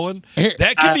Okie Bowling?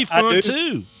 That could be fun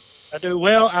too. I do.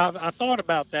 Well, I thought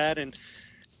about that, and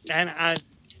I,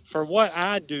 for what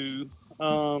I do,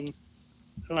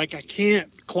 I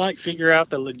can't quite figure out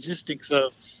the logistics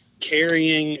of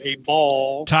carrying a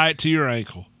ball. Tie it to your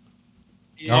ankle.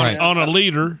 Yeah, All right. On a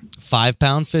leader.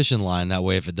 5-pound fishing line. That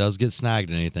way, if it does get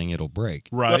snagged in anything, it'll break.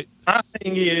 Right. My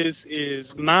thing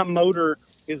is my motor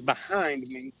is behind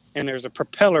me, and there's a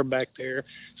propeller back there.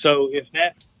 So if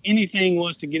anything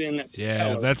was to get in that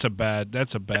propeller, that's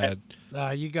a bad.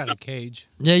 You got a cage.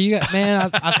 Yeah, you got,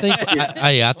 man.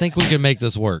 I think we can make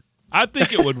this work. I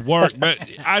think it would work, but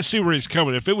I see where he's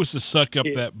coming. If it was to suck up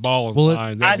that ball and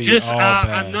line, that'd be all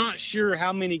bad. I'm not sure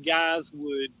how many guys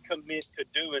would commit to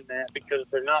doing that because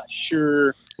they're not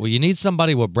sure. Well, you need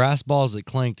somebody with brass balls that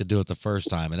clink to do it the first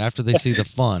time, and after they see the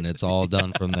fun, it's all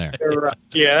done from there. Right.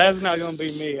 Yeah, that's not going to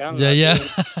be me. Yeah.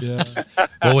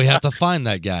 Well, we have to find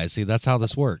that guy. See, that's how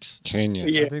this works. Can you?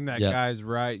 Yeah. I think that guy's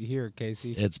right here,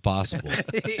 Casey. It's possible.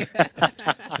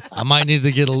 I might need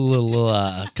to get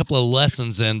a couple of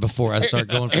lessons in before I start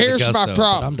going for Here's the gusto. my but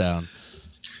problem. I'm down.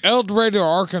 El Dorado,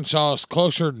 Arkansas is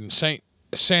closer than San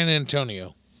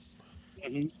Antonio.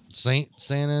 San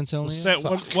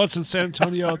Antonio? What's in San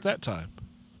Antonio at that time?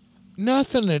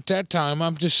 Nothing at that time.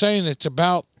 I'm just saying it's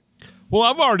about.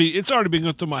 Well, it's already been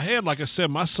going through my head. Like I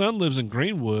said, my son lives in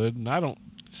Greenwood, and I don't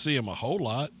see him a whole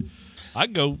lot. I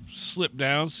go slip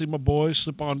down, see my boys,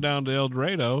 slip on down to El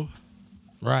Dorado,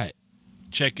 Right.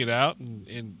 check it out, and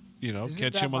Isn't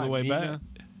catch that him on the by way Mina? back.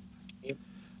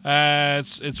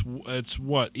 It's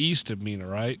what, east of Mina,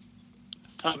 right?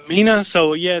 Mina,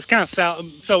 so yeah, it's kind of south.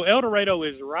 So El Dorado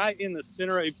is right in the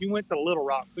center. If you went to Little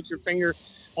Rock, put your finger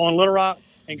on Little Rock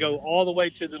and go all the way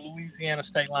to the Louisiana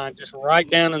state line, just right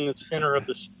down in the center of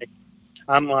the state.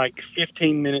 I'm like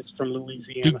 15 minutes from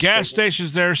Louisiana. Do gas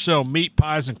stations there sell meat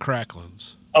pies and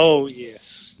cracklins? Oh,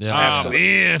 yes. Yeah. Oh,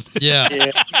 man.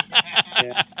 Yeah.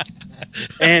 Yeah.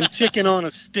 And chicken on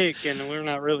a stick, and we're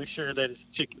not really sure that it's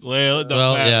chicken. Well, it doesn't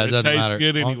Well, matter. yeah, it It doesn't tastes matter.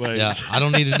 good anyway. Yeah, I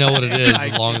don't need to know what it is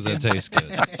as long as it tastes good.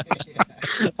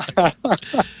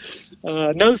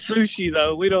 No sushi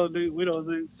though. We don't do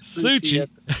sushi. Sushi.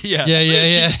 Yeah.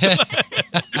 Yeah.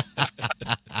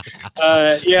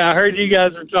 Yeah, I heard you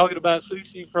guys were talking about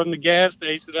sushi from the gas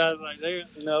station. I was like, there's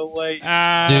no way. Dude,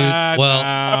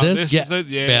 well, this is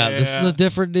is a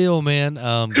different deal, man.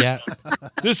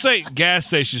 This ain't gas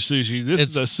station sushi. This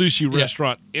is a sushi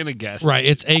restaurant in a gas station. Right,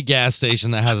 it's a gas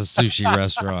station that has a sushi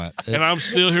restaurant. And I'm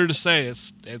still here to say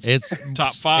it's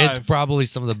top 5. It's probably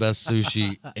some of the best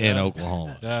sushi in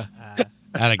Oklahoma Yeah.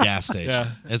 at a gas station. Yeah.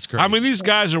 It's crazy. I mean, these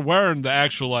guys are wearing the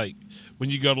actual, like, when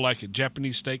you go to like a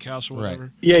Japanese steakhouse or whatever.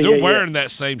 Right. Yeah, they're yeah, wearing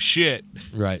that same shit.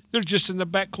 right. They're just in the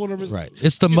back corner of it. Right.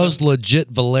 It's the most legit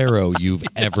Valero you've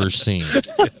ever seen.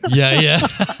 Yeah.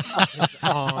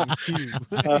 On.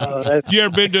 That's, You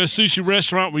ever been to a sushi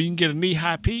restaurant where you can get a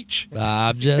knee-high peach?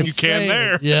 I'm just You can saying.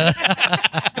 there. Yeah.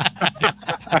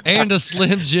 And a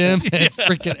Slim Jim and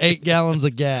freaking 8 gallons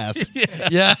of gas.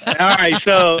 Yeah. all right,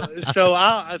 so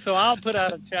I'll put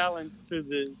out a challenge to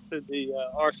the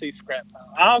RC scrap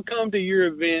pile. I'll come to your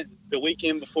event the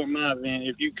weekend before my event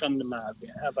if you come to my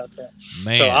event. How about that?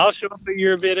 Man. So I'll show up at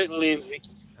your event at Lindsay,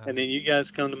 and then you guys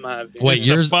come to my event. Wait, The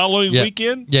yours? following yeah.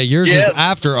 weekend? Yeah, yours Yeah. is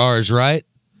after ours, right?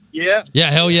 Yeah.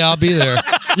 Yeah, hell yeah, I'll be there.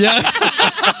 Yeah.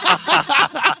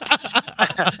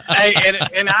 Hey,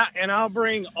 and I'll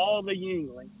bring all the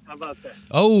Yingling. How about that?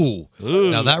 Oh, Ooh.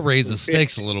 now that raises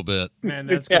stakes a little bit. Man,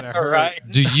 that's Yeah, gonna hurt. right.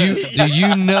 Do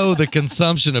you know the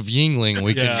consumption of Yingling?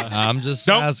 We Yeah. can. I'm just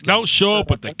Don't asking. don't show up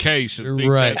with the case. And think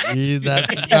Right, that-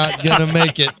 that's not gonna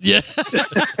make it. Yeah.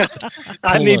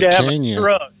 I Pull need a to have Kenya. a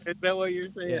truck. Is that what you're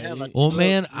saying? Yeah, Have a Well, truck.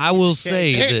 man, I will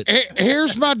say that.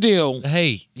 Here's my deal.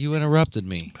 Hey, you interrupted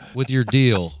me with your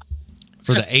deal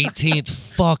for the 18th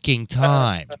fucking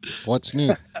time. What's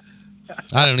new?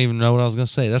 I don't even know what I was gonna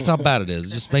say. That's how bad it is.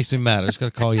 It just makes me mad. I just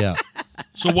gotta call you out.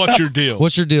 So what's your deal?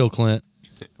 What's your deal, Clint?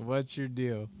 What's your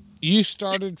deal? You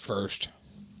started first.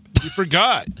 You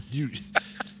forgot. You.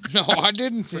 No, I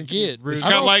didn't forget. rude. It's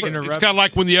I kind of don't like for- it's kind of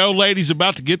like when the old lady's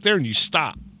about to get there and you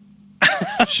stop.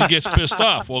 She gets pissed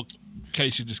off. Well,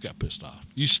 Casey just got pissed off.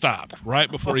 You stopped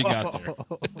right before he got there.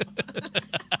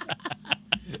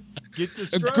 Get the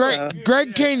stroke.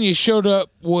 Greg Kenya showed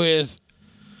up with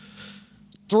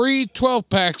 3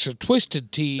 12-packs of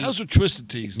Twisted Tea. Those are twisted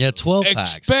teas. Yeah, 12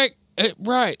 packs.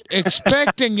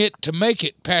 Expecting it to make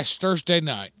it past Thursday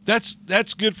night. That's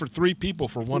good for 3 people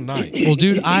for one night. Well,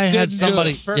 dude, I Didn't had do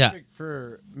somebody. it. Yeah, Perfect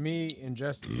for me and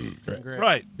Justin. Great.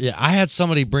 Right. yeah, I had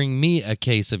somebody bring me a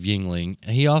case of Yingling.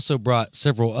 He also brought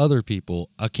several other people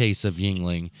a case of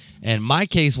Yingling, and my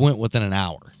case went within an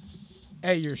hour.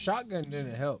 Hey, your shotgun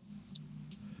didn't help.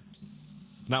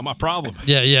 Not my problem.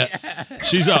 Yeah.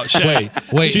 She's all Shay.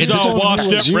 Wait, She's it all Depends on washed who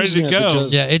up, was ready using to it, go.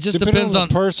 because Yeah, it just depending depends on on-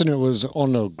 the person. It was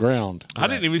on the ground. I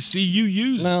didn't even see you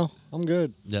use it. No, I'm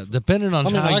good. Yeah, depending on I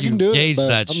mean, how I you can do it, gauge but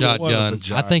that I'm shotgun, What a I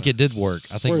vagina. think it did work.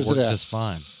 I think Where it is it worked at? just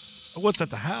fine. What's at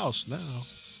the house now?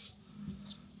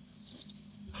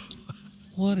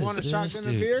 What is Want a this shotgun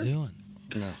of dude beer? doing?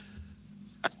 No,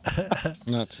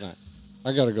 not tonight.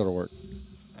 I got to go to work.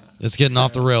 It's getting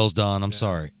off the rails, Don. I'm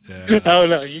sorry. Yeah. Oh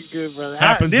no, you good, brother.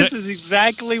 Happens This at- is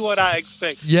exactly what I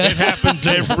expected. Yeah. It happens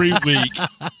every week.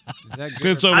 Is that good?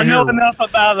 Clint's or- over I know here. enough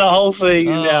about the whole thing.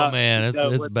 Oh, now. man, it's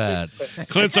what to bad. expect.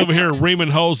 Clint's over here reaming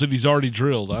holes that he's already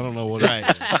drilled. I don't know what.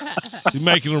 He's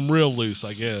making them real loose,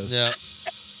 I guess. Yeah.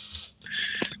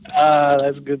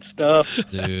 That's good stuff.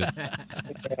 Dude.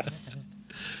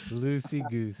 Loosey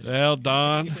goose. Well,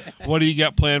 Don, what do you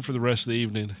got planned for the rest of the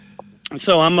evening?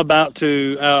 So I'm about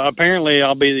to. Apparently,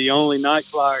 I'll be the only night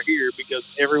flyer here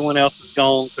because everyone else has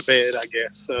gone to bed. I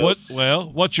guess. So, What? Well,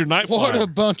 what's your night What flyer? a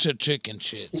bunch of chicken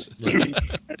shits.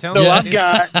 Tell So him I've to-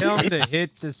 got. Tell him to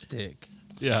hit the stick.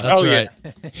 Yeah. That's Oh, right.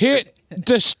 yeah. Hit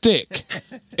the stick.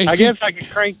 If I you- guess I could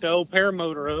crank the old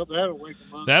paramotor up. That'll wake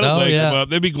them up. That'll Oh, wake yeah. them up.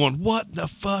 They'd be going, "What the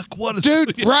fuck? What is?"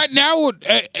 Dude, right now,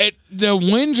 the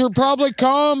winds are probably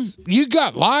calm. You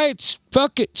got lights.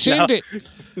 Fuck it. Send No. it.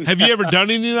 Have you ever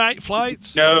done any night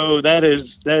flights? No, that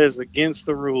is against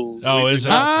the rules. Oh, We is do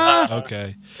it? not-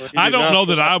 Okay. we do I don't not- know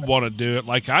that I want to do it.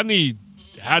 Like, I need.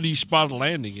 How do you spot a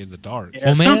landing in the dark? Yeah,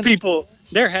 Well, man- some people.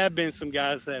 There have been some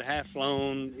guys that have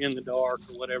flown in the dark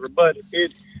or whatever, but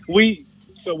we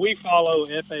follow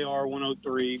FAR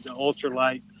 103, the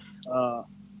ultralight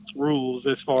rules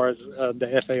as far as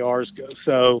the FARs go.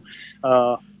 So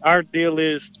our deal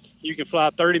is you can fly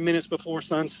 30 minutes before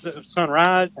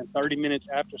sunrise and 30 minutes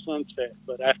after sunset,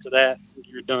 but after that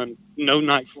you're done. No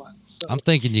night flight. So, I'm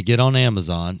thinking you get on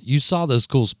Amazon. You saw those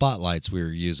cool spotlights we were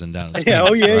using down at yeah,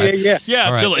 oh yeah, right? yeah. Yeah,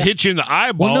 All until right. it hits you in the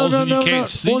eyeballs and you can't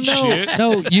see shit.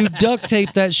 No, you duct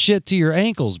tape that shit to your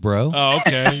ankles, bro. Oh,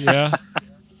 okay, yeah.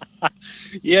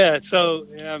 Yeah, so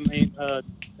I mean,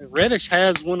 Reddish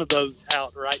has one of those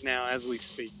out right now as we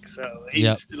speak. So he's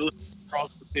Yep. looking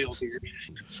across the field here.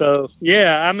 So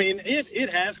yeah, I mean,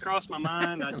 it has crossed my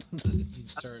mind.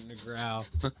 He's starting to growl.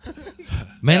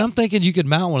 Man, I'm thinking you could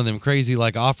mount one of them crazy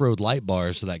like off-road light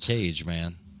bars to that cage,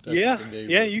 man.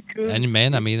 yeah, you could. And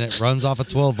man, I mean, it runs off of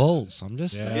 12 volts. I'm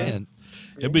just Yeah. saying.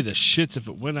 It'd be the shits if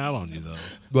it went out on you, though.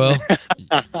 Well,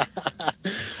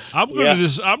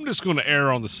 I'm just gonna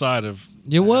err on the side of.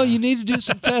 you need to do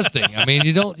some testing. I mean,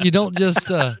 you don't just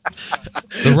the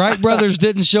Wright brothers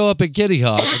didn't show up at Kitty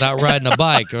Hawk without riding a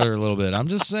bike or a little bit. I'm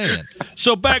just saying.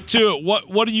 So back to it.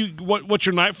 What's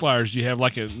your night flyers? Do you have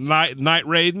like a night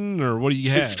raiding or what do you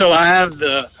have? So I have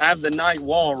the Night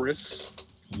Walrus.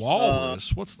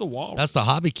 Walrus. What's the walrus? That's the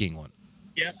Hobby King one.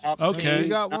 Yeah. Okay. You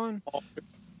got one?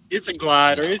 It's a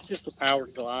glider. It's just a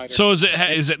powered glider. So is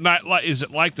it not like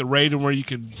the Raiden where you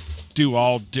can do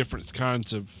all different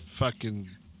kinds of fucking?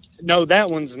 No, that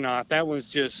one's not. That one's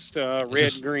just red,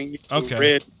 Just- green. okay.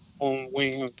 Red on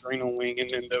wing, green on wing, and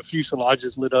then the fuselage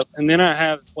is lit up. And then I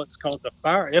have what's called the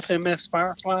FMS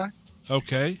Firefly.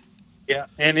 Okay. Yeah,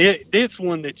 and it's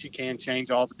one that you can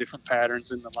change all the different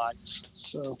patterns and the lights.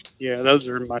 So yeah, those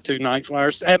are my two night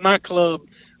flyers. At my club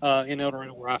in El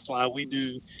Dorado where I fly, we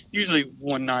do usually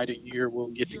one night a year. We'll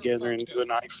get together and do a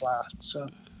night fly. So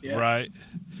yeah. Right.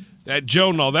 At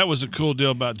Jonal, that was a cool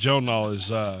deal about Jonal is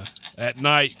at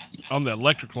night on the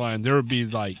electric line there would be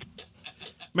like,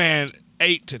 man,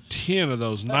 8 to 10 of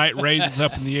those night Raidens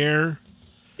up in the air.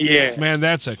 Yeah. Man,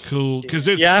 that's a cool because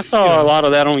it's Yeah, I saw you know, a lot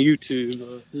of that on YouTube.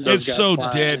 Those It's guys so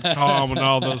flying. dead calm and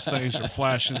all those things are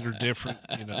flashing. They're different,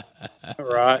 you know.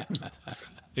 Right.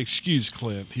 Excuse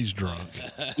Clint, he's drunk.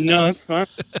 No, it's fine.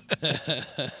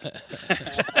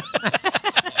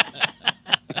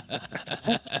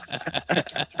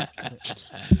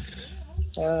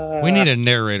 We need a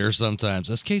narrator sometimes.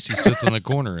 As Casey sits in the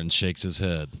corner and shakes his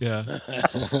head. Yeah.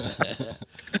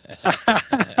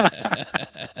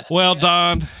 Well,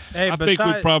 Don, Hey, I think we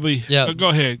beside- probably. Yeah. Oh, go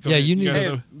ahead. Go Yeah, ahead. you need guys to-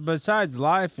 know- Hey, besides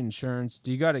life insurance,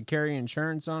 do you got to carry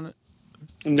insurance on it?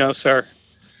 No, sir.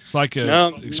 It's like a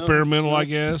No, experimental, no. I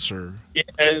guess, or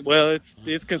Yeah, well,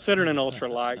 it's considered an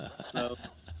ultralight. So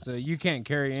So you can't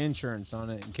carry insurance on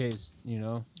it in case,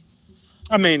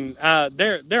 I mean,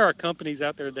 there are companies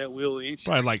out there that will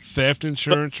insure, probably like theft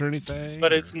insurance or anything.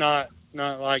 but it's not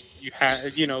like you have.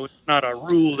 It's not a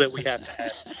rule that we have to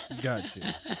have. Got you.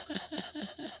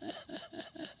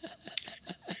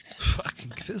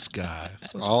 fucking this guy.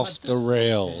 Off the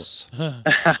rails.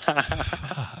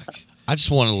 I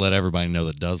just want to let everybody know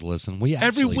that does listen. We actually,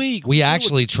 Every week we deal with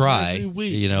actually this. try. Every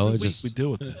week. You know, every it week just we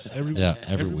deal with this every yeah, week.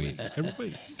 every week.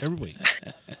 Every week.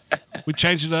 We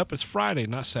change it up. It's Friday,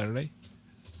 not Saturday.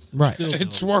 Right.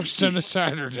 It's worse than a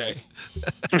Saturday.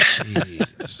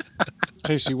 Jeez.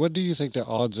 Casey, what do you think the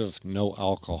odds of no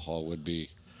alcohol would be?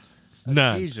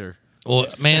 None. Teaser. Well,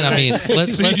 man, I mean,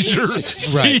 let's Seizure.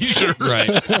 right, Seizure.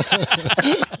 right.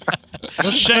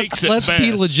 Shakes at Let's be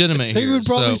best. legitimate He here. would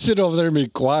probably So, sit over there and be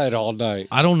quiet all night.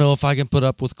 I don't know if I can put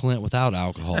up with Clint without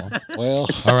alcohol. Well,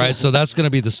 All right, so that's going to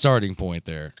be the starting point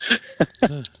there.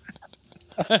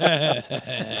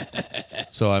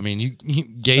 So I mean, you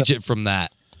gauge it from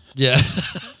that. Yeah.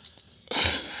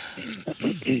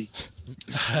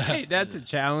 Hey, that's a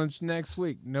challenge next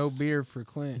week. No beer for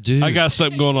Clint. Dude. I got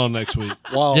something going on next week.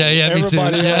 wow. Yeah, me too.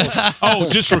 Everybody else. Yeah. Oh,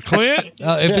 just for Clint?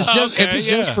 If it's just Okay, if it's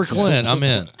just yeah. for Clint, I'm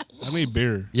in. I need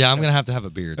beer. Yeah, I'm gonna have to have a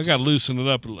beer. I got to loosen it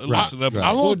up. Loosen it up. right.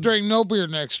 I won't drink no beer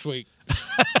next week.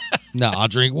 No, I'll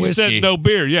drink You whiskey. said no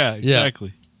beer. Yeah,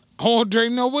 exactly. I won't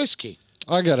drink no whiskey.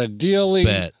 I got a DLE.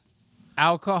 Bet.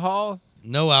 Alcohol?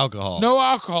 No alcohol. No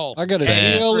alcohol. I got a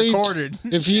Bet. DLE. Recorded.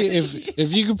 If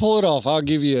you can pull it off, I'll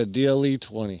give you a DLE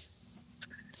 20.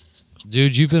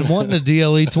 Dude, you've been wanting a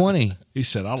DLE 20. He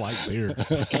said, I like beer.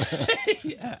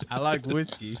 I like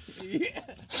whiskey.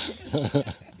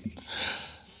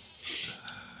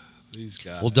 These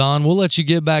guys. Well, Don, we'll let you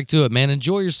get back to it, man.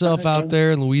 Enjoy yourself out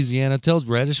there in Louisiana. Tell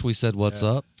Reddish we said what's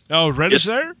up. Oh, Reddish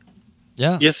there?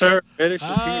 Yeah. Yes, sir. Reddish is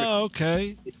here. Oh,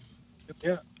 okay.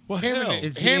 Yeah. Well, Him and hell. it-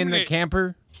 Is he in the Him-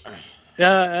 camper? He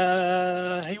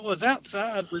was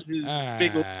outside with his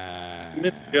big old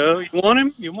minute ago. You want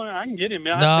him? I can get him.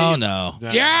 I No, see him. no.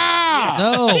 Yeah.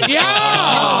 No. Yeah.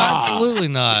 No, absolutely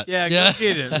not. Yeah, Yeah. go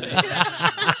get him.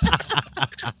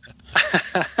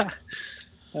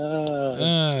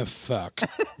 Fuck.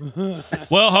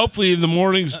 Well, hopefully in the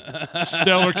morning's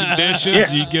stellar conditions,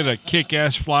 Yeah. you get a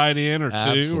kick-ass flight in or two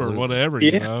Absolutely. or whatever,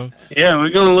 Yeah. you know. Yeah, we're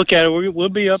gonna look at it. We'll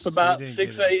be up about didn't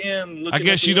 6 get a.m. I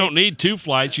guess you don't need two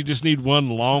flights. You just need one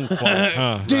long flight,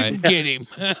 huh? Didn't get him.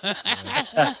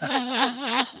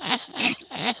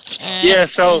 Yeah,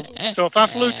 so if I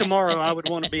flew tomorrow, I would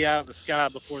want to be out of the sky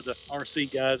before the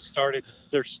RC guys started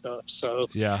their stuff. So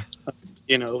Yeah.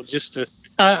 just to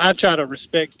I try to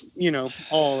respect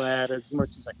all that as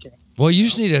much as I can. Well, you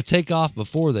just need to take off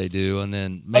before they do and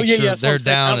then make yeah, sure yeah, that's what they're I'm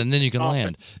saying. down I'm and then you can off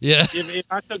land. Yeah. If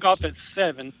I took off at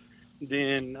 7,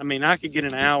 then I could get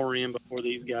an hour in before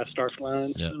these guys start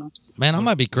flying. Yeah. So. Man, I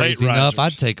might be crazy Late enough.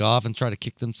 risers. I'd take off and try to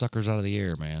kick them suckers out of the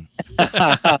air, man.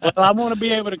 Well, I want to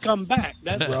be able to come back.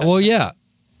 That's Well, yeah.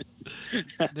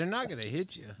 They're not going to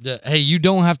hit you. Hey, you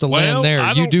don't have to Well, land there. I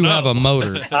You don't do know. have a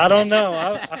motor. I don't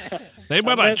know. They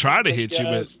might I not bet try to those hit you,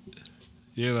 but, guys-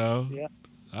 Yeah.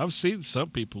 I've seen some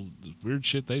people, the weird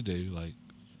shit they do. Like,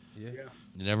 You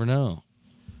never know.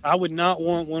 I would not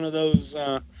want one of those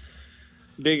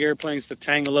big airplanes to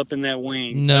tangle up in that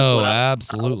wing. That's No, what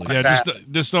absolutely. Yeah,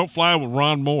 just don't fly with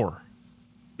Ron Moore.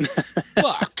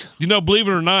 Fuck. You know, believe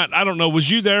it or not, I don't know. Was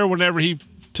you there whenever he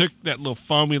took that little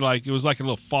foamy, like it was like a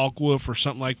little Focke-Wulf or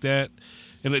something like that,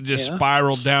 and it just Yeah.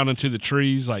 spiraled down into the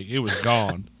trees, like it was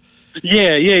gone.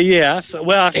 Yeah. I saw It the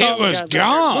was guys out there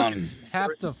gone. Half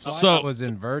the flight So- was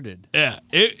inverted. Yeah,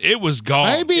 it was gone.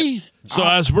 Maybe. So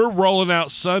as we're rolling out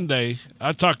Sunday,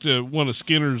 I talked to one of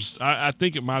Skinner's. I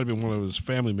think it might have been one of his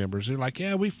family members. They're like,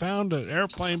 "Yeah, we found an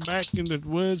airplane back in the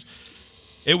woods."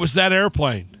 It was that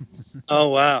airplane. Oh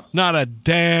wow. Not a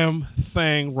damn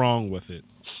thing wrong with it,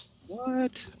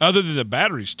 What? other than the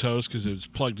battery's toast because it was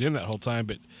plugged in that whole time.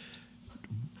 But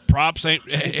props ain't,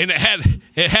 and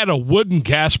it had a wooden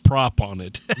gas prop on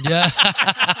it. Yeah.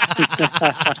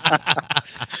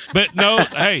 But no,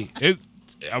 hey,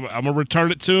 I'm gonna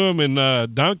return it to him in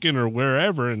Duncan or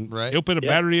wherever, and Right. he'll put a Yeah.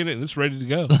 battery in it, and it's ready to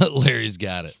go. Larry's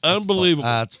got it. That's Unbelievable.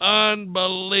 fun. That's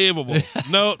Unbelievable.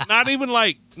 No, not even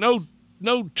like no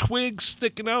twigs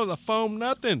sticking out of the foam,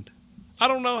 nothing. I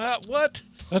don't know how. What?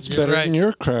 That's You're better right. than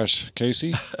your crash,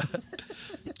 Casey.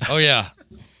 Oh yeah.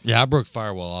 Yeah, I broke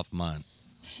firewall off mine.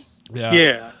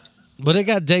 Yeah. But it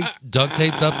got duct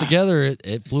taped up together.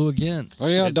 It flew again. Oh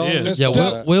yeah, It Don did. missed Yeah, all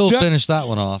we'll, that. we'll Duck- finish that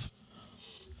one off.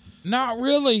 Not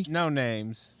really. No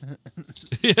names.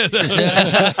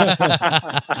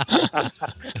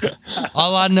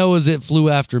 All I know is it flew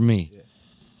after me.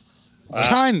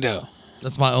 Kinda.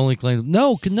 That's my only claim.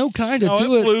 No kind of No,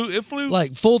 to it. It flew.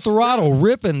 Like full throttle,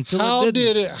 ripping till How it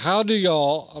didn't. did it? How do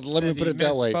y'all? Let me Said put he it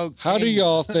that way. misspoke How do Kenny.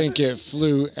 y'all think it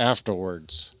flew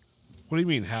afterwards? What do you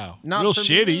mean? How? Not Real from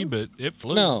shitty, you? but it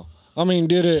flew. No, I mean,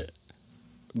 did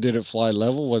it fly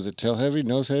level? Was it tail heavy,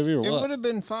 nose heavy, or It what? would have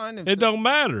been fine if It don't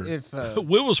matter. if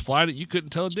Will was flying it, you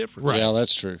couldn't tell the difference. Yeah,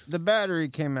 that's true. the battery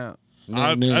came out.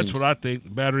 No That's names. what I think. The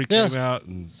battery Yeah. came out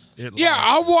and it. Yeah,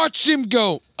 I watched him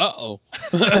go, uh-oh.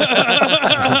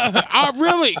 I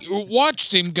really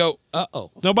watched him go,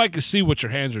 uh-oh. Nobody can see what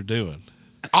your hands are doing.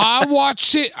 I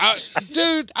watched it.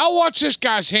 Dude, I watched this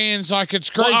guy's hands like it's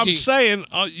crazy. Well, I'm saying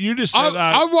you just said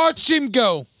I watched him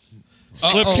go,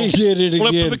 flip, uh-oh. He did it flip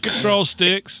again. of the control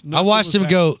sticks. I watched him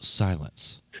go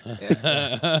silence.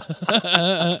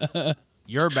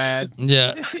 You're bad.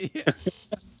 Yeah.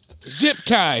 Zip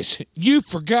ties. You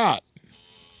forgot.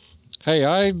 Hey,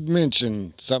 I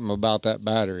mentioned something about that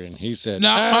battery, and he said,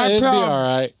 Not my it'll problem. be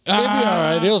all right. It'll be all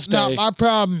right. It'll stay." Not my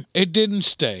problem. It didn't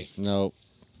stay. No.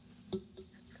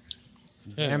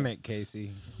 Damn it,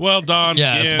 Casey. Well, Don.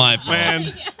 Yeah, it's again, my fault.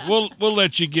 man. We'll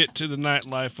let you get to the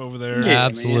nightlife over there. Yeah.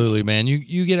 Absolutely, man.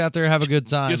 You get out there, have a good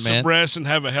time, Get some man. rest and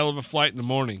have a hell of a flight in the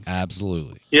morning.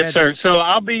 Absolutely. Yes, sir. So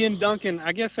I'll be in Duncan.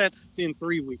 I guess that's in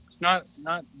 3 weeks. Not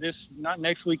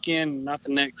next weekend. Not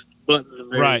the next, but the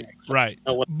very Right, next. right.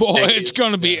 I know what Boy, the date it's is.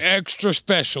 going to be extra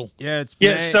special. Yeah, it's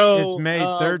Yeah, May, so, it's May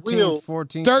Will- 13th,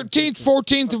 14th, 13th,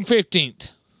 14th, and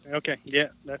 15th. Okay, yeah,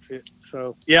 that's it.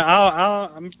 So yeah,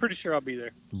 I'm pretty sure I'll be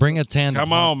there. Bring a tandem.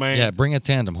 Come on, man. Yeah, bring a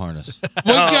tandem harness.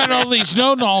 We got all these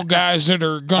no guys that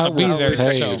are I going to be will there.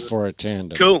 pay So for a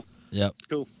tandem. Cool. Yep.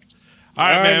 Cool. All right, All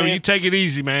right, man. Well, man. you take it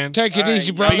easy, man. take it All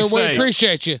easy, right, brother. be We safe.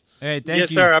 appreciate you. Hey, thank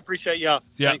Yes, you. sir. I appreciate y'all.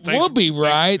 Yeah, Thank you. thanks We'll for- be thanks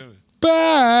right for doing it.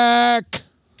 back.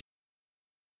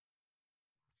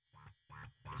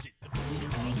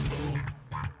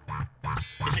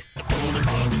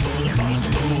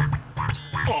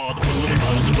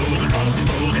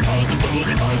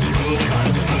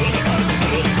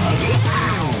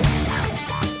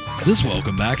 This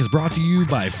welcome back is brought to you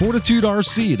by Fortitude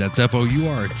RC. That's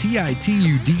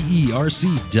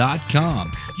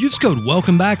FOURTITUDERC.com. Use code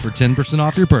welcome back for 10%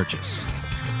 off your purchase.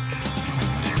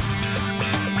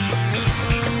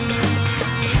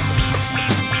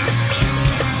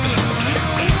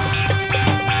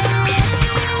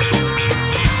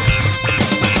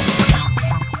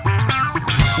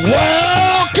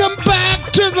 Welcome back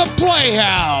to the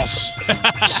Playhouse.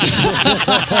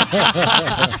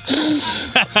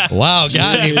 Wow,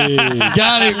 got him.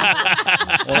 Got him.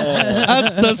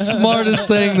 That's the smartest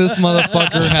thing this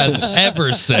motherfucker has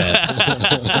ever said.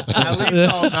 At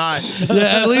least all night.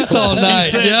 Yeah, at least all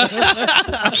night. Yeah.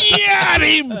 Got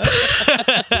him,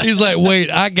 He's like, wait,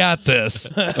 I got this.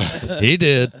 He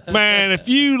did. man. If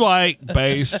you like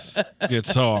bass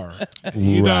guitar,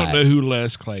 you Right. don't know who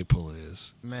Les Claypool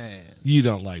is. Man. You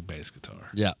don't like bass guitar.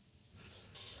 Yeah.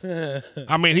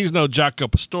 I mean, he's no Jaco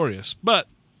Pastorius, but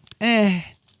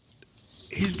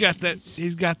he's got that.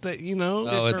 He's got that. You know.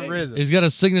 Oh, Different rhythm. he's got a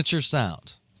signature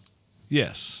sound.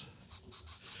 Yes.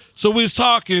 So we was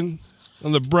talking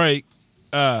on the break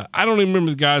I don't even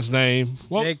remember the guy's name.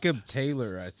 What? Jacob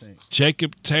Taylor, I think.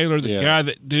 Jacob Taylor, the Yeah. guy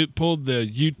that pulled the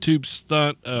YouTube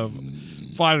stunt of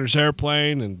flying his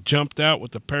airplane and jumped out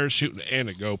with a parachute and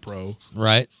a GoPro.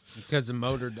 Right. Because the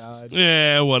motor died.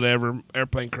 Yeah, whatever.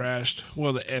 Airplane crashed.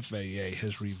 Well, the FAA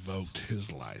has revoked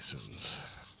his license.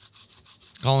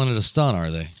 Calling it a stunt, are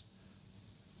they?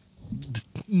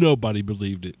 Nobody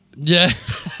believed it. Yeah.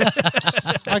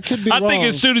 I could be I wrong, think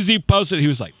as soon as he posted, he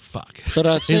was like, "Fuck." but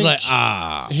I think He's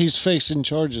like, he's facing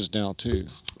charges now too.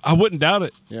 I wouldn't doubt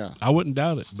it. Yeah, I wouldn't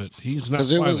doubt it, but he's not.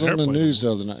 because it flying was an on the airplane news the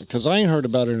anymore. other night. Because I ain't heard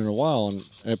about it in a while, and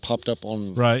it popped up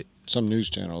on Right. some news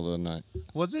channel the other night.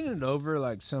 Wasn't it over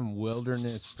like some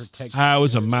wilderness protection? It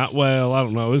was a mountain. Well, I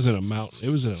don't know. It was in a mountain.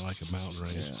 It was in like a mountain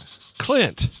range.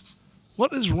 Clint,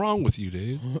 what is wrong with you,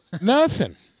 dude?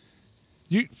 Nothing.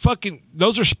 You fucking.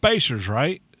 Those are spacers,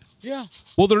 right? Yeah.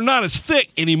 Well, they're not as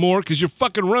thick anymore because you're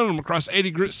fucking running them across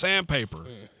 80 grit sandpaper.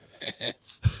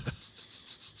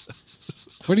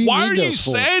 What do you Why need are you those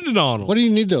for? sanding on them? What do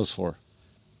you need those for?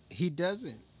 He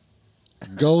doesn't.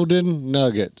 Golden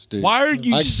nuggets, dude. Why are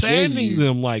you I gave sanding you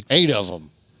them like 8 of them.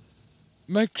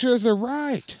 Make sure they're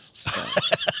right.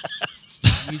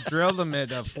 You drilled them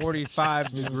at a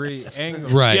 45-degree angle.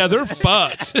 right. Yeah, they're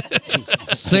fucked.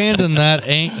 Sanding that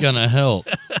ain't gonna help.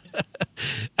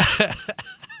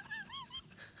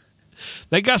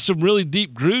 They got some really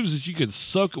deep grooves that you can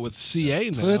soak it with CA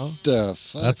now. Put the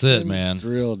fucking That's it, man.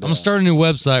 drill I'm down. gonna start a new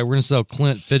website. We're gonna sell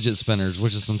Clint fidget spinners,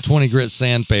 which is some 20 grit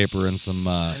sandpaper and some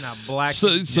And a black.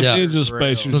 Some Yeah. engine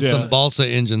grill. spacers. some Yeah. balsa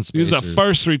engine Because spacers. the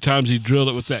first 3 times he drilled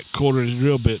it with that quarter-inch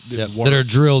drill bit Yep, didn't work. that are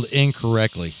drilled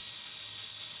incorrectly.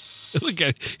 Look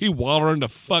at he wallering the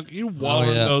fuck. You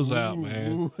wallering yeah. those out,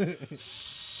 man.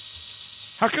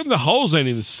 How come the holes ain't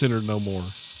even centered no more?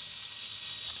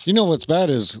 You know what's bad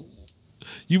is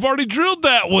You've already drilled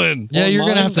that one. Yeah, On you're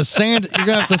gonna mine? have to sand. You're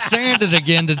gonna have to sand it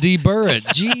again to deburr it.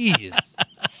 Jeez.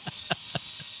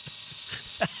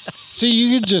 see,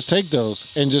 you could just take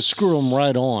those and just screw them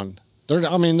right on.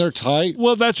 They're tight.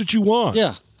 Well, that's what you want.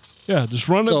 Yeah, Yeah, just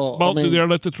run it, So, bolt I through mean- there,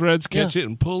 let the threads catch Yeah. it,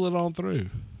 and pull it on through.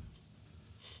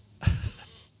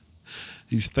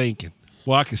 He's thinking.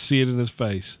 Well, I can see it in his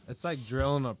face. It's like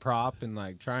drilling a prop and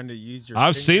like trying to use your.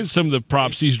 I've seen fingers some of to the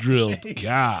props he's drilled.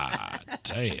 God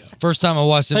damn. First time I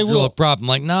watched him Hey, drill Will. a prop, I'm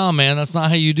like, nah, man, that's not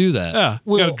how you do that. Yeah,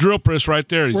 Well, got a drill press right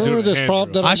there. He's remember doing a this hand prop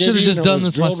drill. that I I gave should've you just that done was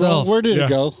this drilled myself. wrong? Where did Yeah. it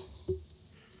go?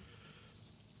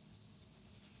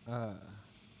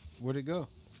 Where'd it go?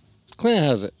 Clint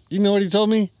has it. You know what he told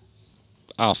me?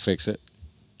 I'll fix it.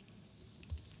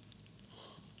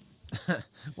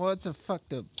 Well, it's a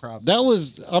fucked up prop. That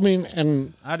was,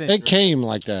 and I didn't it drill. came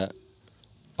like that.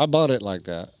 I bought it like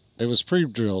that. It was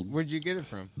pre-drilled. Where'd you get it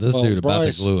from? This Well, dude about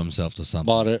Bryce to glue himself to something.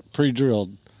 Bought it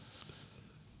pre-drilled,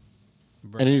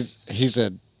 and he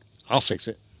said, "I'll fix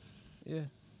it." Yeah.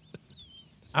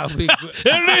 I'll be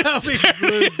I'll be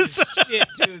glued the shit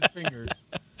to his fingers.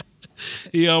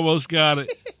 He almost got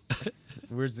it.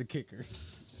 Where's the kicker?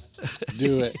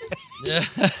 Do it.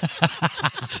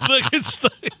 Look, it's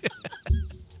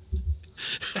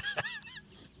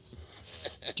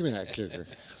Give me that kicker.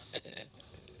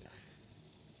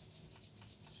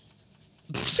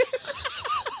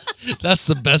 That's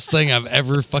the best thing I've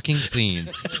ever fucking seen.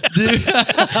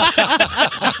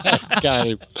 Got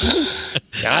him.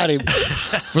 Got him.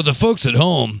 For the folks at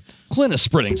home, Clint is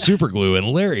spreading super glue and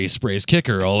Larry sprays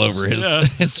kicker all over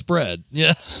his spread.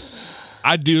 Yeah.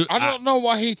 I do. I don't know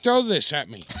why he throw this at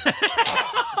me.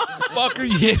 Fucker,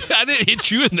 yeah, I didn't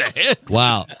hit you in the head.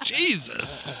 Wow.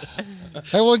 Jesus.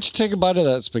 Hey, why don't you take a bite of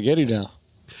that spaghetti now?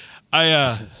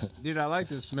 Dude, I like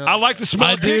the smell. I like the smell.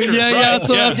 I of do. kicker. Yeah, Right. that's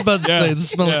what I was about to Yeah. say. The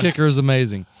smell Yeah. of kicker is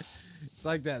amazing. It's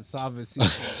like that Sava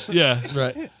season. Yeah.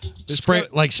 Right. Spray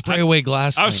got- spray away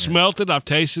glass. I've cleaner. smelt it. I've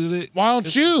tasted it. Why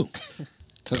don't you?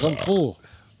 Because I'm full.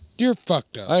 You're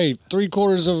fucked up. I ate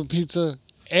 3/4 of a pizza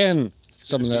and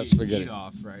some of that spaghetti. Eat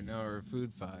off right now or a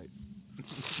food fight.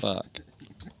 Fuck.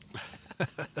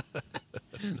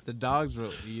 The dogs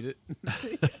will eat it.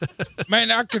 Man,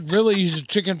 I could really use a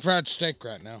chicken fried steak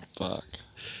right now. Fuck.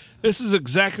 This is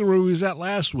exactly where we was at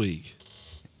last week.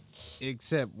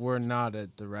 Except we're not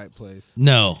at the right place.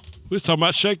 No. We was talking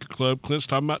about Shaker Club. Clint's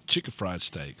talking about chicken fried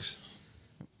steaks.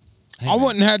 I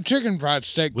wouldn't have chicken fried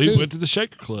steak We too. went to the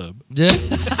Shaker Club. Yeah.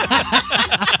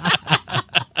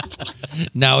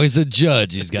 Now he's a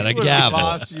judge. He's got a You gavel.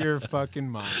 lost your fucking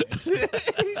mind.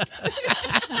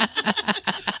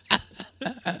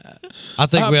 I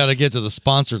think we ought to get to the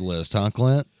sponsored list, huh,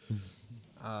 Clint?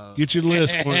 Get your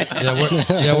list, Clint.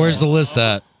 Yeah, where's the list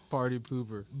at? Party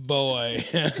pooper. Boy,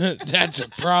 that's a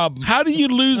problem. How do you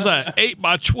lose that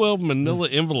 8x12 manila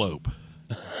envelope?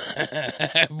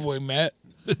 Have we met?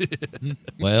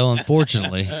 Well,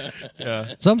 unfortunately. Yeah.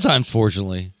 Sometimes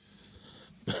fortunately.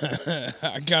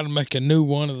 I got to make a new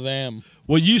one of them.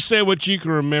 Well, you say what you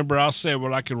can remember. I'll say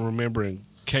what I can remember in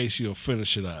case you'll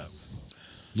finish it up.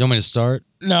 You want me to start?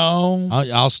 No.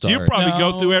 I'll start. You'll probably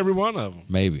go No. through every one of them.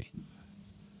 Maybe.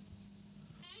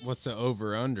 What's the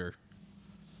over/under?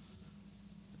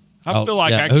 I feel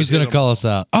like I could who's hit gonna 'em call all. us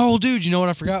out? Oh, dude, you know what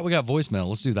I forgot? We got voicemail.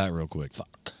 Let's do that real quick.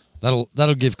 Fuck.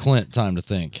 That'll give Clint time to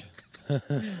think. There's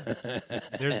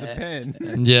the pen.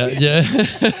 Yeah.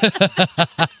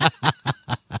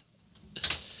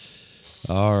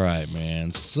 All right,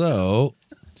 man. So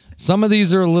some of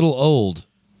these are a little old.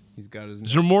 He's got his.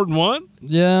 Is there more than one?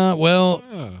 Yeah, well,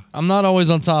 Oh. I'm not always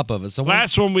on top of it. So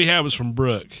Last one we had was from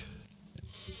Brooke.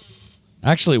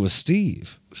 actually, it was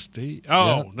Steve. Steve.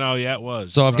 Oh, Yeah. no, yeah, it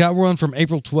was. So I've got one from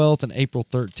April 12th and April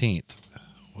 13th.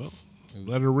 Well,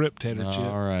 let her rip, Tater Chip.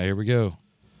 All right, here we go.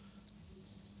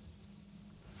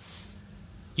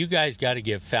 You guys got to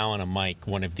give Fallon a mic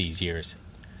one of these years.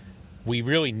 We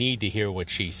really need to hear what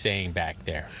she's saying back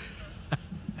there.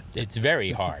 It's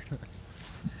very hard.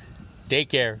 Take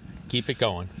care. Keep it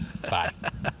going. Bye.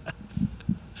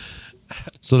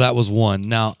 So that was one.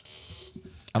 Now,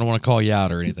 I don't want to call you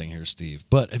out or anything here, Steve,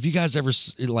 but have you guys ever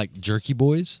like Jerky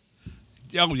Boys?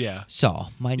 Oh, yeah.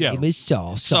 Saul. My Yeah. name is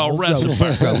Saul. Saul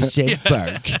Rosenberg.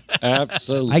 Rosenberg.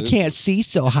 Absolutely. I can't see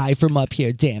so high from up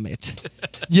here, damn it.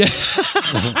 Yeah.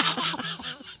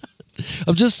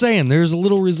 I'm just saying, there's a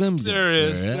little resemblance. There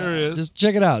is. Just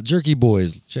check it out, Jerky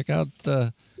Boys. Check out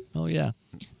the. Oh yeah.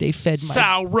 They fed my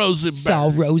Sal Rosenberg.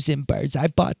 Saul Rosenbergs. I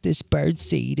bought this bird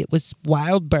seed. It was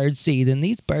wild bird seed, and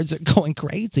these birds are going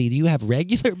crazy. Do you have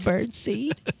regular bird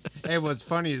seed? Hey, what's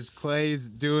funny is Clay's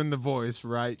doing the voice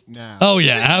right now. Oh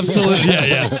yeah, absolutely.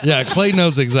 Yeah. Clay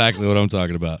knows exactly what I'm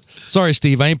talking about. Sorry,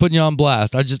 Steve, I ain't putting you on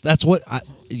blast.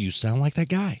 You sound like that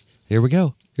guy. Here we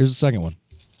go. Here's the second one.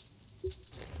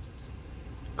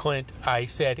 Clint, I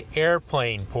said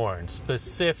airplane porn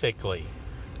specifically.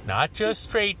 Not just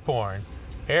straight porn,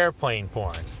 airplane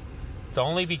porn. It's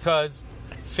only because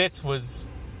Fitz was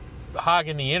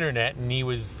hogging the internet and he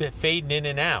was fading in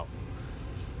and out.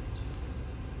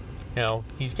 You know,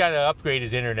 he's got to upgrade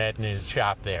his internet in his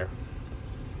shop there.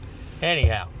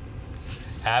 Anyhow,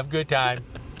 have a good time.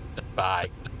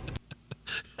 Bye.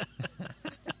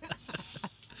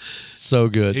 So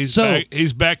good.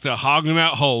 He's back to hogging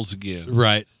out holes again.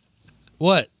 Right.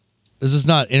 What? Is this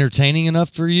not entertaining enough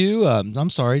for you? I'm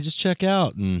sorry. Just check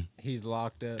out and. He's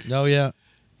locked up. Oh yeah.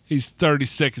 He's 30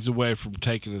 seconds away from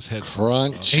taking his head.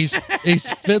 Crunch. He's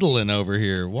fiddling over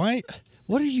here. Why?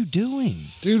 What are you doing,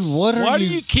 Dude, what are Why you?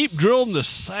 do you keep drilling the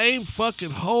same fucking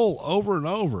hole over and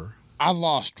over? I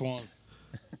lost one.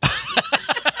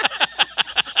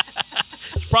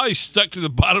 It's probably stuck to the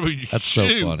bottom of your That's so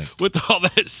shoe funny. with all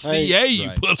that CA you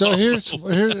right. put So on. here's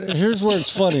where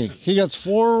it's funny. He got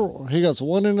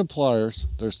one in the pliers.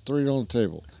 There's 3 on the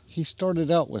table. He started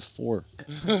out with 4.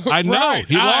 I know. Right.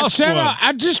 He lost one.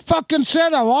 I just fucking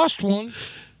said I lost one.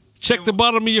 Check the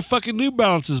bottom of your fucking New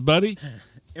Balances, buddy.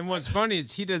 And what's funny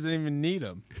is he doesn't even need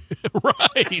them.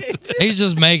 Right. He's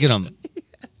just making them.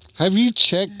 Have you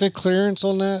checked the clearance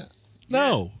on that?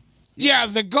 No. Yeah,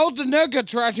 the golden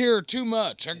nuggets right here are too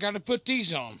much. I got to put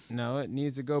these on. No, it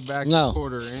needs to go back No. a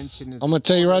quarter inch. And it's I'm gonna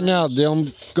tell you right now, them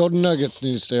golden nuggets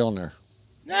need to stay on there.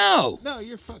 No, No,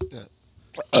 you're fucked up.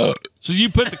 So you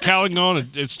put the cowling on,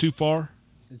 it's too far?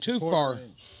 It's Too a quarter far.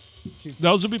 inch.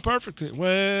 Those would be perfect.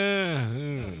 Well,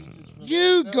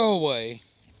 you go away.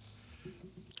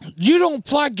 You don't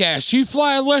fly gas. You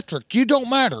fly electric. You don't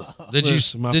matter. Did you?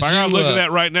 listen, if Did I gotta you look at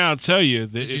that right now and tell you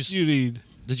that you if you need,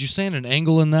 Did you stand an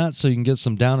angle in that so you can get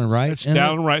some down and right? it's in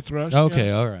down it? and right thrust. Okay,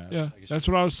 Yeah. all right. Yeah, that's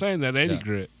what I was saying. That eddy Yeah.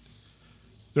 grit,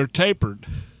 they're tapered.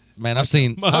 Man, I've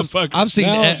seen. Motherfucker. I've seen.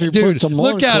 Now if you Dude, put some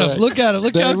look on at them. crack, Look at them.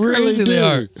 Look they how really crazy do. they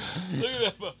are.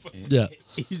 Yeah,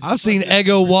 I've seen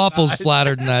Eggo waffles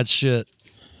flattered in that shit.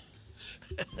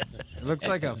 It looks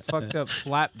like a fucked up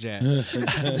flapjack.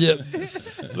 Yeah,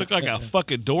 Look like a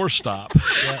fucking doorstop.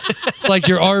 it's like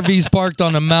your RV's parked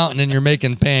on a mountain and you're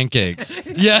making pancakes.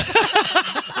 Yeah.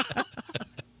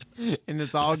 And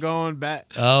it's all going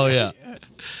back Oh yeah.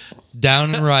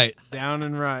 Down and right. down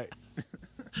and right.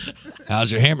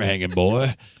 How's your hammer hanging,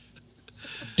 boy?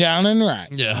 Down and right.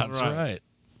 Yeah, that's Right. right.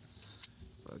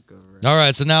 Fuck over. All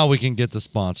right, so now we can get the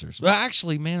sponsors. Well,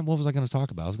 actually, man, what was I going to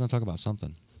talk about? I was going to talk about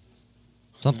something.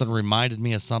 Something reminded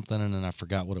me of something, and then I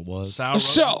forgot what it was. Sour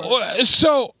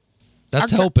So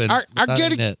That's I got- helping. I but that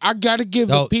ain't gotta, it. I gotta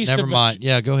give Oh, a piece never of mind.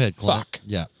 Yeah, go ahead, Clint. Fuck.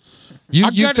 Yeah. You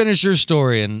I gotta- finish your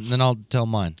story, and then I'll tell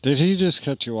mine. Did he just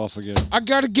cut you off again? I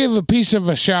gotta give a piece of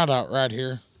a shout out right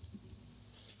here.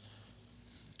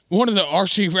 one of the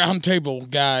RC Roundtable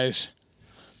guys.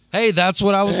 Hey, that's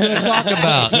what I was going to talk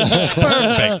about.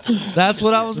 Perfect. That's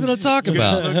what I was going to talk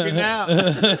about. Looking out.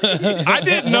 I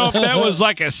didn't know if that was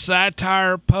like a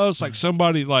satire post, like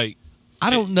somebody like. I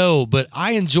don't know, but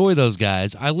I enjoy those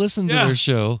guys. I listen to Yeah. their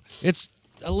show. It's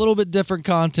a little bit different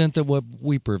content than what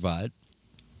we provide.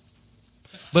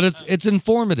 But it's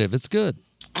informative. It's good.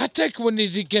 I think we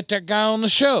need to get that guy on the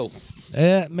show.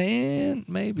 Man,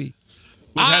 maybe.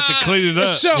 We'd have to clean it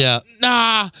up. So, Yeah.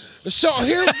 nah. So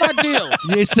here's my deal.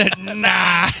 They said,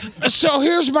 nah. So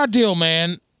here's my deal,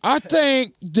 man. I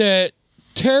think that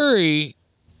Terry,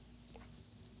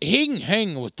 he can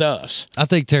hang with us. I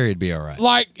think Terry'd be all right.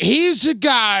 Like, he's the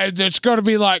guy that's going to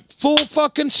be like, full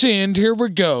fucking send, here we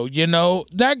go. You know,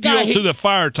 that guy. Fuel to the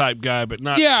fire type guy, but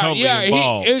not yeah, totally yeah.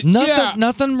 involved.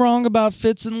 Nothing wrong about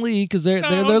Fitz and Lee because they're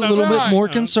a little bit more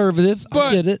conservative. I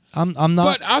But- get it. I'm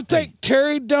not. But I think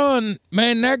Terry Dunn,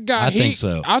 man, that guy. I think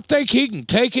so. I think he can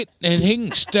take it and he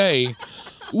can stay.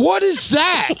 What is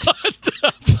that?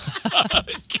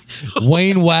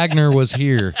 Wayne Wagner was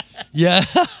here. Yeah.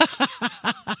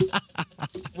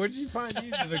 Where'd you find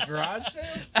these in the garage sale?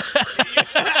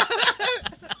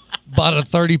 Bought a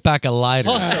 30-pack of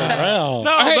lighters. Wow.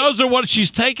 No, Hey. those are what she's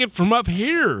taking from up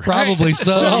here. Probably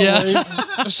so. Yeah.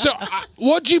 So,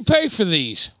 what'd you pay for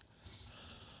these?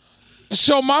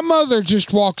 So my mother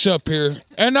just walks up here,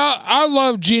 and I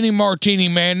love Jeannie Martini,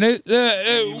 man.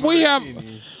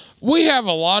 We have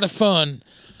a lot of fun,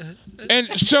 and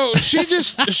so she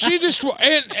just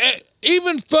and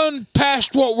even fun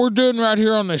past what we're doing right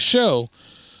here on the show.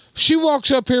 She walks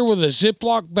up here with a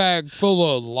Ziploc bag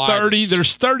full of lighters.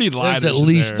 There's 30 lighters. at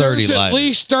least in there. 30 There's lighters. at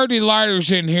least 30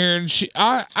 lighters in here, and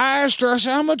I asked her. I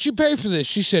said, "How much you pay for this?"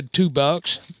 She said,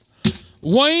 $2.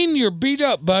 Wayne, you're beat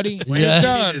up, buddy. Yeah. You're You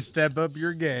done. need to step up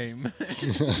your game.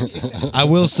 I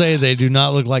will say they do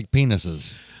not look like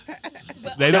penises.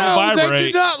 They don't No, they do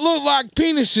vibrate. not look like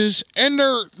penises, and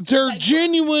they're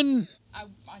genuine. I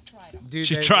tried them. Dude,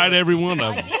 She they tried were- every one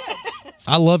of them.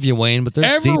 I love you, Wayne, but there's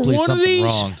Every deeply one of something these?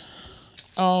 wrong.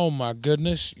 Oh my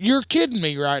goodness, you're kidding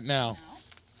me right now.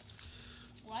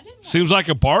 Well, I didn't want Seems like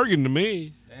a bargain to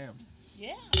me. Damn.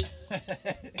 Yeah.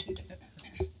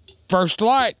 First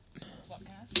light, What can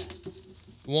I say?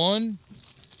 one.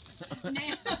 Now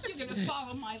you're going to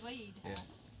follow my lead.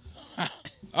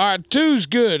 All right, two's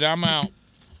good. I'm out.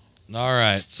 All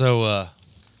right. So,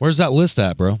 where's that list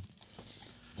at, bro?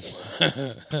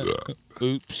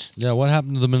 Oops. Yeah, what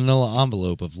happened to the manila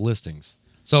envelope of listings?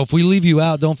 So if we leave you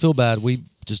out, don't feel bad. We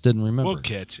just didn't remember. We'll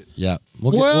catch it. Yeah.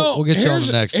 Well, We'll get you on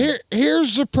the next one.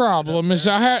 here's the problem: is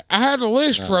I had a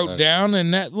list No, wrote that- down,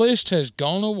 and that list has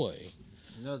gone away,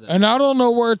 No, that- and I don't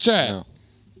know where it's at. No.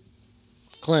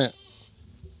 Clint,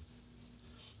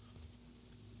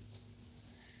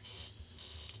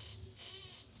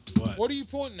 What are you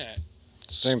pointing at?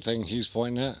 same thing he's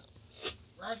pointing at.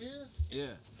 Right here? Yeah.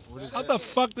 What is How that? the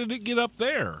fuck did it get up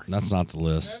there? That's not the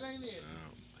list. That ain't it.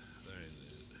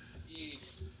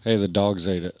 Hey, the dogs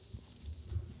ate it.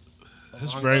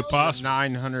 That's very possible.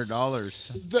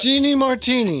 $900. Jeannie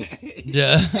Martini,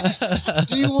 Yeah.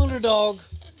 do you want a dog?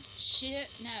 Shit,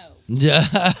 no.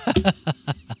 Yeah.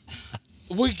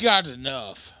 We got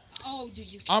enough. Oh,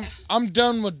 did you? I'm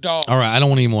done with dogs. All right. I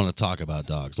don't even want to talk about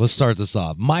dogs. Let's start this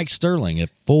off. Mike Sterling at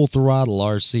Full Throttle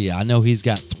RC. I know he's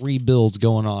got 3 builds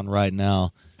going on right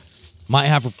now. Might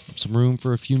have some room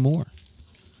for a few more.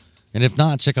 And if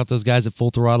not, check out those guys at Full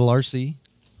Throttle RC.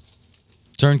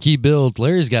 Turnkey build.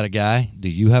 Larry's got a guy. Do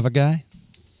you have a guy?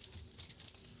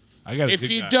 I got. A If good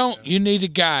you guy. don't, you need a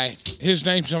guy. His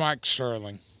name's Mike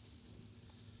Sterling.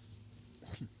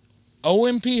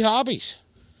 OMP Hobbies,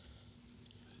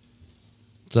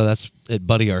 So that's at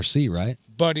Buddy RC, right?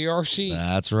 Buddy RC.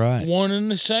 That's right. One and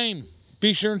the same.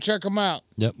 Be sure and check them out.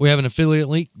 Yep. We have an affiliate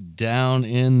link down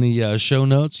in the show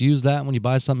notes. Use that when you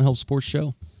buy something, help support the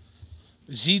show.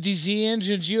 ZDZ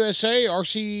Engines USA,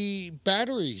 RC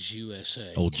Batteries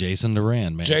USA. Old Jason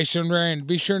Duran, man. Jason Duran.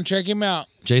 Be sure and check him out.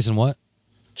 Jason what?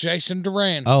 Jason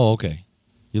Duran. Oh, okay.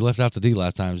 You left out the D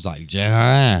last time. It's like,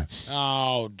 Jason.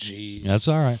 Oh, geez. That's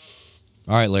all right.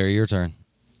 All right, Larry, your turn.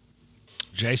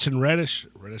 Jason Reddish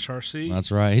RC.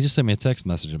 That's right. He just sent me a text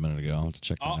message a minute ago. I'll have to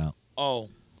check that out. Oh,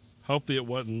 Hopefully it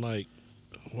wasn't like,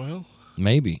 well,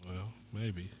 Maybe.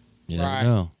 maybe. You never Right.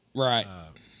 know. right.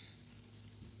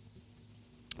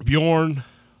 Bjorn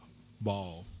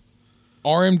Ball.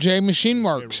 RMJ Machine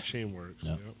Works. Machine Works.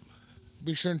 Yep. Yep.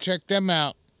 Be sure and check them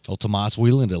out. Oh, Tomas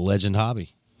Wheeland at Legend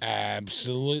Hobby.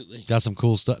 Absolutely. Got some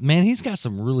cool stuff. Man, he's got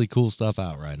some really cool stuff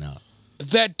out right now.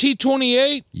 That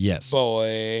T28, Yes.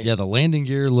 boy. Yeah, the landing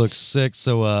gear looks sick.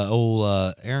 So,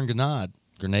 old Aaron Gannad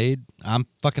Grenade. I'm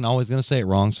fucking always gonna say it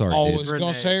wrong. Sorry, Always dude.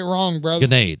 gonna say it wrong, brother.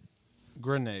 Grenade.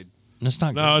 Grenade. It's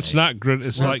not. No, it's not.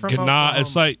 It's We're like from grenade. Oklahoma.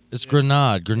 It's like It's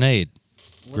grenade.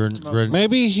 Grenade.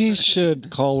 Maybe he should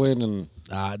call in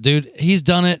and Dude, he's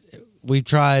done it. We've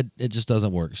tried. It just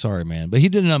doesn't work. Sorry, man. But he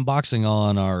did an unboxing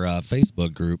on our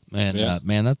Facebook group, and Yeah.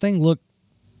 man, that thing looked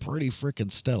pretty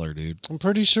freaking stellar, dude. I'm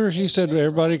pretty sure he said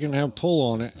everybody can have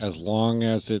pull on it as long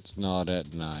as it's not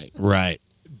at night. Right.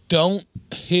 Don't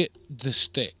hit the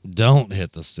stick. Don't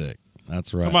hit the stick.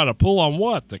 That's right. I'm about to pull on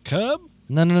what? The Cub?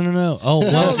 No. Oh,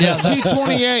 well, yeah.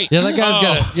 T28.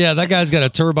 Yeah, that guy's got a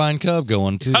turbine Cub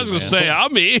going too. I was gonna man. say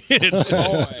I'm in.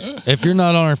 If you're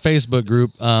not on our Facebook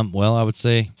group, well, I would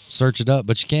say search it up,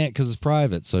 but you can't because it's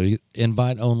private. So you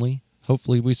invite only.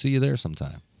 Hopefully, we see you there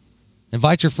sometime.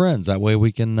 Invite your friends. That way,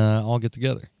 we can all get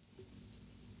together.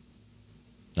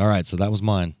 All right, so that was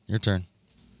mine. Your turn.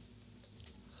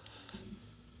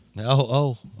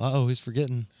 Oh, he's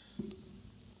forgetting.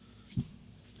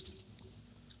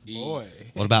 Boy.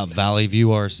 What about Valley View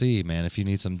RC, man? If you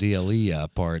need some DLE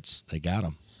parts, they got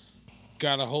them.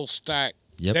 Got a whole stack.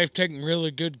 Yep. They've taken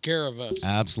really good care of us.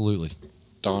 Absolutely.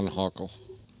 Don Hockle.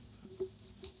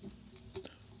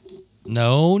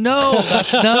 No,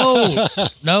 that's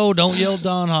no. Don't yell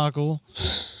Don Hockle.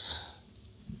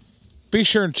 Be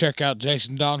sure and check out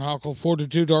Jason Don Hockle,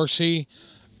 Fortitude RC.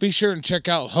 Be sure and check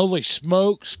out Holy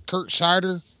Smokes, Kurt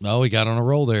Sider. Oh, he got on a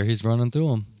roll there. He's running through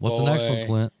them. What's the next one, Boy.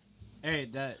 Clint? Hey,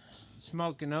 that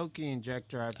Smokin' Okie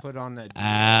injector I put on that.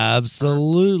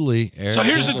 Absolutely. So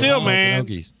here's the deal, Smoking man.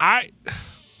 Okies. I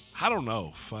don't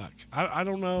know. Fuck. I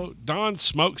don't know. Don's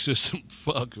smoke system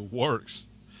fucking works.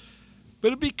 But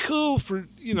it'd be cool for,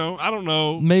 I don't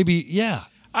know. Maybe, yeah.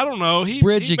 I don't know. He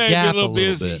Bridge may a be gap a little a little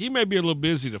busy. bit. He may be a little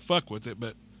busy to fuck with it,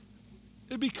 but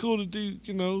it'd be cool to do,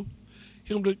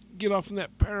 him to get off in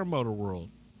that paramotor world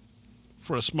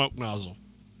for a smoke nozzle.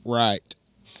 Right.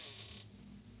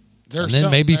 And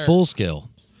then maybe full scale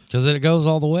because it goes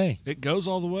all the way. It goes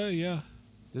all the way, yeah.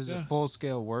 Does the full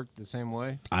scale work the same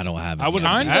way? I don't have it. I would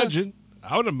yet. imagine.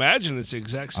 I would imagine it's the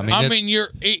exact same. I mean, you're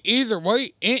either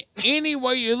way. Any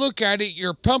way you look at it,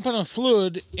 you're pumping a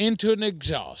fluid into an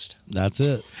exhaust. That's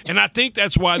it. And I think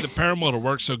that's why the paramotor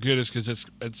works so good is because it's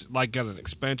like got an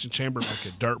expansion chamber like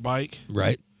a dirt bike,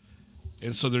 Right.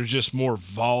 and so there's just more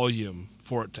volume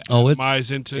for it to Oh,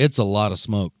 atomize into. it's a lot of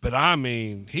smoke. But I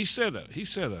mean, he said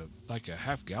like a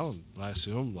half gallon last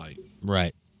to him, like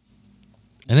Right.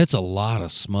 And it's a lot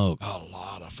of smoke. a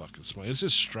lot of fucking smoke. It's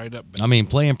just straight up. I mean,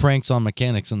 playing pranks on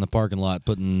mechanics in the parking lot,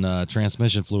 putting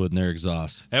transmission fluid in their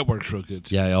exhaust. That works real good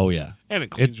too. Yeah. Oh, yeah. And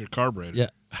it cleans your carburetor. Yeah.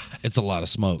 It's a lot of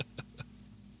smoke.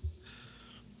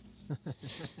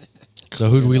 So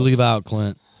who do we leave out,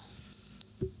 Clint?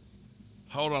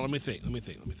 Hold on, let me think.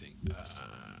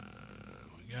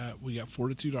 We got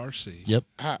Fortitude RC. Yep.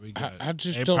 I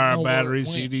just A don't Power know where it Batteries,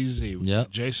 went. CDZ. We Yep.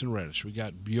 got Jason Reddish. We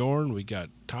got Bjorn. We got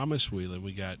Thomas Whelan.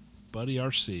 We got Buddy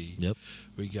RC. Yep.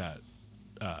 We got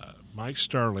Mike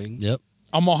Sterling. Yep.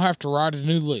 I'm gonna have to write a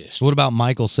new list. What about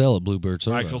Michael Sell at Bluebird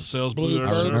Servo? Michael sells Blue Bluebird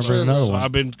Earth. I remember another So one.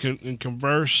 I've been in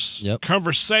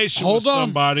conversation Hold with on.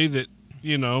 somebody that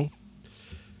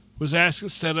was asking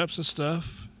setups and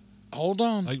stuff. Hold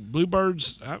on. Like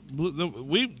Bluebirds.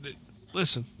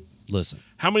 Listen.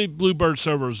 How many Bluebird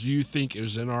servers do you think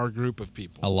is in our group of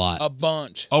people? A lot. A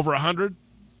bunch. Over 100?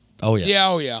 Oh, yeah. Yeah.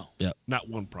 Oh yeah. Yep. Not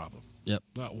one problem. Yep.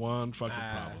 Not one fucking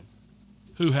problem.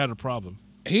 Who had a problem?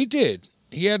 He did.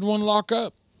 He had one lock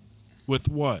up. With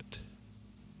what?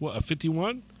 What, a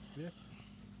 51? Yeah.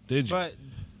 Did you? But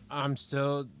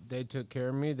they took care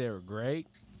of me. They were great.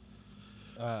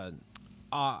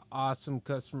 Awesome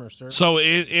customer service. So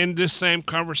in this same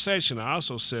conversation, I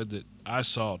also said that I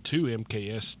saw 2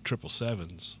 MKS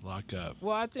 777s lock up.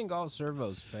 Well, I think all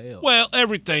servos fail. Well,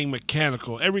 everything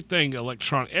mechanical, everything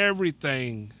electronic,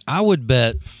 everything I would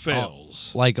bet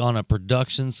fails. like on a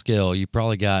production scale, you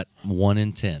probably got 1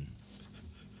 in 10.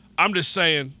 I'm just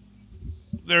saying,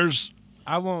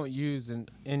 I won't use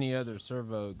any other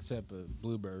servo except a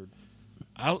Bluebird.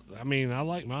 I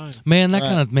like mine. Man, that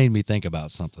kind of made me think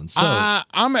about something. So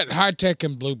I'm at High Tech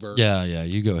and Bluebird. yeah,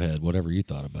 you go ahead. Whatever you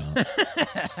thought about.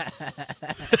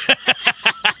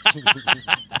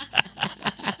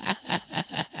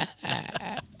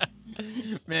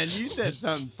 Man, you said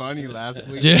something funny last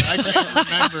week. Yeah. I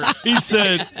can't remember. He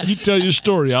said, "You tell your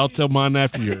story. I'll tell mine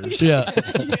after yours." Yeah.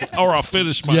 Or I'll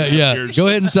finish mine. Yeah, after yeah. yours. Go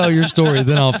ahead and tell your story,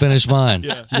 then I'll finish mine.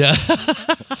 Yeah. Yeah.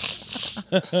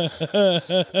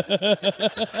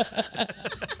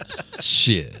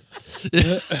 Shit.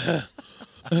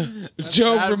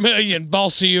 Joe Vermillion,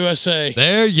 Bossy USA.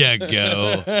 There you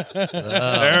go. There's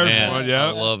man, one. Yeah.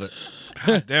 I love it.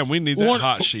 God damn, we need that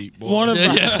hot sheet, boy. One of our,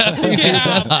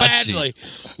 Hot badly.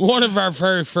 One of our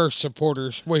very first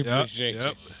supporters. We appreciate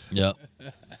Yep. you. Yep.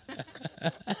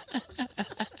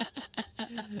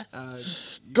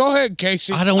 Go ahead,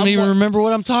 Casey. I don't even remember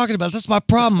what I'm talking about. That's my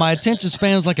problem. My attention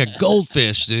span is like a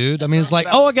goldfish, dude. I mean, it's like,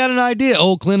 oh, I got an idea.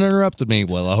 Oh, Clint interrupted me.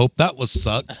 Well, I hope that was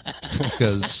sucked.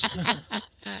 Because,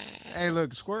 Hey,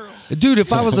 look, squirrel. dude,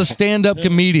 if I was a stand-up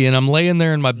comedian, I'm laying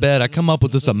there in my bed, I come up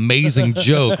with this amazing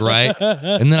joke, right?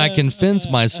 And then I convince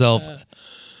myself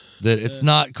that it's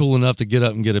not cool enough to get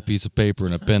up and get a piece of paper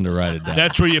and a pen to write it down.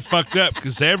 That's where you fucked up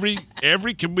because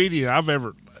every comedian I've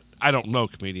ever, I don't know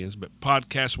comedians, but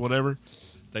podcasts, whatever,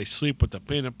 they sleep with a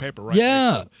pen and paper right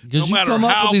Yeah, next to them. because No you matter come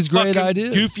up how with these great fucking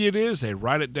ideas. goofy it is, they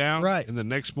write it down. Right. And the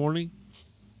next morning,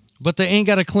 But they ain't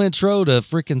got a Clint Rowe to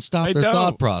freaking stop They their don't.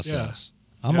 thought process.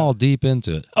 I'm Yeah. all deep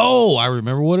into it. Oh, I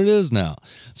remember what it is now.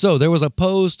 So there was a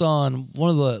post on one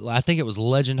of the, I think it was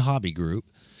Legend Hobby Group,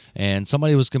 and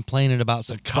somebody was complaining about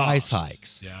some price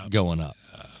hikes going up.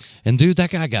 And dude, that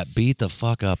guy got beat the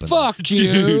fuck up. Fuck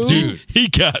you. dude, he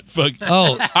got fucked.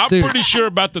 Oh, I'm dude. pretty sure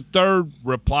about the third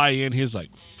reply in, he's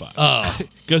like, fuck.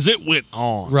 Because it went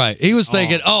on. Right. He was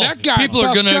thinking, That guy people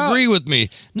are going to fucked up. agree with me.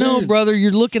 No, brother,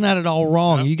 you're looking at it all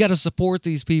wrong. You got to support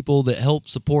these people that help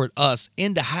support us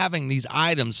into having these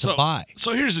items to buy.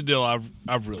 So here's the deal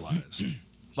I've realized.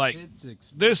 Like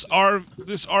this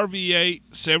RV8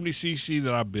 70cc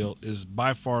that I built is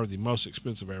by far the most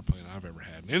expensive airplane I've ever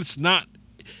had. And it's not,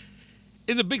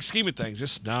 in the big scheme of things,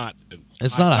 it's not.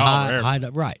 It's not a $5 high,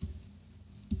 airplane. right.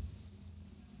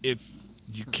 If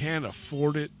you can't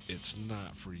afford it, it's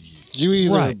not for you. You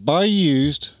either Right. buy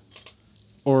used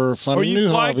or find Or a you new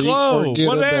fly hobby glow, or get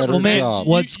whatever. a better Well, man, job.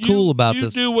 what's cool about you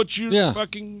this? do what you Yeah.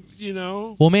 fucking, you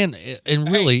know. Well, man,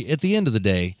 and really, at the end of the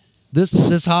day,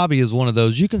 this hobby is one of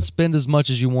those you can spend as much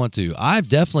as you want to. I've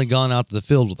definitely gone out to the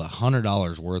field with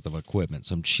 $100 worth of equipment,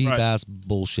 some cheap Right. ass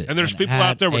bullshit. And there's people had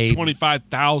out there with a-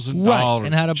 $25,000. right,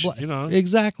 and had a you know.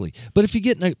 exactly. But if you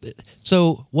get in a,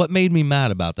 so what made me mad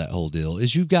about that whole deal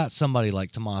is you've got somebody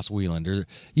like Tomas Wieland or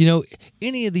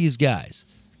any of these guys,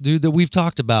 dude, that we've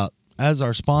talked about as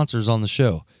our sponsors on the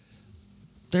show.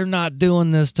 They're not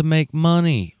doing this to make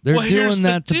money. They're Well, here's doing the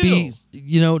that to be,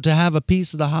 to have a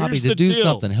piece of the hobby, Here's to the do deal.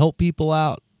 something, help people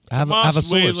out, have a Tomas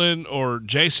source. Whelan or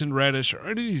Jason Reddish or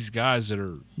any of these guys that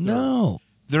are No.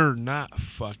 they're not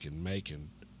fucking making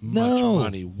much No.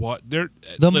 money. What they're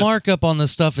The listen, markup on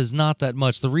this stuff is not that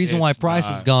much. The reason why It's price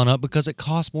has not. gone up because it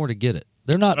costs more to get it.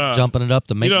 They're not jumping it up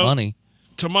to make money.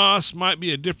 Tomas might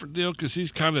be a different deal because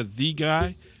he's kind of the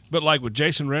guy, but like with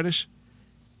Jason Reddish,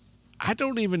 I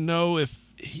don't even know if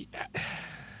he.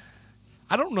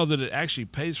 I don't know that it actually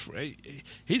pays for.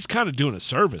 He's kind of doing a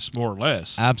service more or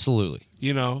less. Absolutely.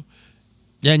 You know.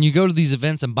 Yeah, and you go to these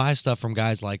events and buy stuff from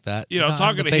guys like that. You know, You're not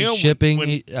having talking to pay him, shipping.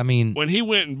 when when he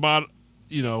went and bought,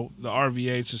 the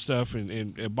RV8s and stuff,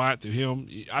 and buy it through him,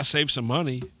 I saved some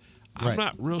money. I'm Right.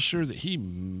 not real sure that he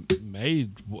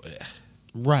made.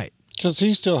 Right. Because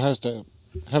he still has to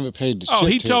have it paid to Oh, ship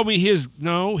he to. told me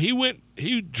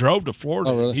he drove to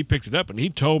Florida. Oh, really? He picked it up, and he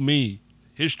told me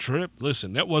his trip.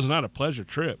 Listen, that was not a pleasure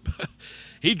trip.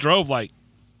 He drove like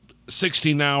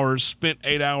 16 hours, spent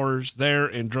 8 hours there,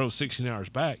 and drove 16 hours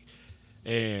back.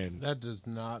 And That does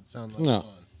not sound like No. fun.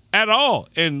 at all.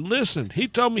 And listen, he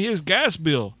told me his gas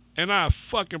bill, and I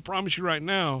fucking promise you right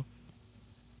now,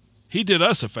 he did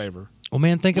us a favor. Well,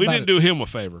 man, think We about didn't it. do him a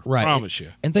favor. Right. Promise you.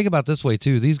 And think about it this way,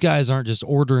 too. These guys aren't just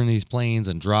ordering these planes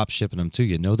and drop shipping them to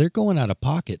you. No, they're going out of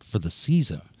pocket for the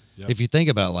season. Yep. If you think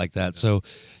about it like that. So,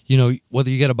 whether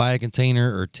you got to buy a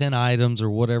container or 10 items or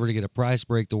whatever to get a price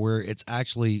break to where it's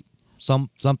actually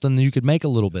something that you could make a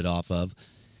little bit off of.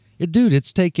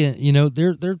 It's taken,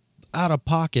 they're out of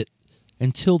pocket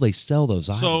until they sell those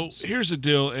items. So here's the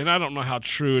deal, and I don't know how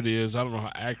true it is. I don't know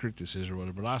how accurate this is or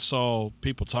whatever, but I saw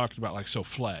people talking about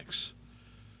Flex.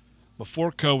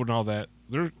 Before COVID and all that,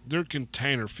 their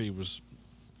container fee was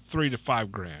 $3,000 to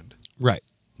 $5,000. Right.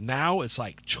 Now it's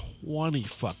like 20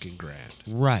 fucking grand.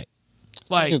 Right.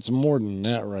 Like It's more than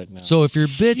that right now. So if you're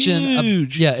bitching,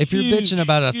 Huge, if you're huge, bitching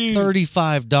about a huge.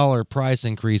 $35 price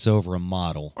increase over a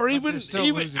model, or even they're still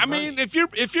losing I money. mean, if you're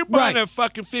buying Right. a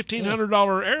fucking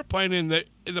 $1,500 airplane and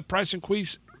the price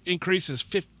increases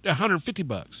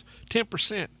 $150,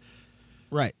 10%.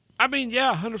 right? I mean,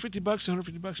 yeah, $150,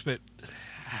 $150, but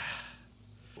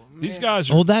these guys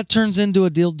are. Oh, that turns into a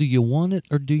deal. Do you want it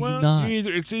or do well, you not?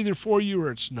 it's either for you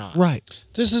or it's not. Right.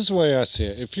 This is the way I see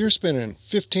it. If you're spending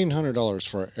 $1,500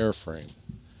 for an airframe,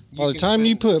 by the time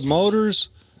you put a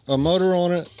motor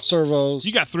on it, servos,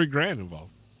 You got $3,000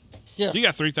 involved. Yeah. You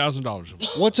got $3,000 of them.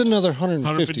 What's another 150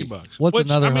 150 bucks. What's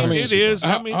another I mean, 150 it is.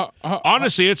 bucks? I mean,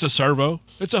 honestly, it's a servo.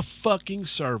 It's a fucking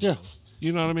servo. Yeah.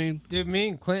 You know what I mean? Dude, me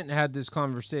and Clinton had this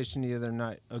conversation the other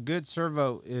night. A good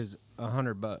servo is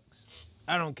 $100.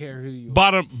 I don't care who you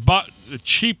are. The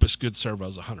cheapest good servo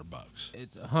is $100.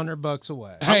 It's $100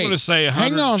 away. I'm Hey, going to say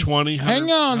hang on, 120,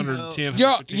 hang on. 110,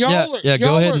 Y'all, 150. y'all, Yeah, go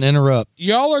y'all ahead are- and interrupt.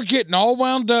 Y'all are getting all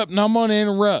wound up, and I'm gonna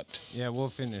interrupt. Yeah, we'll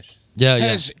finish. Yeah, yeah.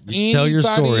 Has You tell your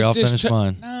anybody story. at I'll this finish ta-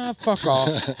 mine. Nah, fuck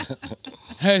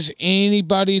off. Has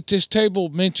anybody at this table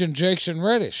mentioned Jason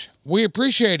Reddish? We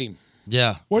appreciate him.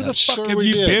 Yeah. Where yeah. the fuck Sure have we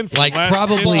you did. been for Like the last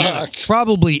 10 minutes?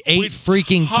 probably 8 We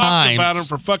freaking talked times. about him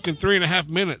for fucking 3.5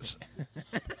 minutes.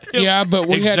 Yeah, but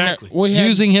we Exactly. had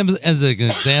Using him as an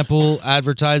example,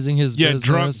 advertising his Yeah, business.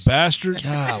 drunk bastard.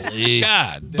 Golly.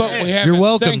 God. but damn. we haven't You're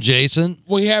welcome, thanked- Jason.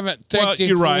 We haven't thanked Well, him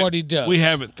you're for right. what he does. We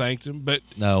haven't thanked him, but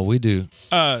No, we do.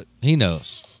 He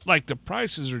knows. like the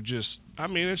prices are just. I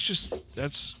mean, it's just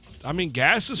that's. I mean,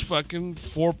 gas is fucking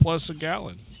 $4+ a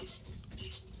gallon.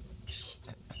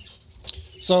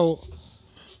 So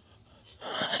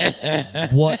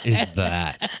What is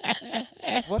that?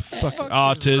 What the fuck?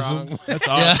 Autism. That's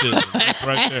autism. That's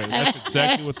right there. That's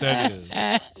exactly what that is.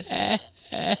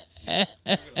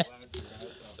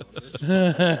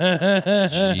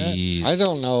 Jeez. I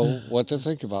don't know what to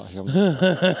think about him.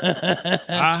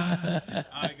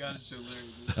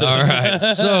 All right.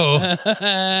 So,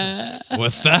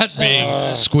 with that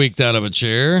being squeaked out of a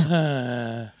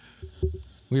chair,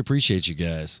 we appreciate you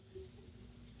guys.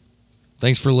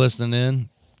 Thanks for listening in.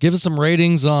 Give us some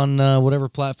ratings on whatever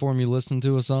platform you listen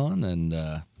to us on, and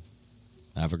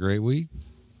have a great week.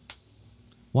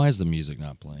 Why is the music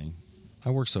not playing? I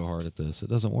work so hard at this. It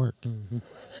doesn't work.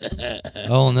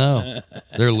 Oh, no.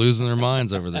 They're losing their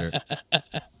minds over there.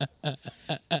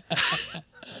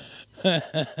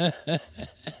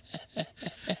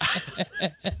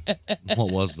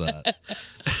 What was that?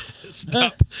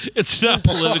 It's not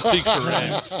politically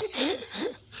correct.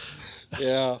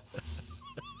 Yeah.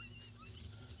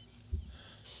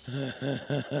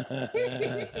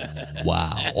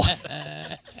 Wow.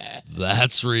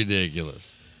 That's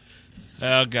ridiculous.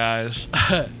 Well, guys,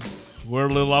 we're a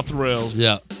little off the rails.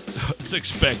 Yeah. It's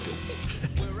expected.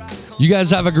 You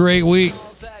guys have a great week.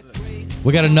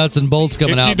 We got a nuts and bolts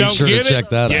coming If out. you Be don't sure to get it, check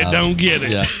that you out. don't get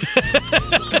it. Yeah.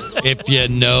 If you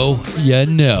know, you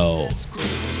know.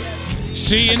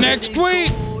 See you next week.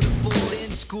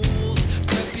 School